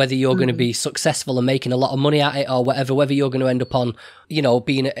whether you're going to be successful and making a lot of money at it or whatever, whether you're going to end up on,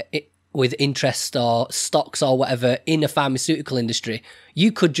 being with interest or stocks or whatever in a pharmaceutical industry.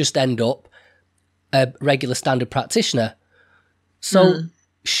 You could just end up a regular standard practitioner. So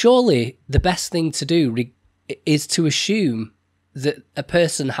surely the best thing to do is to assume that a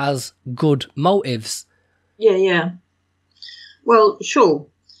person has good motives. Yeah. Well, sure.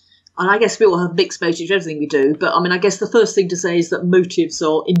 And I guess we all have mixed motives for everything we do. But, I guess the first thing to say is that motives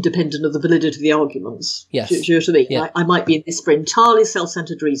are independent of the validity of the arguments. Yes. Do you know what I mean? Yeah. I might be in this for entirely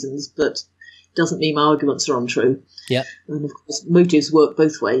self-centered reasons, but doesn't mean my arguments are untrue. Yeah. And of course, motives work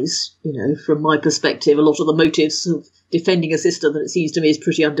both ways. From my perspective, a lot of the motives of defending a system that it seems to me is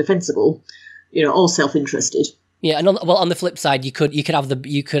pretty undefensible, are self-interested. Yeah, and on the flip side, you could have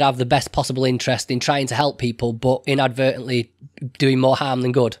the best possible interest in trying to help people, but inadvertently doing more harm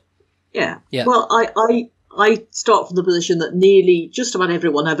than good. Yeah. Well, I start from the position that nearly just about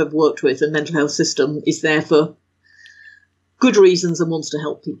everyone I've ever worked with in the mental health system is there for good reasons and wants to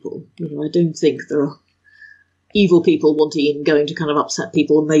help people. I don't think there are evil people wanting and going to kind of upset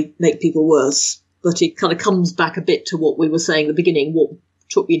people and make people worse. But it kind of comes back a bit to what we were saying at the beginning. What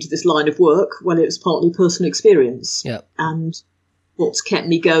took me into this line of work? Well, it was partly personal experience. Yeah. And what's kept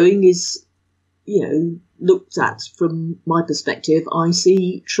me going is, looked at from my perspective, I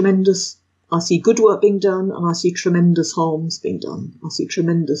see good work being done, and I see tremendous harms being done.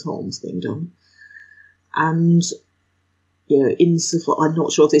 And, insofar, I'm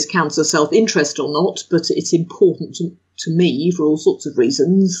not sure if this counts as self-interest or not, but it's important to me for all sorts of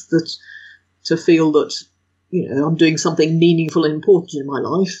reasons to feel that, I'm doing something meaningful and important in my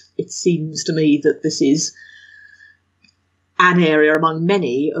life. It seems to me that this is an area among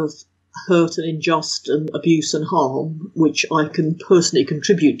many of hurt and injust and abuse and harm, which I can personally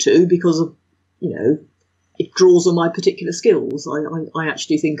contribute to because of, it draws on my particular skills. I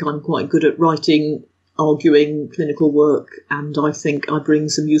actually think I'm quite good at writing, arguing, clinical work, and I think I bring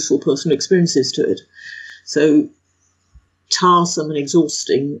some useful personal experiences to it. So tiresome and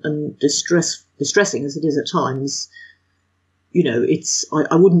exhausting and distressing as it is at times,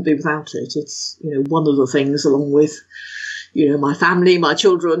 I wouldn't be without it. It's, one of the things along with, my family, my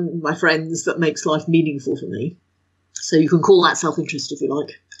children, my friends that makes life meaningful for me. So you can call that self-interest if you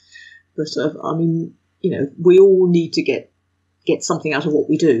like. But, we all need to get something out of what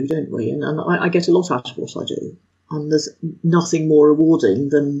we do, don't we? And I get a lot out of what I do. And there's nothing more rewarding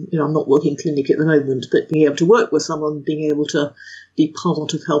than, I'm not working clinic at the moment, but being able to work with someone, being able to be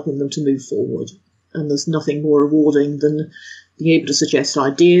part of helping them to move forward. And there's nothing more rewarding than being able to suggest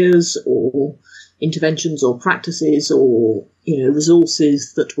ideas or interventions or practices or,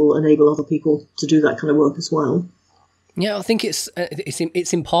 resources that will enable other people to do that kind of work as well. Yeah, I think it's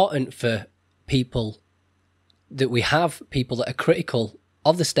important for people that we have people that are critical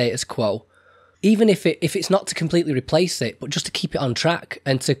of the status quo, even if it's not to completely replace it, but just to keep it on track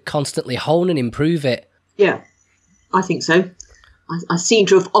and to constantly hone and improve it. Yeah, I think so. I seem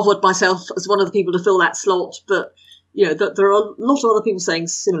to have offered myself as one of the people to fill that slot, but there are a lot of other people saying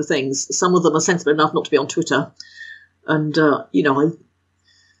similar things. Some of them are sensible enough not to be on Twitter, and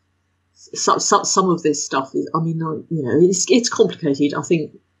some of this stuff is, it's complicated. I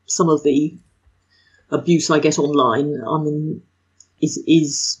think some of the abuse I get online,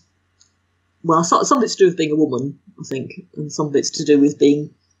 is some of it's to do with being a woman, I think, and some of it's to do with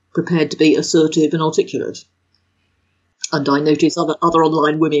being prepared to be assertive and articulate. And I notice other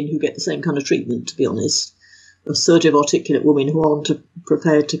online women who get the same kind of treatment, to be honest. Assertive, articulate women who aren't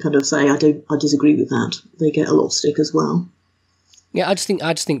prepared to kind of say, I disagree with that. They get a lot of stick as well. Yeah, I just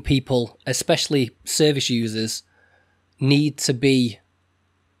think people, especially service users, need to be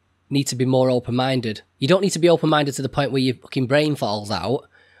more open-minded. You don't need to be open-minded to the point where your fucking brain falls out,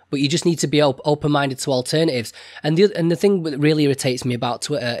 but you just need to be open-minded to alternatives. And the thing that really irritates me about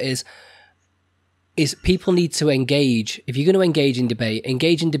Twitter is people need to engage. If you're going to engage in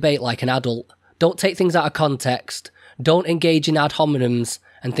debate like an adult. Don't take things out of context. Don't engage in ad hominems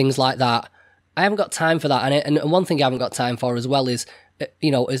and things like that. I haven't got time for that. And one thing I haven't got time for as well is,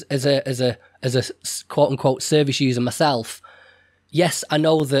 as a quote unquote service user myself, yes, I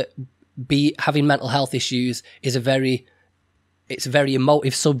know that having mental health issues is it's a very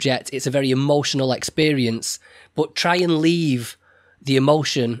emotive subject. It's a very emotional experience, but try and leave the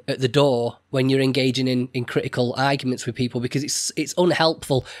emotion at the door when you're engaging in critical arguments with people, because it's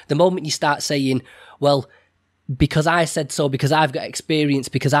unhelpful. The moment you start saying, well, because I said so, because I've got experience,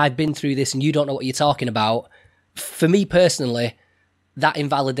 because I've been through this and you don't know what you're talking about, for me personally, that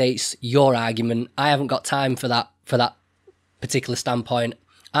invalidates your argument. I haven't got time for that particular standpoint.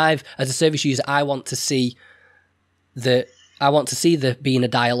 As a service user, I want to see there being a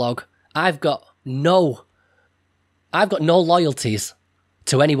dialogue. I've got no loyalties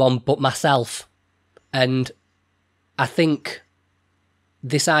to anyone but myself. And I think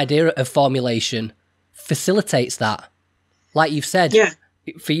this idea of formulation facilitates that. Like you've said, yeah.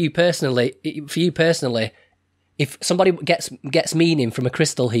 For you personally, if somebody gets meaning from a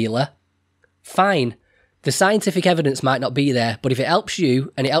crystal healer, fine. The scientific evidence might not be there, but if it helps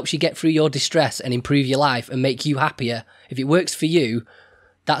you and it helps you get through your distress and improve your life and make you happier, if it works for you,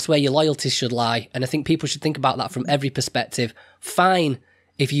 that's where your loyalties should lie. And I think people should think about that from every perspective. Fine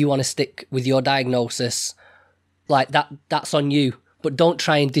if you want to stick with your diagnosis, like that's on you. But don't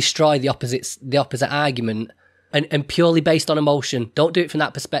try and destroy the opposite argument, and purely based on emotion. Don't do it from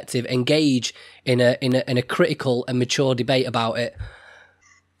that perspective. Engage in a critical and mature debate about it.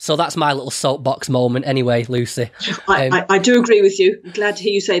 So that's my little soapbox moment anyway, Lucy. I do agree with you. I'm glad to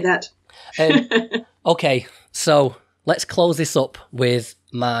hear you say that. Okay, so let's close this up with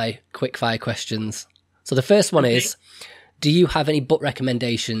my quickfire questions. So the first one is, do you have any book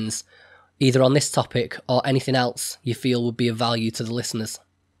recommendations, either on this topic or anything else you feel would be of value to the listeners?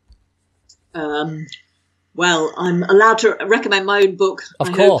 Well, I'm allowed to recommend my own book.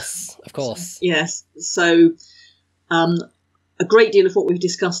 Of course. Yes. So a great deal of what we've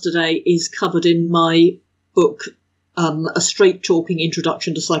discussed today is covered in my book, A Straight Talking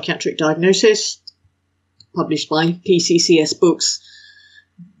Introduction to Psychiatric Diagnosis, published by PCCS Books.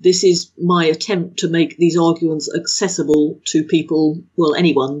 This is my attempt to make these arguments accessible to people, well,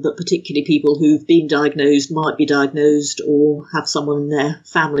 anyone, but particularly people who've been diagnosed, might be diagnosed, or have someone in their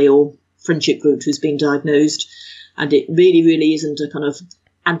family or friendship group who's been diagnosed. And it really, really isn't a kind of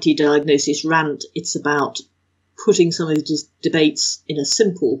anti-diagnosis rant. It's about putting some of these debates in a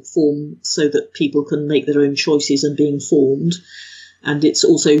simple form so that people can make their own choices and be informed. And it's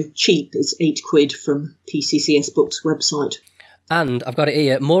also cheap. It's £8 from PCCS Books website. And I've got it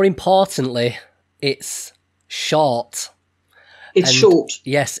here. More importantly, it's short. It's short.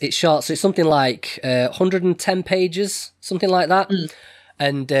 Yes, it's short. So it's something like 110 pages, something like that.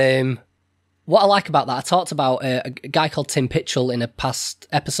 And what I like about that, I talked about a guy called Tim Pitchell in a past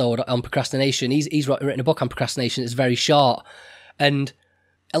episode on procrastination. He's written a book on procrastination. It's very short. And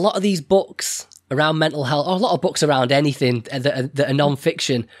a lot of these books around mental health, or a lot of books around anything that are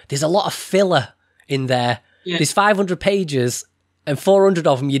non-fiction, there's a lot of filler in there. Yeah. There's 500 pages and 400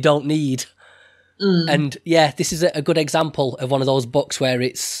 of them you don't need. And yeah, this is a good example of one of those books where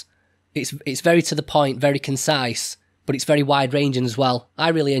it's very to the point, very concise, but it's very wide-ranging as well. I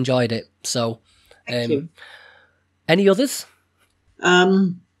really enjoyed it. So, Thank you. Any others?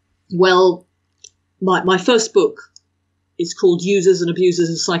 Well, my first book is called Users and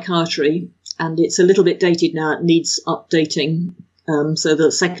Abusers of Psychiatry, and it's a little bit dated now. It needs updating. So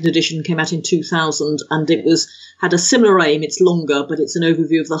the second edition came out in 2000, and it had a similar aim. It's longer, but it's an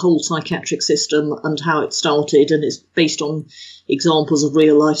overview of the whole psychiatric system and how it started, and it's based on examples of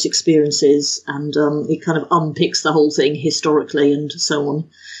real life experiences, and it kind of unpicks the whole thing historically and so on.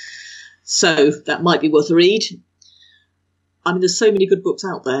 So that might be worth a read. I mean, there's so many good books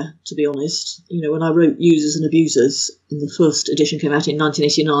out there, to be honest. You know, when I wrote Users and Abusers, and the first edition came out in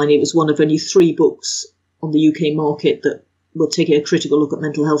 1989, it was one of only 3 books on the UK market that were taking a critical look at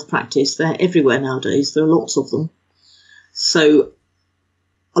mental health practice. They're everywhere nowadays. There are lots of them. So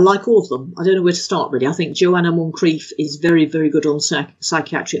I like all of them. I don't know where to start, really. I think Joanna Moncrief is very, very good on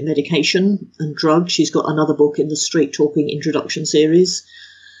psychiatric medication and drugs. She's got another book in the Straight Talking Introduction series.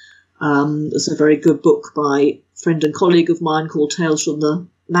 There's a very good book by a friend and colleague of mine called Tales from the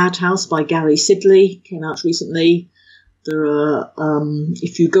Madhouse by Gary Sidley, came out recently. There are,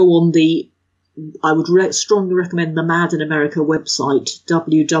 if you go on I would strongly recommend the Mad in America website,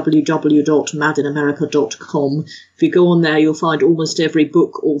 www.madinamerica.com. If you go on there, you'll find almost every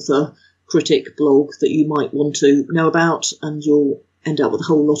book, author, critic, blog that you might want to know about, and you'll end up with a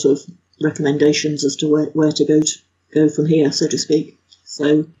whole lot of recommendations as to where to go from here, so to speak.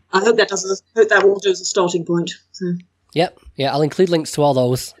 So I hope that will do as a starting point. So. Yep, yeah, I'll include links to all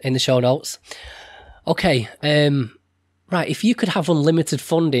those in the show notes. Okay, right, if you could have unlimited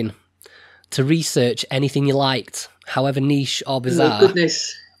funding to research anything you liked, however niche or bizarre,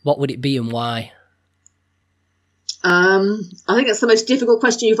 what would it be and why? I think that's the most difficult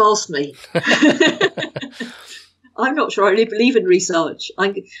question you've asked me. I'm not sure I really believe in research.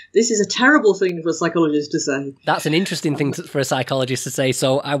 This is a terrible thing for a psychologist to say. That's an interesting thing for a psychologist to say,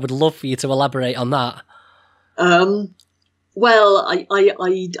 so I would love for you to elaborate on that. Well,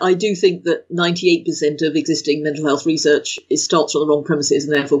 I do think that 98% of existing mental health research starts on the wrong premises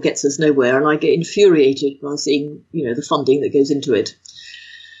and therefore gets us nowhere. And I get infuriated by seeing, the funding that goes into it.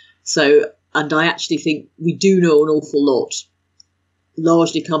 So, and I actually think we do know an awful lot,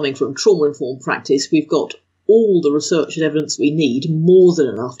 largely coming from trauma-informed practice. We've got all the research and evidence we need, more than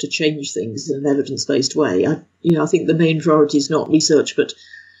enough to change things in an evidence-based way. I think the main priority is not research, but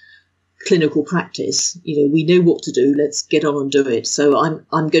clinical practice. We know what to do. Let's get on and do it. So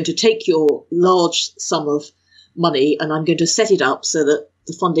I'm going to take your large sum of money and I'm going to set it up so that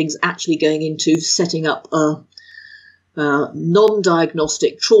the funding's actually going into setting up a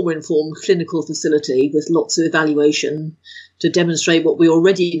non-diagnostic, trauma-informed clinical facility with lots of evaluation to demonstrate what we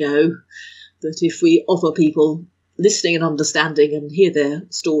already know, that if we offer people listening and understanding and hear their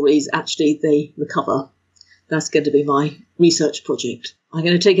stories, actually they recover. That's going to be my research project. I'm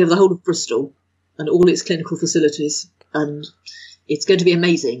going to take over the whole of Bristol and all its clinical facilities, and it's going to be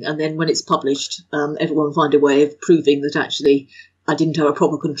amazing. And then when it's published, everyone will find a way of proving that actually I didn't have a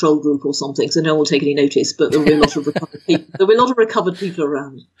proper control group or something, so no one will take any notice, but there'll be a lot of recovered people. There'll be a lot of recovered people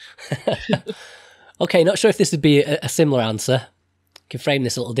around. Okay, not sure if this would be a similar answer. I can frame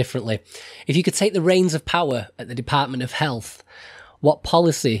this a little differently. If you could take the reins of power at the Department of Health, what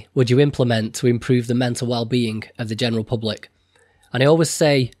policy would you implement to improve the mental well-being of the general public? And I always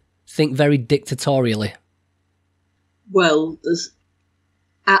say, think very dictatorially. Well, there's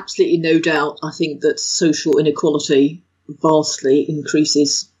absolutely no doubt, I think, that social inequality vastly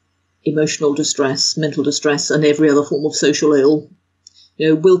increases emotional distress, mental distress, and every other form of social ill. You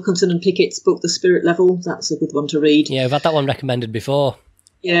know, Wilkinson and Pickett's book, The Spirit Level, that's a good one to read. Yeah, we've had that one recommended before.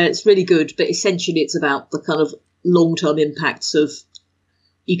 Yeah, it's really good, but essentially it's about the kind of long-term impacts of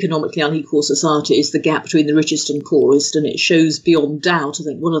economically unequal societies, the gap between the richest and poorest, and it shows beyond doubt, I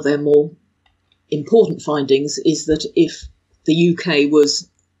think one of their more important findings is that if the UK was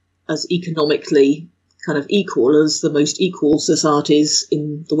as economically kind of equal as the most equal societies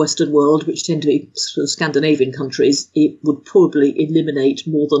in the Western world, which tend to be sort of Scandinavian countries, it would probably eliminate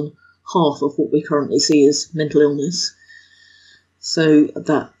more than half of what we currently see as mental illness. So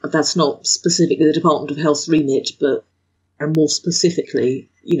that's not specifically the Department of Health's remit, but more specifically,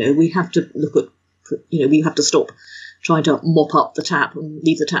 you know, we have to look at, you know, we have to stop trying to mop up the tap and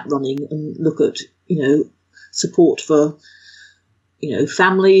leave the tap running and look at, you know, support for, you know,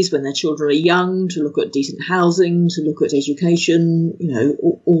 families when their children are young, to look at decent housing, to look at education, you know,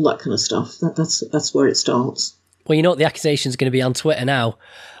 all that kind of stuff. That's where it starts. Well, you know what the accusation's going to be on Twitter now?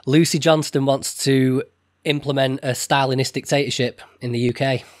 Jucy Johnstone wants to implement a Stalinist dictatorship in the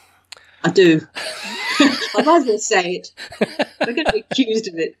UK. I do. I might as well say it. I'm going to be accused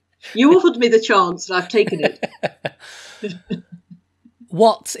of it. You offered me the chance and I've taken it.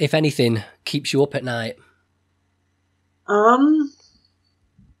 What, if anything, keeps you up at night?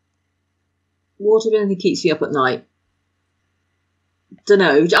 What, if anything, keeps you up at night? Don't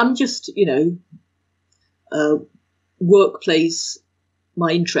know. I'm just, you know, work plays my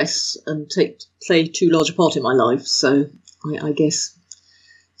interests and play too large a part in my life. So I guess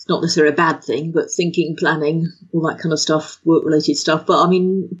it's not necessarily a bad thing, but thinking, planning, all that kind of stuff, work-related stuff. But I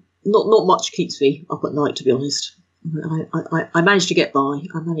mean, not much keeps me up at night, to be honest. I managed to get by.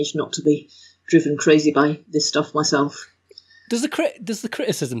 I managed not to be driven crazy by this stuff myself. Does the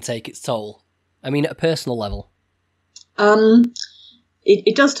criticism take its toll? I mean, at a personal level.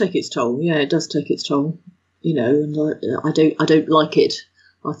 It does take its toll. Yeah, it does take its toll. You know, and I don't like it.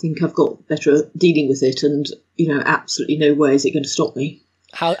 I think I've got better at dealing with it, and you know, absolutely no way is it going to stop me.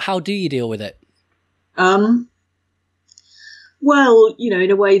 How do you deal with it? Well, you know, in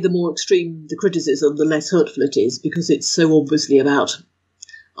a way, the more extreme the criticism, the less hurtful it is, because it's so obviously about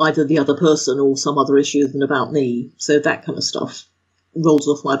either the other person or some other issue than about me. So that kind of stuff rolls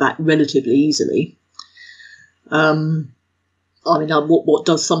off my back relatively easily. I mean, what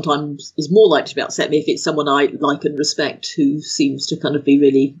does sometimes is more likely to upset me if it's someone I like and respect who seems to kind of be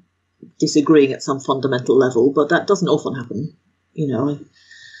really disagreeing at some fundamental level, but that doesn't often happen, you know.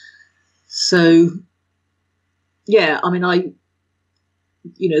 So, yeah, I mean,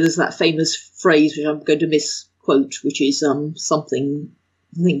 you know, there's that famous phrase which I'm going to misquote, which is something,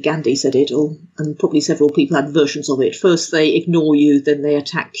 I think Gandhi said it, and probably several people had versions of it. First they ignore you, then they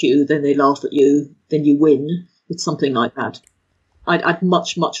attack you, then they laugh at you, then you win. It's something like that. I'd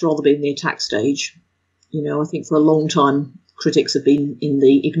much rather be in the attack stage. You know, I think for a long time critics have been in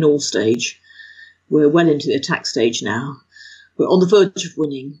the ignore stage. We're well into the attack stage now. We're on the verge of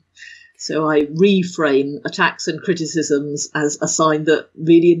winning. So I reframe attacks and criticisms as a sign that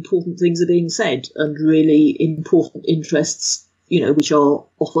really important things are being said and really important interests, you know, which are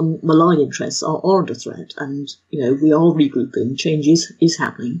often malign interests, are under threat. And, you know, we are regrouping. Change is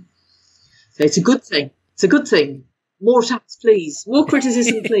happening. So it's a good thing. It's a good thing. More attacks, please. More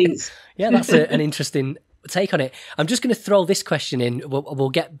criticism, please. Yeah, that's an interesting take on it. I'm just going to throw this question in.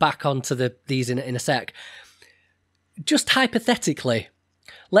 We'll get back onto these in a sec. Just hypothetically,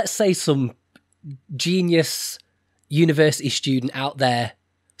 let's say some genius university student out there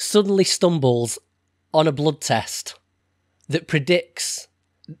suddenly stumbles on a blood test that predicts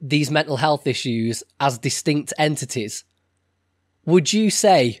these mental health issues as distinct entities. Would you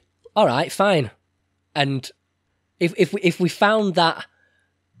say, all right, fine? And if we found that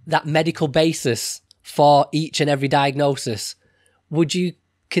medical basis for each and every diagnosis, would you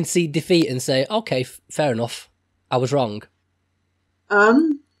concede defeat and say, okay, fair enough, I was wrong?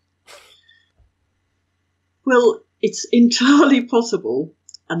 Well, it's entirely possible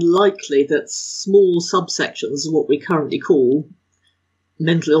and likely that small subsections of what we currently call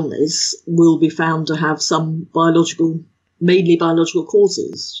mental illness will be found to have some mainly biological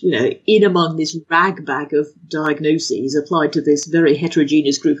causes. In among this ragbag of diagnoses applied to this very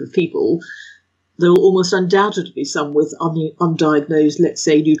heterogeneous group of people, there will almost undoubtedly be some with undiagnosed, let's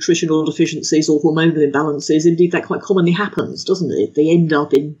say, nutritional deficiencies or hormonal imbalances. Indeed, that quite commonly happens, doesn't it? They end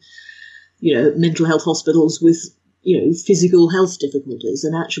up in, mental health hospitals with, physical health difficulties,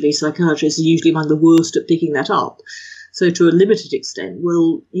 and actually psychiatrists are usually among the worst at picking that up. So to a limited extent,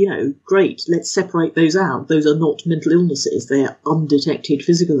 well, great, let's separate those out. Those are not mental illnesses. They are undetected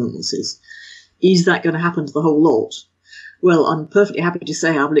physical illnesses. Is that going to happen to the whole lot? Well, I'm perfectly happy to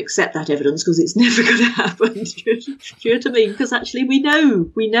say I will accept that evidence because it's never going to happen. Do you know what I mean? Because actually we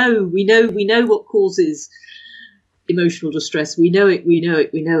know what causes emotional distress. We know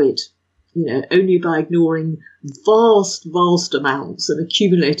it. Only by ignoring vast amounts and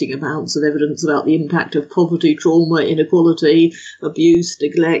accumulating amounts of evidence about the impact of poverty, trauma, inequality, abuse,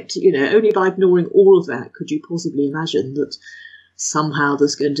 neglect, only by ignoring all of that could you possibly imagine that somehow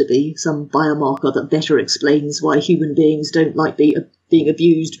there's going to be some biomarker that better explains why human beings don't like being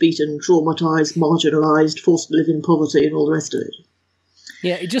abused, beaten, traumatised, marginalised, forced to live in poverty and all the rest of it.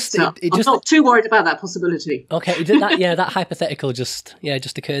 Yeah, I'm not too worried about that possibility. Okay, that hypothetical just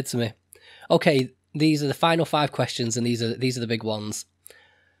occurred to me. Okay, these are the final 5 questions, and these are the big ones.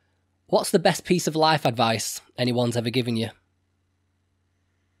 What's the best piece of life advice anyone's ever given you?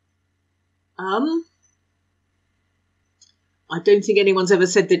 I don't think anyone's ever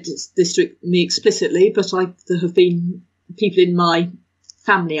said this to me explicitly, but there have been people in my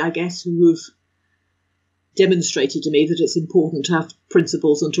family, I guess, who have demonstrated to me that it's important to have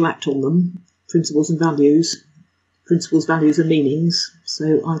principles and to act on them, principles and values. Principles, values and meanings.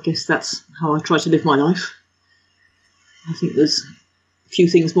 So I guess that's how I try to live my life. I think there's a few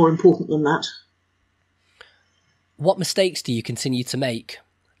things more important than that. What mistakes do you continue to make,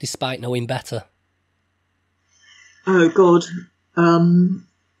 despite knowing better? Oh, God.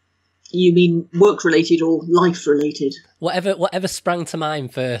 You mean work-related or life-related? Whatever sprang to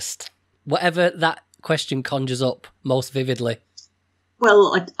mind first. Whatever that question conjures up most vividly.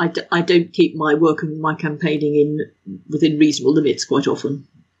 Well, I don't keep my work and my campaigning within reasonable limits quite often.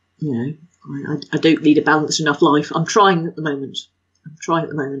 I don't lead a balanced enough life. I'm trying at the moment.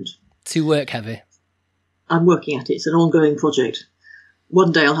 Too work heavy? I'm working at it. It's an ongoing project.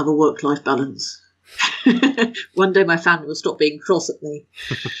 One day I'll have a work-life balance. One day my family will stop being cross at me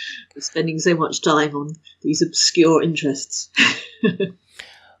for spending so much time on these obscure interests.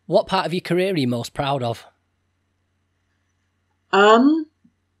 What part of your career are you most proud of?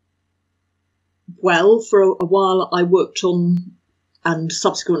 Well, for a while I worked on and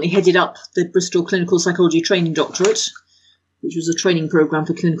subsequently headed up the Bristol Clinical Psychology Training Doctorate, which was a training programme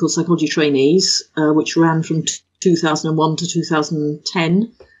for clinical psychology trainees, which ran from 2001 to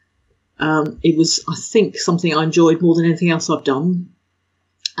 2010. It was, I think, something I enjoyed more than anything else I've done.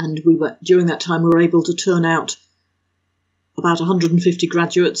 And during that time, we were able to turn out about 150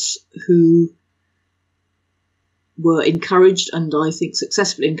 graduates who were encouraged, and I think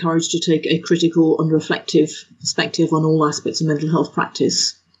successfully encouraged, to take a critical and reflective perspective on all aspects of mental health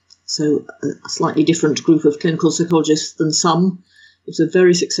practice. So a slightly different group of clinical psychologists than some. It was a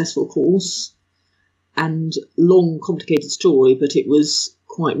very successful course and long, complicated story, but it was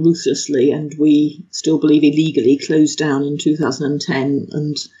quite ruthlessly, and we still believe illegally, closed down in 2010,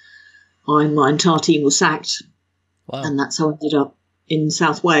 and my entire team was sacked. Wow. And that's how I ended up in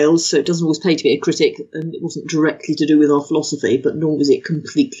South Wales. So it doesn't always pay to be a critic, and it wasn't directly to do with our philosophy, but nor was it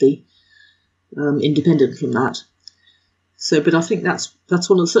completely independent from that. So, but I think that's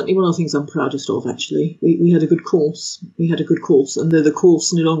certainly one of the things I'm proudest of. Actually, we had a good course. And though the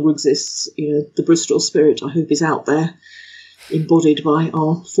course no longer exists, the Bristol spirit, I hope, is out there, embodied by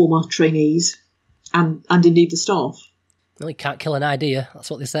our former trainees and indeed the staff. Well, you can't kill an idea. That's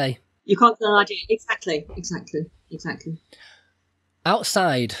what they say. You can't kill an idea. Exactly.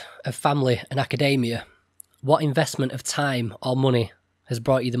 Outside of family and academia, what investment of time or money has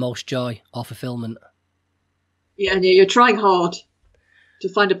brought you the most joy or fulfilment? Yeah, you're trying hard to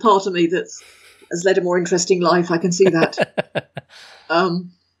find a part of me that has led a more interesting life. I can see that.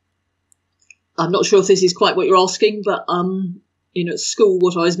 I'm not sure if this is quite what you're asking, but at school,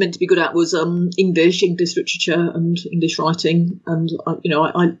 what I was meant to be good at was English literature and English writing, and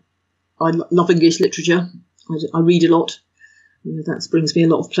I love English literature. I read a lot. That brings me a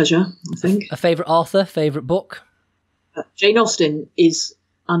lot of pleasure, I think. A favourite author, favourite book? Jane Austen is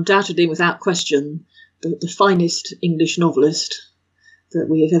undoubtedly, without question, the finest English novelist that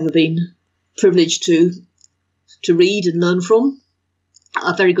we have ever been privileged to to read and learn from.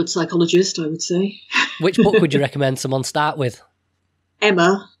 A very good psychologist, I would say. Which book would you recommend someone start with?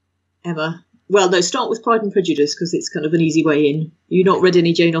 Emma. Well, no, start with Pride and Prejudice, because it's kind of an easy way in. You've not read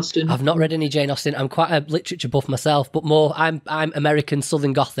any Jane Austen? I've not read any Jane Austen. I'm quite a literature buff myself, but more I'm American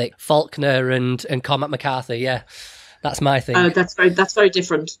Southern Gothic, Faulkner and Cormac McCarthy. Yeah, that's my thing. Oh, that's very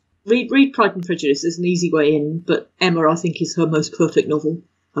different. Read Pride and Prejudice. There's an easy way in, but Emma, I think, is her most perfect novel.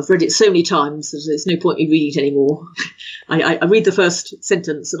 I've read it so many times that there's no point in reading it anymore. I read the first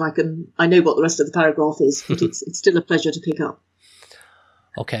sentence and I know what the rest of the paragraph is, but it's still a pleasure to pick up.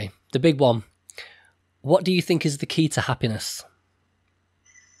 Okay, the big one. What do you think is the key to happiness?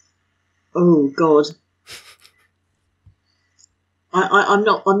 Oh God, I'm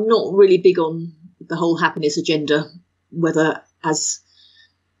not really big on the whole happiness agenda, whether as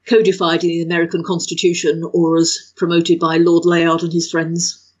codified in the American Constitution or as promoted by Lord Layard and his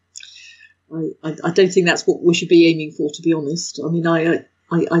friends. I don't think that's what we should be aiming for, to be honest. I mean, I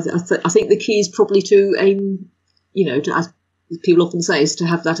think the key is probably to aim, to, as people often say, is to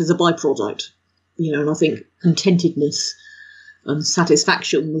have that as a byproduct. And I think contentedness and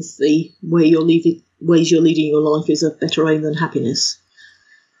satisfaction with the ways you're leading your life is a better aim than happiness.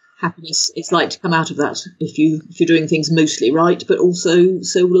 Happiness is like to come out of that if you're doing things mostly right, but also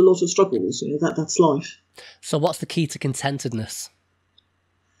so will a lot of struggles. That's life. So what's the key to contentedness?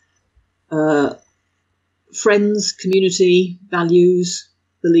 Friends, community, values,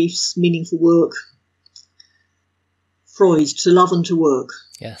 beliefs, meaningful work. Freud, to love and to work.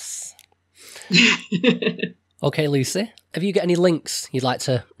 Yes. Okay, Lucy, have you got any links you'd like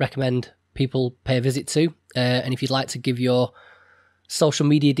to recommend people pay a visit to? And if you'd like to give your social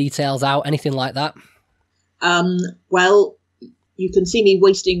media details out, anything like that? Well, you can see me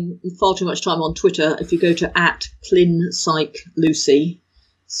wasting far too much time on Twitter if you go to @ClinPsychLucy,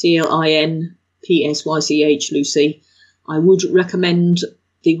 ClinPsych Lucy. I would recommend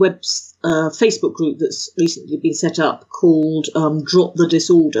the Facebook group that's recently been set up called Drop the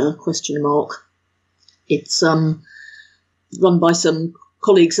Disorder, ? It's run by some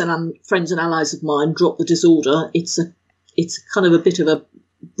colleagues and friends and allies of mine. Drop the Disorder. It's kind of a bit of a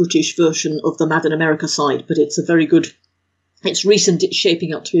British version of the Mad in America site, but it's recent. It's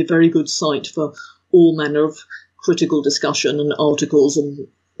shaping up to be a very good site for all manner of critical discussion and articles and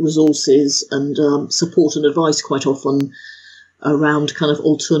resources and support and advice, quite often around kind of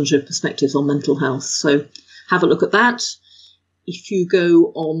alternative perspectives on mental health. So have a look at that. If you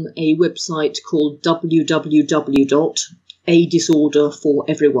go on a website called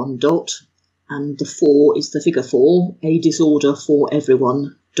www.adisorderforeveryone. And the 4 is the figure 4,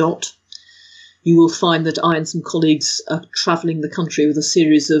 adisorderforeveryone. You will find that I and some colleagues are travelling the country with a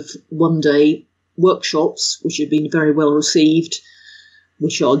series of one-day workshops, which have been very well received,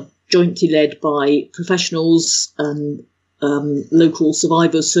 which are jointly led by professionals and local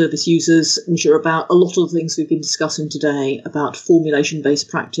survivors, service users, which are about a lot of the things we've been discussing today, about formulation-based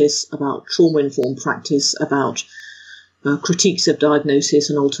practice, about trauma-informed practice, about critiques of diagnosis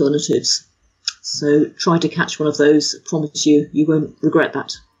and alternatives. So try to catch one of those. I promise you won't regret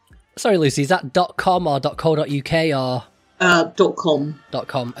that. Sorry, Lucy, is that .com or .co.uk or? .com.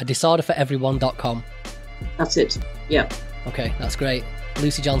 .com. A disorderforeveryone.com. That's it. Yeah. Okay, that's great.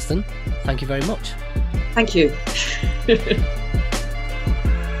 Jucy Johnstone, thank you very much. Thank you.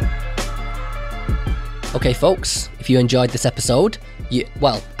 Okay, folks, if you enjoyed this episode,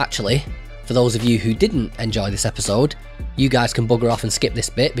 actually, for those of you who didn't enjoy this episode, you guys can bugger off and skip this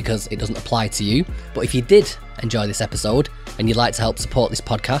bit because it doesn't apply to you. But if you did enjoy this episode and you'd like to help support this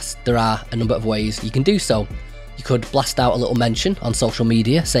podcast, there are a number of ways you can do so. You could blast out a little mention on social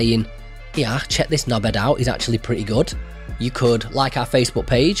media saying, yeah, check this knobhead out, he's actually pretty good. You could like our Facebook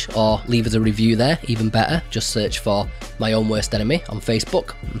page or leave us a review there, even better. Just search for My Own Worst Enemy on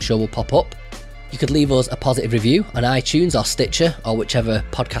Facebook. I'm sure we'll pop up. You could leave us a positive review on iTunes or Stitcher or whichever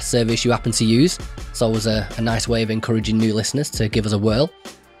podcast service you happen to use. It's always a nice way of encouraging new listeners to give us a whirl.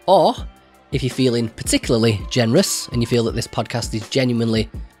 Or, if you're feeling particularly generous and you feel that this podcast is genuinely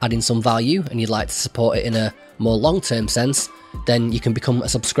adding some value and you'd like to support it in a more long-term sense, then you can become a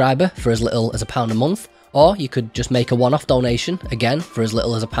subscriber for as little as £1 a month. Or you could just make a one-off donation, again, for as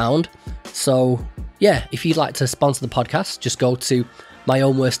little as £1. So, yeah, if you'd like to sponsor the podcast, just go to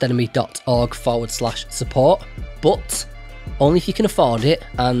myownworstenemy.org/support. But only if you can afford it,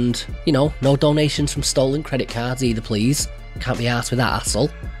 and, no donations from stolen credit cards either, please. Can't be arsed with that hassle.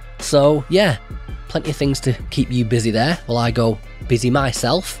 So, yeah, plenty of things to keep you busy there while I go busy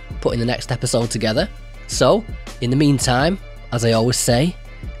myself putting the next episode together. So, in the meantime, as I always say,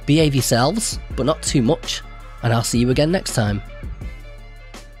 behave yourselves, but not too much, and I'll see you again next time.